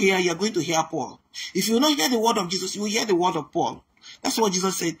will not hear, you are going to hear Paul. If you will not hear the word of Jesus, you will hear the word of Paul. That's what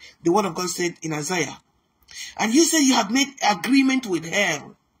Jesus said. The word of God said in Isaiah. And you say you have made agreement with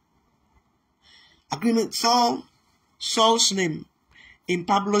hell. Agreement. Saul's name. In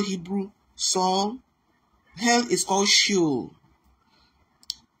Pablo Hebrew, Saul. Hell is called Sheol.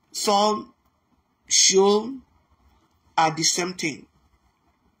 Saul, Sheol are the same thing.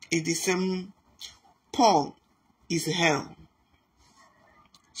 It's the same. Paul is hell.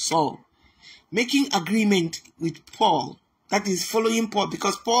 So, making agreement with Paul, that is following Paul,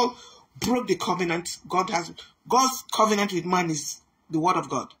 because Paul broke the covenant. God's covenant with man is the word of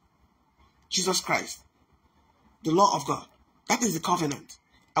God, Jesus Christ, the law of God. That is the covenant.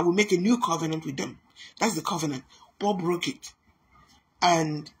 I will make a new covenant with them. That's the covenant. Paul broke it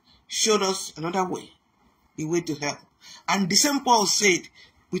and showed us another way, the way to hell. And the same Paul said,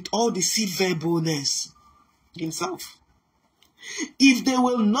 with all the silver boldness himself, if they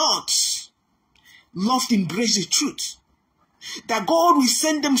will not love to embrace the truth, that God will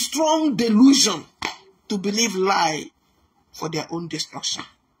send them strong delusion to believe lie for their own destruction.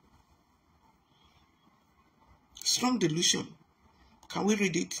 Strong delusion. Can we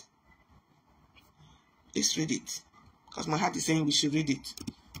read it? Let's read it, because my heart is saying we should read it.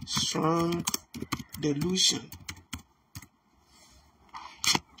 Strong delusion.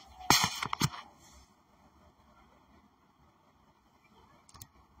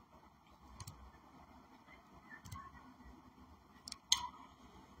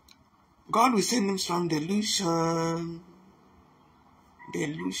 God will send them strong delusion.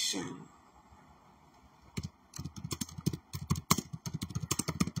 Delusion.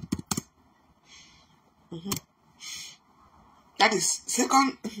 That is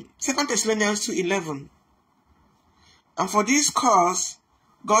Second Thessalonians 2:11. And for this cause,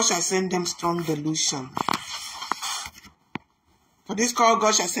 God shall send them strong delusion. For this cause,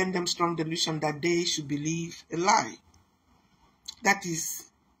 God shall send them strong delusion that they should believe a lie. That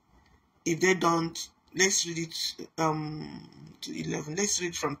is, if they don't, let's read it to 11. Let's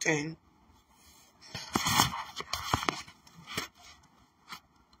read from 10.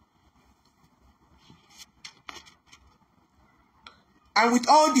 And with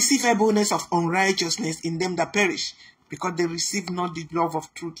all deceivableness of unrighteousness in them that perish, because they receive not the love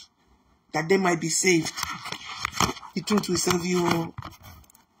of truth, that they might be saved. The truth will save you. You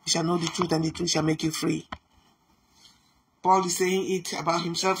shall know the truth, and the truth shall make you free. Paul is saying it about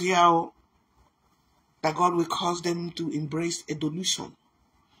himself here, that God will cause them to embrace a delusion,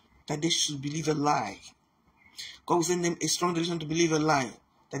 that they should believe a lie. God will send them a strong delusion to believe a lie,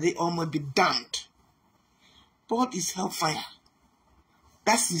 that they all might be damned. Paul is hellfire.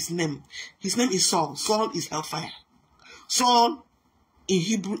 That's his name. His name is Saul. Saul is hellfire. Saul in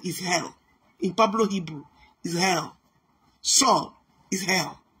Hebrew is hell. In Pablo Hebrew is hell. Saul is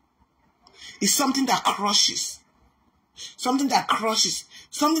hell. It's something that crushes. Something that crushes.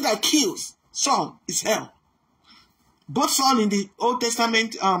 Something that kills. Saul is hell. Both Saul in the Old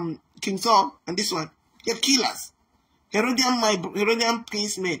Testament, King Saul, and this one, they're killers. Herodian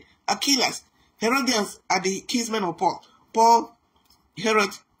kinsmen are killers. Herodians are the kinsmen of Paul. Herod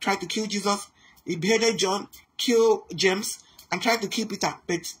tried to kill Jesus. He beheaded John, killed James, and tried to kill Peter.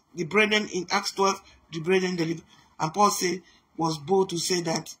 But the brethren in Acts 12, the brethren delivered. And Paul was bold to say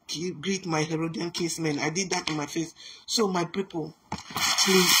that, greet my Herodian kinsmen. I did that in my face. So my people,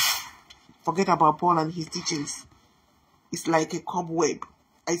 please forget about Paul and his teachings. It's like a cobweb.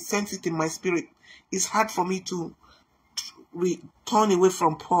 I sense it in my spirit. It's hard for me to turn away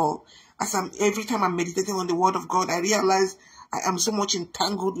from Paul. Every time I'm meditating on the word of God, I realize I am so much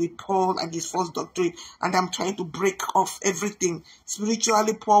entangled with Paul and his false doctrine, and I'm trying to break off everything.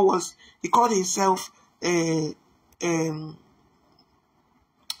 Spiritually, he called himself a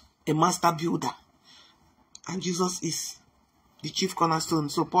master builder, and Jesus is the chief cornerstone.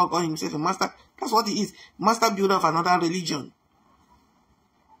 So Paul called himself a master. That's what he is, master builder of another religion.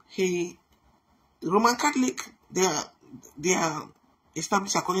 The Roman Catholic, they are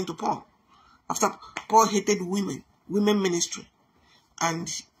established according to Paul. After Paul hated women ministry, and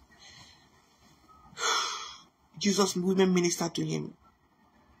Jesus' women ministered to him.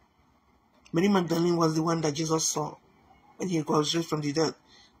 Mary Magdalene was the one that Jesus saw when he was raised from the dead.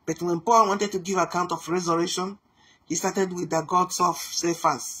 But when Paul wanted to give account of resurrection, he started with the gods of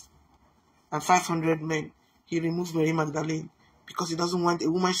Cephas and 500 men. He removed Mary Magdalene because he doesn't want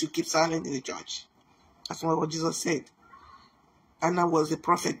a woman should keep silent in the church. That's what Jesus said. Anna was a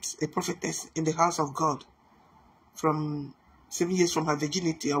prophetess in the house of God from 7 years from her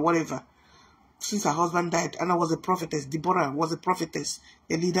virginity or whatever. Since her husband died, Anna was a prophetess. Deborah was a prophetess,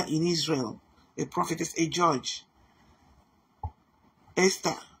 a leader in Israel, a prophetess, a judge.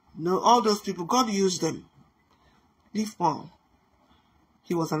 Esther, all those people, God used them. Leave Paul.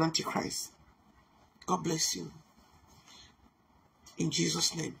 He was an antichrist. God bless you. In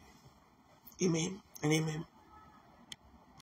Jesus' name, amen and amen.